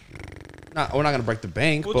 We're not going to break the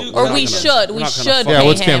bank. We'll but do- we're Or not we gonna- should. we're We not gonna should. fuck- Yeah, pay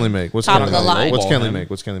what's him Kenley make? What's top Kenley of the make? line. What's Lowball Kenley him. make?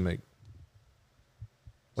 What's Kenley make?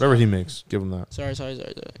 Whatever he makes, give him that. Sorry.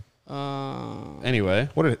 Anyway,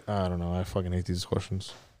 What did I don't know. I fucking hate these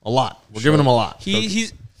questions. A lot. We're giving him a lot.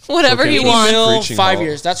 He's Whatever Okay, he so 80 wants. mil, Preaching 5 ball.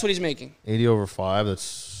 years. That's what he's making. 80 over 5.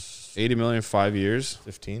 That's 80 million, 5 years.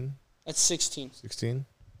 15, That's 16. 16.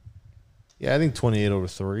 Yeah, I think 28 over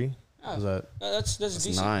 3. Is that? That's It's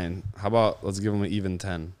decent. 9. How about let's give him an even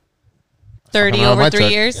 10? 30 Coming out of over my 3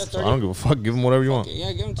 check. years. Yeah, So I don't give a fuck. Give him whatever you want. Okay,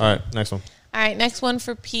 yeah, give him 10. All right, next one. All right, next one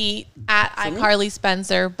for Pete at iCarly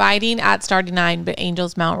Spencer. Biting at Starting 9, but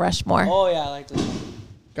Angels Mount Rushmore. Oh, yeah, I like this one.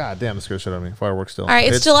 God damn, it scared shit out of me. Fireworks still. All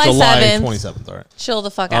right, it's July 7th. 27th. All right. Chill the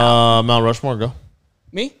fuck out. Mount Rushmore, go.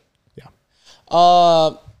 Me? Yeah.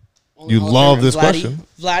 Only You Hall of love Famer. this Vladdy. question.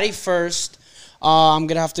 Vladdy first. I'm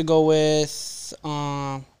going to have to go with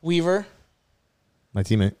Weaver. My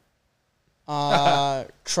teammate.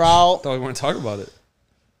 Trout. Thought we weren't talking about it.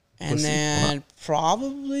 And then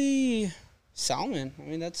probably Salmon. I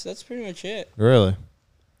mean, that's pretty much it. Really?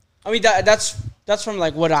 I mean, that's from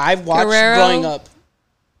like what I've watched Guerrero? growing up.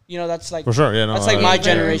 You know, that's like For sure. Yeah, no. that's like my I-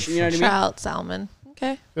 generation. You know what I mean? Trout, Salmon.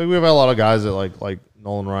 Okay. We've had a lot of guys that like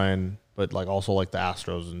Nolan Ryan, but like also like the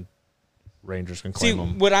Astros and Rangers can See, claim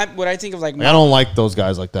them. what I think of like, Like, I don't like those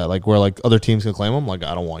guys like that. Like where like other teams can claim them. Like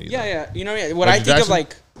I don't want you. yeah, there. yeah. You know, yeah. What Reggie I think Jackson? of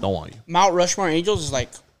like Don't want you. Mount Rushmore Angels is like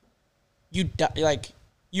like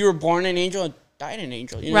you were born an angel and died an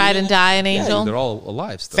angel. You know what I Ride mean? and die an angel. They're all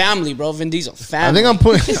alive still. Family, bro. Vin Diesel. I Family. think I'm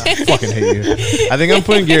putting. I fucking hate you. I think I'm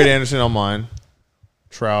putting Garrett Anderson on mine.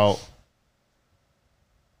 Trout.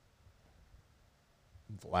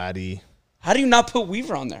 Vladdy. How do you not put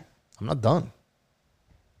Weaver on there? I'm not done.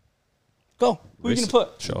 Go. Who are you gonna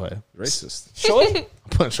put? Shohei. Racist. Shoei? I'm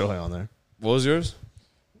putting Shohei on there. What was yours?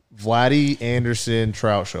 Vladdy, Anderson,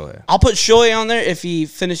 Trout, Shohei. I'll put Shoei on there if he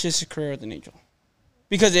finishes his career with an Angel.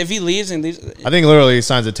 Because if he leaves, I think literally he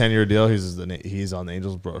signs a 10-year deal. He's on the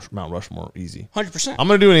Angels Mount Rushmore easy. 100%. I'm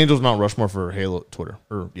gonna do an Angels Mount Rushmore for Halo Twitter.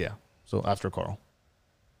 So after Carl.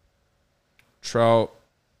 Trout,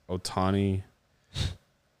 Otani,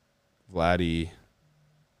 Vladdy,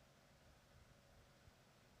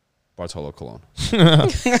 Bartolo Colon.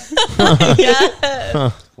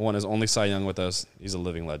 Yeah. Won his only Cy Young with us. He's a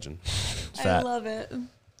living legend. I Fat. love it.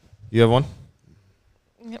 You have one?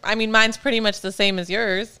 I mean, mine's pretty much the same as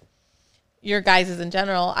yours. Your guys' is in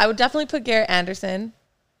general. I would definitely put Garrett Anderson.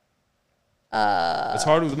 It's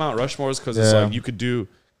hard with Mount Rushmore's because it's Yeah. like you could do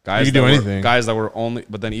guys. You could do that were- anything. Guys that were only,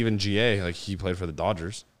 but then even GA, like he played for the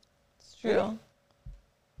Dodgers. It's true.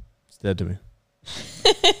 It's dead to me.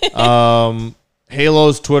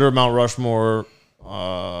 Halo's Twitter, Mount Rushmore,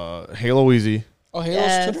 Halo Easy. Oh, Halo's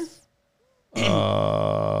Yes. Twitter.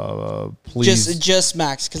 Please, Just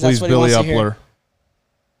Max, because please, that's what he Billy wants to hear. Upler.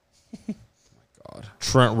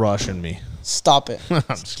 Trent Rush and me. Stop it.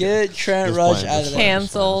 Get Trent Just Rush playing, out just of playing, there.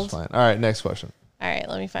 Canceled. just playing. All right, next question. All right,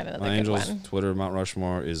 let me find another My good Angels one. Twitter Mount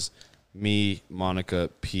Rushmore is me, Monica,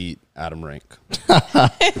 Pete, Adam Rank.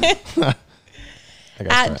 I got At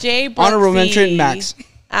that. J Honorable Brooksy mention, Max.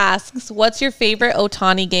 asks, "What's your favorite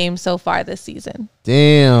Otani game so far this season?"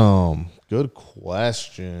 Damn, good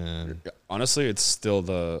question. Honestly, it's still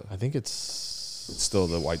the I think it's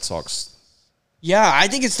White Sox. Yeah, I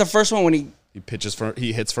think it's the first one when he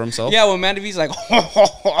He hits for himself. when Mandy V's like,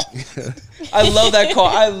 I love that call.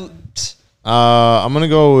 I'm gonna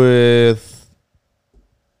go with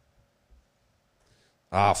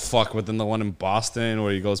Fuck. But then the one in Boston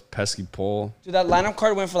where he goes pesky pole. Dude, that lineup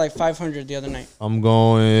card went for like 500 the other night. I'm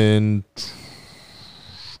going.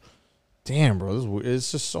 Damn, bro,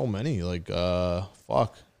 it's just so many. Like,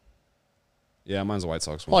 fuck. Yeah, mine's the White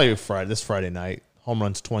Sox one. Probably this Friday night. Home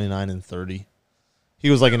runs 29 and 30. He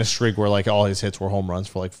was like in a streak where like all his hits were home runs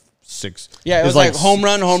for like 6. Yeah, it was like home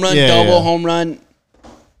run, Yeah, double, yeah. home run.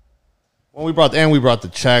 When we brought the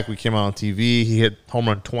check. We came out on TV. He hit home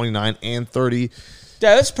run 29 and 30.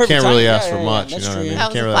 Yeah, that's perfect. Can't really timing. ask Yeah, for yeah, much. yeah, You that's know what I true, mean? yeah. That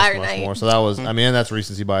was Can't a really ask fire for much night. more. So that was. I mean, that's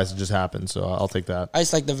recency bias. It just happened. So I'll take that. I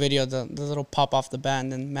just like the video, the little pop off the bat,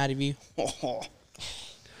 and then Matty V.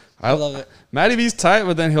 I love it. Matty V's tight,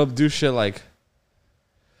 but then he'll do shit like,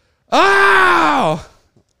 "Oh,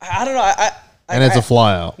 I don't know. And it's a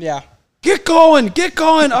fly out. Yeah. get going, get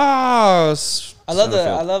going!" Oh, I love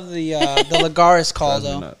the Lagares call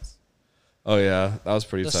though. Nuts. Oh yeah, that was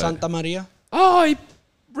pretty The tight. Santa Maria. Oh, he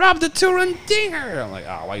robbed the 2-run dinger. I'm like,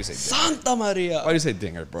 why you say dinger? Santa Maria. Why do you say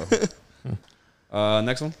dinger, bro?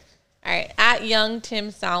 Next one. All right, at Young Tim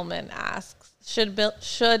Salmon asks, "Should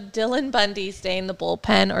Dylan Bundy stay in the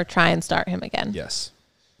bullpen or try and start him again?" Yes.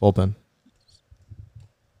 Bullpen.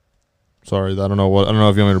 Sorry, I don't know if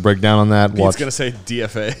you want me to break down on that. Pete's gonna say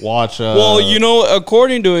DFA. Watch. Well,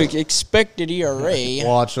 according to expected ERA,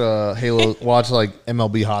 Watch Halo. Watch like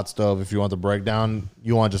MLB Hot Stove. If you want the breakdown,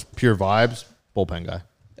 you want just pure vibes. Bullpen guy.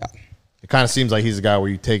 Yeah. It kind of seems like he's a guy where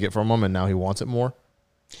you take it from him and now he wants it more.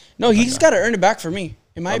 no, he's got to earn it back for me.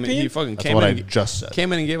 In my I mean, opinion, he fucking That's came what in. I and- just said.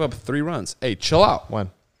 Came in and gave up 3 runs. Hey, chill out.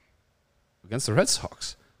 When? Against the Red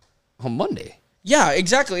Sox on Monday. yeah,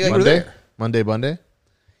 exactly. Like, Monday.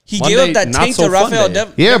 he Monday, gave up that not tank so to fun Rafael day.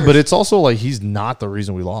 Devers. Yeah, but it's also like he's not the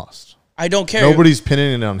reason we lost. I don't care. Nobody's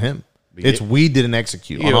pinning it on him. He It's gave- we didn't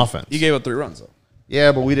execute He on gave up- offense. He gave up 3 runs though.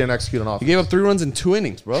 Yeah, but we didn't execute on He offense. gave up 3 runs in 2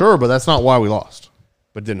 innings, bro. Sure, but that's not why we lost.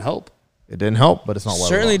 But it didn't help. It didn't help, but it's not why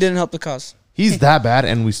Certainly we lost. didn't help the cause. He's that bad,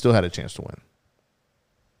 and we still had a chance to win.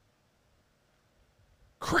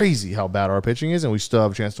 Crazy how bad our pitching is, and we still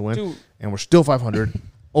have a chance to win. Dude. And we're still 500,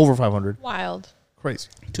 over 500. Wild. Crazy.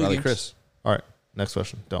 2 Riley games. Chris. All right, next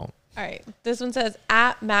question. Don't. All right, this one says,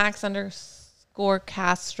 at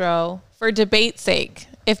Max_Castro, for debate's sake,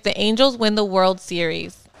 if the Angels win the World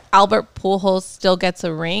Series, Albert Pujols still gets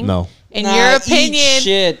a ring? No. In Nah, your eat opinion,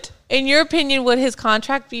 shit. would his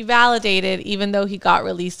contract be validated even though he got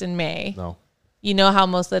released in May? No. You know how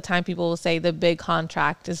most of the time people will say the big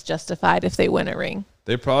contract is justified if they win a ring.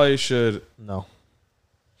 They probably should. No.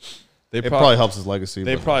 They It probably helps his legacy.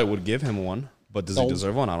 They but probably would give him one, but does he No.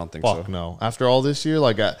 deserve one? I don't think fuck so. no. After all this year,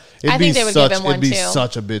 like it'd I be think they would give him one, it'd be too.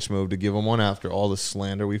 such a bitch move to give him one after all the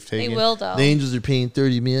slander we've taken. will, though. The Angels are paying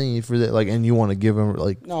 $30 million for that, like, and you want to give him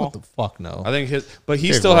like No. what the fuck? No. I think he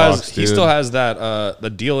Big still rocks, he dude. still has that the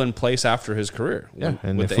deal in place after his career. Yeah,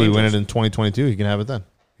 and with if the we win it Angels. in 2022, he can have it then.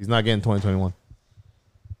 He's not getting 2021.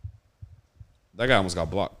 That guy almost got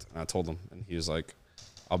blocked, and I told him, and he was like,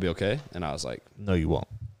 "I'll be okay," and I was like, No, you won't.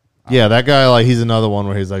 Yeah, that guy, like, he's another one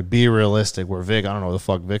where he's like, be realistic. Where Vic, I don't know where the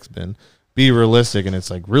fuck Vic's been. Be realistic, and it's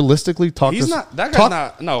like, realistically, talk "He's to not that guy's talk-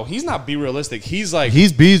 not. No, he's not. Be realistic. He's like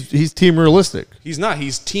He's team realistic. He's not.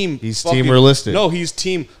 He's team. He's team realistic. No, he's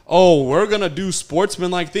team. Oh, we're gonna do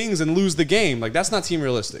sportsman-like things and lose the game. Like that's not team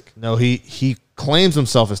realistic. No, he claims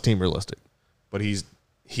himself as team realistic. But he's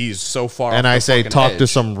so far. And off I the say, fucking talk to edge.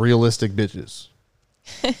 some realistic bitches.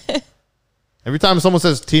 Every time someone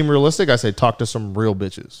says team realistic, I say, talk to some real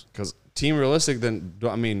bitches. Because team realistic, then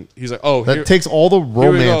I mean, he's like, oh, That here, takes all the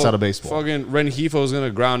here we romance go. out of baseball. Fucking Rengifo is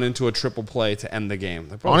gonna ground into a triple play to end the game.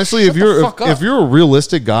 Like, bro, Honestly, shut if the you're fuck up. if you're a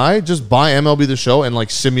realistic guy, just buy MLB The Show and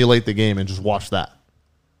like simulate the game and just watch that.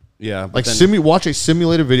 yeah, but Like then watch a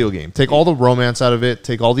simulated video game. Take all the romance out of it.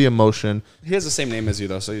 Take all the emotion. he has the same name as you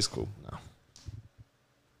though, so he's cool. No.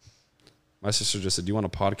 My sister just said, "Do you want a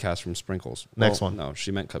podcast from Sprinkles?" Next Well, one. No,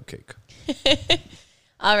 she meant cupcake.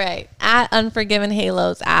 All right. At Unforgiven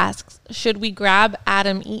Halos asks, should we grab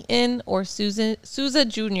Adam Eaton or Souza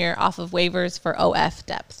Jr. off of waivers for OF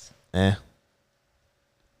depth? Adam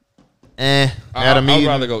I'd Eaton.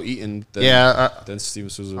 rather go Eaton than, than Steven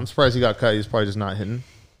Souza. I'm surprised he got cut. He's probably just not hitting.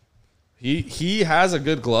 He has a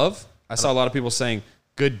good glove. I saw a lot of people saying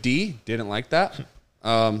good D. Didn't like that.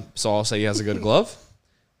 So I'll say he has a good glove.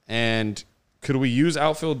 And could we use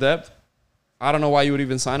outfield depth? I don't know why you would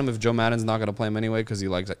even sign him if Joe Madden's not going to play him anyway because he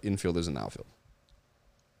likes infielders in the outfield.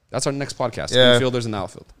 That's our next podcast. Yeah. Infielders in the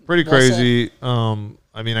outfield. Pretty Well said. crazy.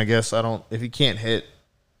 I mean, I guess I don't. If he can't hit,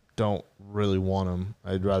 don't really want him.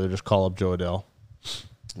 I'd rather just call up Joe Adele.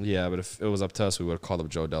 Yeah, but if it was up to us, we would have called up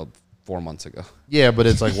Joe Adele 4 months ago. Yeah, but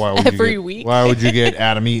it's like why would Every you get, week. Why would you get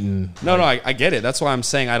Adam Eaton? No, I get it. That's why I'm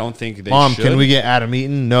saying I don't think they Mom, should. can we get Adam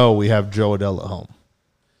Eaton? No, we have Joe Adele at home.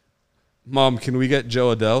 Mom, can we get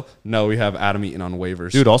Joe Adele? No, we have Adam Eaton on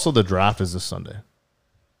waivers. Dude, also the draft is this Sunday.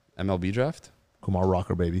 MLB draft? Kumar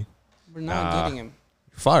Rocker, baby. We're not getting him.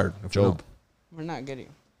 You're fired. If we Job. don't. We're not getting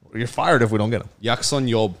him. You're fired if we don't get him. Yakson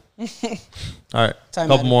Yob. All right. Time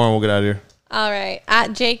Couple out. more and we'll get out of here. All right.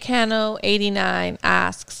 At JCano89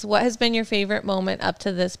 asks, what has been your favorite moment up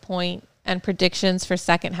to this point and predictions for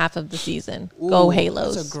second half of the season? Go Ooh,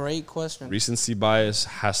 Halos. That's a great question. Recency bias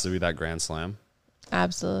has to be that Grand Slam.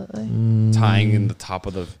 Absolutely. Tying in the top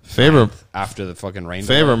of the Favorite- ninth after the fucking rain.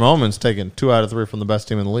 Favorite delay. moments taken 2 out of 3 from the best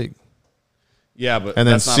team in the league. Yeah, but And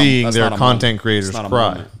then that's not seeing that's their not a content moment. creators It's not a cry.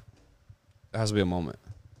 moment. It has to be a moment.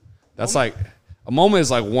 That's like a moment is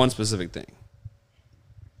like one specific thing.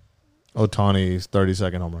 Otani's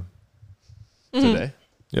 30-second home run. Today.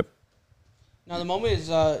 Yep. Now the moment is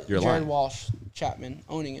You're Jared lying. Walsh Chapman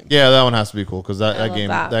owning him. Yeah, that one has to be cool because I that love game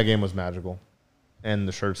that. that game was magical, and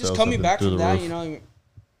the shirt Just sales coming have been back through from the that, roof. you know,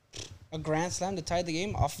 a grand slam to tie the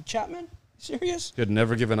game off of Chapman. Serious? He had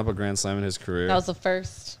never given up a Grand Slam in his career. That was the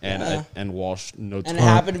first. and Yeah. and Walsh no. And it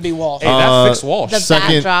happened to be Walsh. Hey, that fixed Walsh. The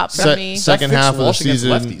bad drop for me. Second That fixed half of the Walsh against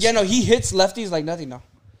season. lefties. Yeah, no, he hits lefties like nothing. No.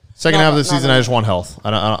 Second No, half of the no, season, no. I just want health. I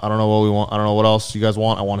don't know what we want. I don't know what else you guys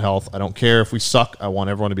want. I want health. I don't care if we suck. I want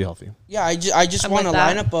everyone to be healthy. Yeah, I just I'm want a with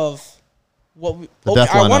that. lineup of what we. The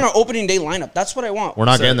death I want lineup. an opening day lineup. That's what I want. We're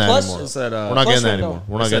not So getting that plus- anymore. Is that, We're not plus getting that what anymore.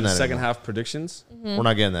 though? We're not getting that second anymore. half predictions. We're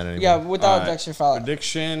not getting that anymore. Yeah, without All right. Dexter Fowler.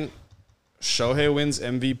 Prediction: Shohei wins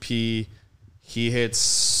MVP. He hits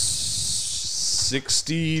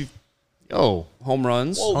 60 Yo, home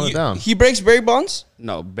runs. Whoa, Calm it down. He breaks Barry Bonds.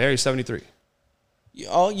 No, Barry 73.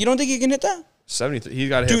 Oh, you don't think he can hit that? 73. He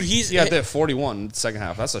got hit. Dude, he got hit 41 in the second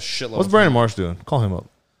half. That's a shitload. what's Brandon Marsh doing? Call him up.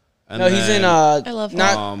 And No, he's in. then I love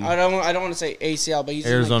not. him. I don't want to say ACL, but he's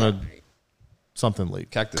Arizona in like Something league.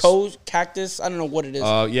 Cactus. Cactus. I don't know what it is.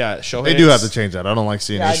 Yeah, Shohei. They do have hits- to change that. I don't like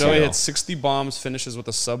seeing Yeah, this. Shohei shit. hits 60 bombs, finishes with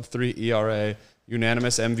a sub-3 ERA,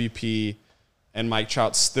 unanimous MVP, and Mike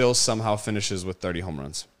Trout still somehow finishes with 30 home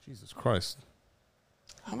runs. Jesus Christ.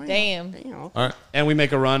 Damn. All right, And we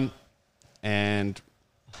make a run, and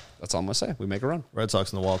that's all I'm going to say. We make a run. Red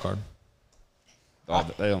Sox in the wild card. Oh,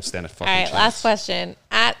 they don't stand a fucking All right, chance. last question.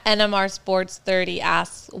 At NMR Sports 30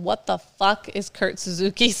 asks, what the fuck is Kurt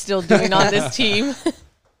Suzuki still doing on this team? It's a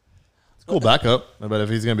cool backup. But if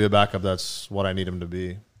he's gonna be a backup, that's what I need him to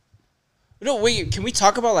be. No, wait. Can we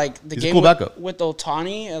talk about like the He's a game cool with, backup. with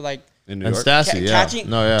Otani? Like In New And York. Stassi, yeah. catching.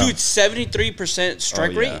 No, yeah. Dude, 73%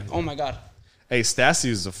 strike Oh, yeah. rate. Oh my god. Hey, Stassi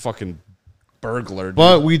is a fucking burglar, dude.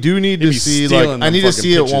 But we do need to He'd be see, stealing like, I them need to fucking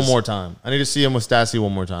see it one pitches. more time. I need to see him with Stassi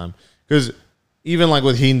one more time. Because even like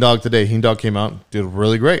with Heen Dog today, Heen Dog came out, did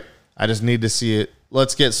really great. I just need to see it.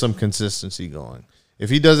 Let's get some consistency going. If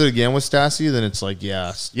he does it again with Stassi, then it's like,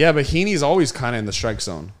 yes. yeah, but Heaney's always kind of in the strike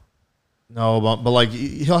zone. No, but like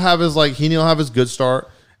he'll have his like he'll have his good start,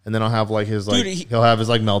 and then I'll have like his like Dude, he'll have his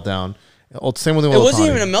like meltdown. Well, same with him. It with wasn't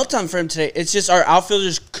Ohtani. even a meltdown for him today. It's just our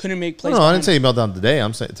outfielders couldn't make plays. No, I behind didn't say him. he meltdown today.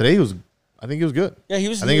 I'm saying today he was. I think he was good. Yeah, he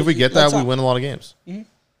was. I think if we get that, lights we out. win a lot of games. All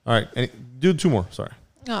right, and do 2 more. Sorry.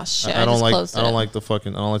 Oh, shit. I don't just like closed I don't it. like the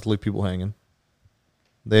fucking I don't like to leave people hanging.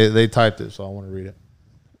 They typed it, so I want to read it.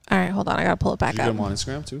 All right, hold on. I got to pull it back Did you get up. him on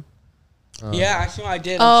Instagram too? Yeah, actually, I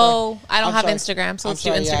did. Oh, I don't I'm have sorry. Instagram, so I'm let's do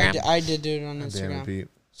sorry, Instagram. Yeah, I did do it on Damn it, Instagram. Pete.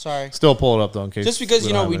 Sorry. Still pull it up though, in case. Just because,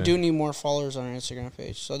 you know, don't we have do any. need more followers on our Instagram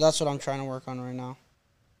page. So that's what I'm trying to work on right now.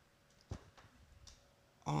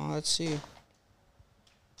 Let's see.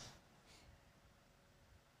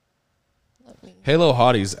 Halo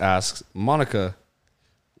Hotties asks, Monica,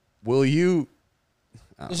 will you...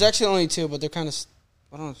 There's actually only two, but they're kind of,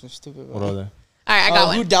 I don't know if they're stupid. What are they? All right, I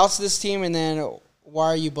got Who one. doubts this team, and then why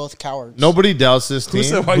are you both cowards? Nobody doubts this team.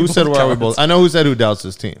 Who said why are we both I know who said who doubts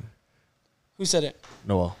this team. Who said it?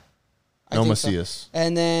 Noah. I No think so. Macias.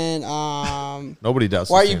 And then, Nobody doubts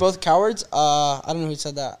why are this you team. both cowards? I don't know who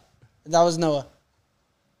said that. That was Noah.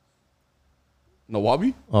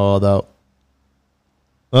 Nawabi? Oh, that.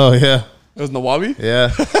 Oh, yeah. It was Nawabi? Yeah.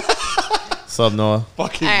 What's up, Noah?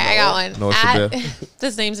 Fucking All right, I got one. Noah At, Shabir.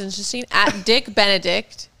 this name's interesting. At Dick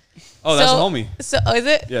Benedict. Oh, that's So- a homie. So is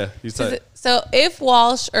it? Yeah, he's Is tight. it- So if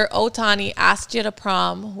Walsh or Otani asked you to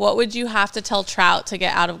prom, what would you have to tell Trout to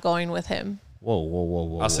get out of going with him?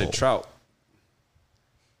 Whoa. I'll say Trout.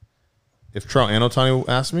 If Trout and Otani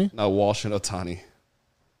asked me, No, Walsh and Otani.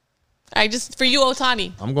 I just for you,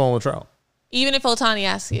 Otani. I'm going with Trout. Even if Otani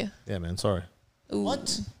asks you. Yeah, man. Sorry. Ooh.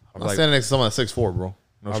 What? I'm like- standing next to someone that's 6'4", bro.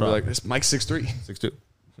 No I'll be Trout. like, this Mike's 6'3". 6'2".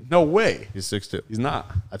 No way. He's 6'2". He's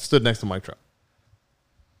not. I've stood next to Mike Trout.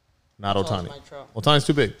 Not Tall as Otani. Mike Trout. Otani's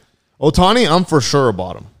too big. Otani, I'm for sure a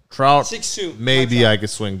bottom. Trout, 6'2". maybe Mike Trout. I could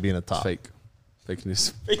swing being a top. Fake. Fake news.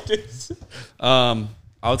 Fake news. I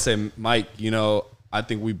would say, Mike, I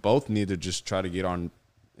think we both need to just try to get on.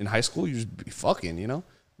 In high school, you just be fucking,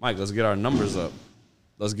 Mike, let's get our numbers up.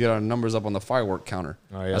 Let's get our numbers up on the firework counter.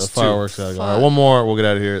 All right, yeah, That's the fireworks. two. Gotta go. All right, one more. We'll get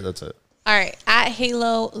out of here. That's it. All right. At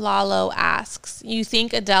Halo Lalo asks, you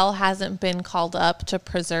think Adele hasn't been called up to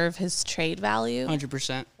preserve his trade value?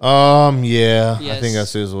 100%. Yeah, I Yes. think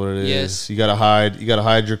that's is what it is. Yes. You gotta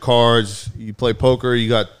hide your cards. You play poker. You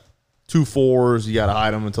got 2 4s. You gotta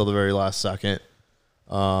hide them until the very last second.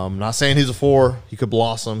 Not saying he's a 4. He could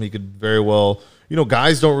blossom. He could very well.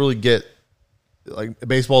 Guys don't really get like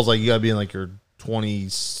baseball's like you gotta be in like your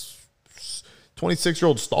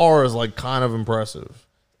 26-year-old star is like kind of impressive.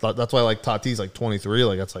 That's why like Tatis like 23.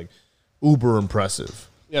 Like that's like uber impressive.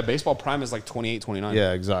 Yeah, baseball prime is like 28, 29.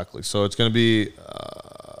 Yeah, exactly. So it's going to be.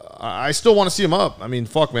 I still want to see him up. I mean,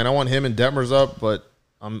 fuck, man. I want him and Detmers up, but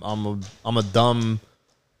I'm a dumb.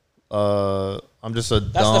 I'm just a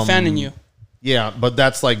That's dumb. the fan in you. Yeah, but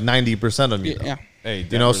that's like 90% of me. Though. Yeah. Hey,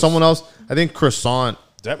 Someone else. I think Croissant.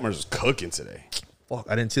 Detmers is cooking today. Fuck,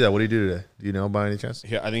 I didn't see that. What did he do today? Do you know by any chance?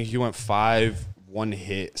 Yeah, I think he went 5, 1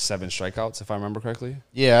 hit, 7 strikeouts, if I remember correctly.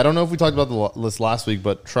 Yeah, I don't know if we talked about this last week,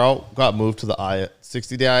 but Trout got moved to the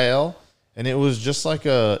 60-day IL, and it was just like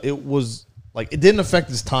it didn't affect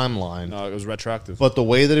his timeline. No, it was retroactive. But the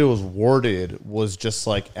way that it was worded was just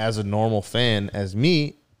like, as a normal fan, as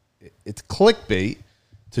me, it's clickbait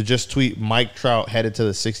to just tweet Mike Trout headed to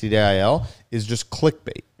the 60-day IL is just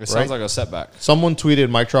clickbait. It sounds like a setback. Someone tweeted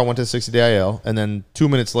Mike Trout went to the 60-day IL, and then 2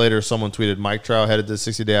 minutes later, someone tweeted Mike Trout headed to the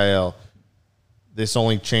 60-day IL. This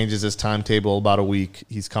only changes his timetable about a week.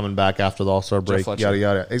 He's coming back after the All-Star break, Fletcher. yada,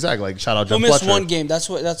 yada. Exactly. Like, shout out He'll Jeff miss Fletcher. one game. That's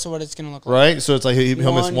what it's going to look like. Right? So it's like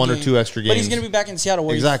he'll miss one or game. 2 extra games. But he's going to be back in Seattle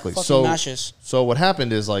where Exactly. he fucking So, mashes. so what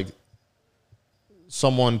happened is like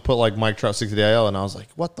someone put like Mike Trout 60-day IL, and I was like,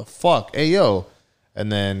 what the fuck? Hey, yo. And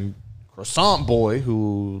then Croissant Boy,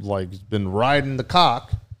 who like has been riding the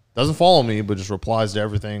cock, doesn't follow me, but just replies to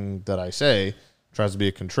everything that I say, tries to be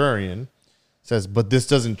a contrarian, says, but this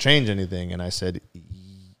doesn't change anything. And I said,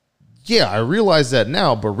 yeah, I realize that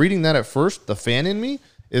now, but reading that at first, the fan in me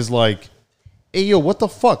is like, hey, yo, what the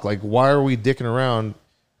fuck? Like, why are we dicking around?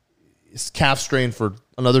 It's calf strain for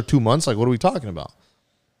another 2 months? Like, what are we talking about?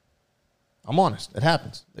 I'm honest. It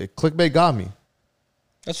happens. Clickbait got me.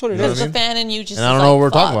 That's what it know what is. I The fan in you just And I is don't know like, what we're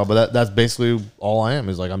talking fuck. about, but that's basically all I am.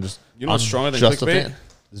 Is like, I'm just. You know what's I'm stronger than just a clickbait? fan.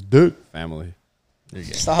 This dude. Family.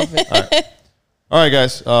 Stop it. All right,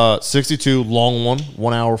 guys. 62, long one.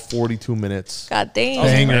 1 hour, 42 minutes. God damn. That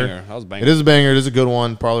was a Banger. banger. That was a banger. It is a banger. It is a good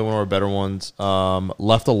one. Probably one of our better ones.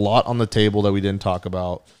 Left a lot on the table that we didn't talk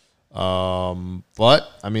about.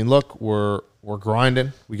 But I mean, look, we're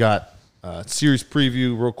grinding. We got series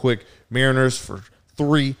preview real quick. Mariners for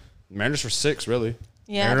 3. Mariners for 6, really.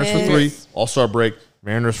 Yeah, Mariners it for 3. is. All-Star break.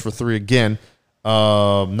 Mariners for 3 again.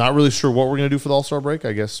 Not really sure what we're gonna do for the All-Star break.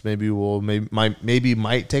 I guess maybe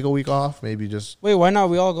might take a week off. Maybe just Wait, why not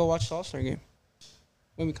we all go watch the All-Star game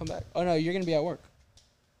when we come back? Oh, no, you're going to be at work.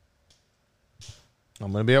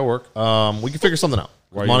 I'm gonna be at work. We can figure something out.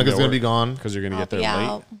 Why are you Monica's gonna gonna be be at gone Because you're going to I'll get there be late.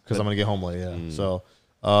 out. because I'm gonna get home late. Yeah. So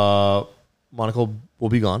Monica will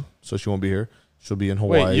be gone, so she won't be here. She'll be in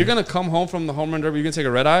Hawaii. Wait, you're going to come home from the home run derby? You're going to take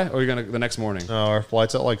a red eye? Or you're going to the next morning? No, our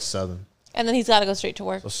flight's at like 7. And then he's got to go straight to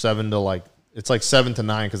work. So 7 to like it's like 7 to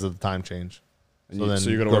 9 because of the time change. And So you- then so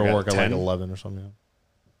you you're go gonna to work work at at like 10? 11 or something.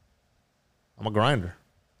 I'm a grinder.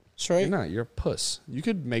 That's You're right. not. You're a puss. You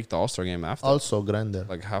could make the All-Star game after, Also, Grindr.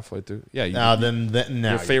 like halfway through. Yeah. You, Now then, now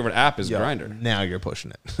your favorite app is Grindr. Now you're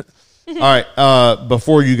pushing it. All right.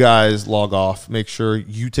 Before you guys log off, make sure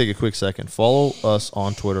you take a quick second. Follow us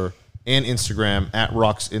on Twitter and Instagram at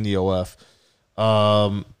RocksInTheOF.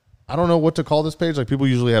 I don't know what to call this page. Like, people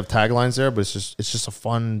usually have taglines there, but it's just a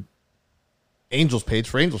fun Angels page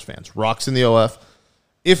for Angels fans. Rocks in the OF.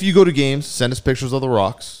 If you go to games, send us pictures of the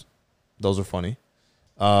Rocks. Those are funny.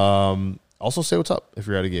 Also, say what's up if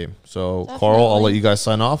you're at a game. So, Carl, I'll Definitely. let you guys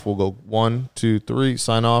sign off. We'll go 1, 2, 3,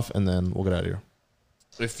 sign off, and then we'll get out of here.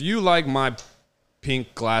 If you like my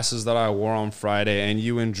pink glasses that I wore on Friday and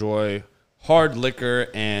you enjoy hard liquor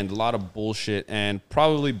and a lot of bullshit and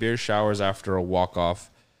probably beer showers after a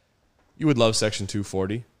walk-off, you would love Section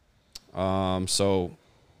 240. So,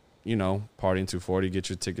 you know, Partying 240, get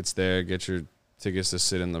your tickets there. Get your tickets to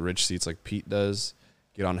sit in the rich seats like Pete does.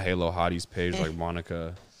 Get on Halo Hottie's page like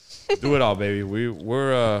Monica. Do it all, baby.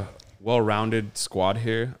 We're a well-rounded squad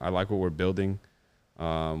here. I like what we're building.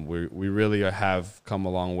 We really have come a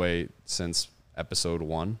long way since episode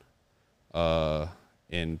 1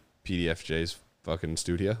 in PDFJ's fucking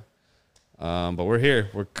studio. But we're here.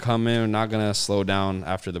 We're coming. We're not going to slow down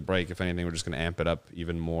after the break. If anything, we're just going to amp it up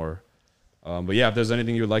even more. But yeah, if there's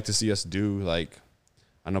anything you would like to see us do, like,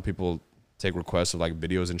 I know people take requests of like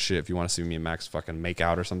videos and shit. If you want to see me and Max fucking make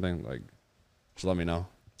out or something, like, just let me know.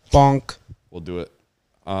 Bonk. We'll do it.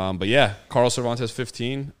 But yeah, Carl Cervantes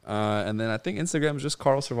 15. And then I think Instagram is just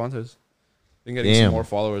Carl Cervantes. Been getting Damn. some more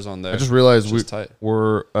followers on there. I just realized Which is tight.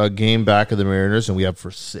 we're a game back of the Mariners, and we have for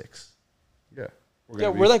 6. Yeah. Yeah,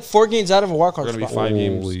 we're like 4 games out of a wild card We're gonna spot. be 5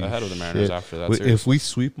 games Holy ahead of the Mariners shit. after that Wait, series. if we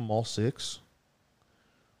sweep them all 6,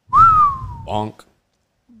 Bonk.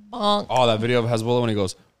 Bonk. Oh, that video of Hezbollah when he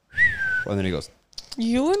goes, and then he goes,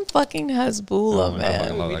 You and fucking Hezbollah, I man.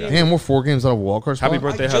 fucking love that guy. damn, we're 4 games out of a wild card spot. Happy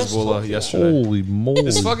birthday, I just Hezbollah, fucking- yesterday. Holy moly!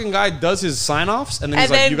 This fucking guy does his sign-offs, and then And he's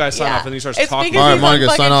like, then- you guys sign yeah. off, and then he starts It's talking. because All right, he's on Monica,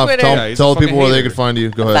 sign fucking off. Twitter. Tell, Yeah, he's tell a fucking people where they hater. could find you.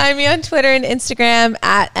 Go ahead. Find me on Twitter and Instagram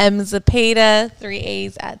at mzapeta, 3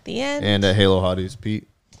 A's at the end. And at Halo Hotties, Pete,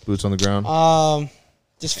 boots on the ground.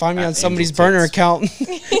 Just find me At on somebody's Angel burner Tits. account.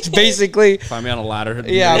 It's basically, Find me on a ladder.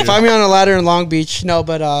 yeah, find me on a ladder in Long Beach. No,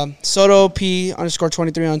 but Soto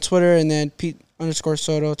P_23 on Twitter, and then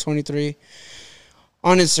Pete_Soto23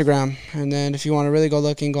 on Instagram. And then if you want to really go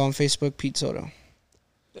looking, go on Facebook, Pete Soto.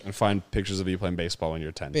 And find pictures of you playing baseball when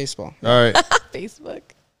you're 10. Baseball. All right. Facebook.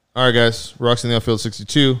 All right, guys. Rocks in the Outfield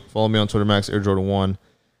 62. Follow me on Twitter, Max Air Jordan 1,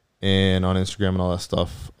 and on Instagram and all that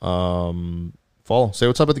stuff. Follow. Say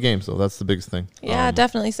what's up at the games, though. That's the biggest thing. Yeah,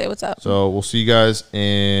 definitely say what's up. So we'll see you guys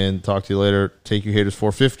and talk to you later. Take you haters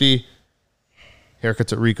 450.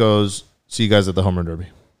 Haircuts at Rico's. See you guys at the Home Run Derby.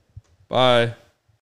 Bye.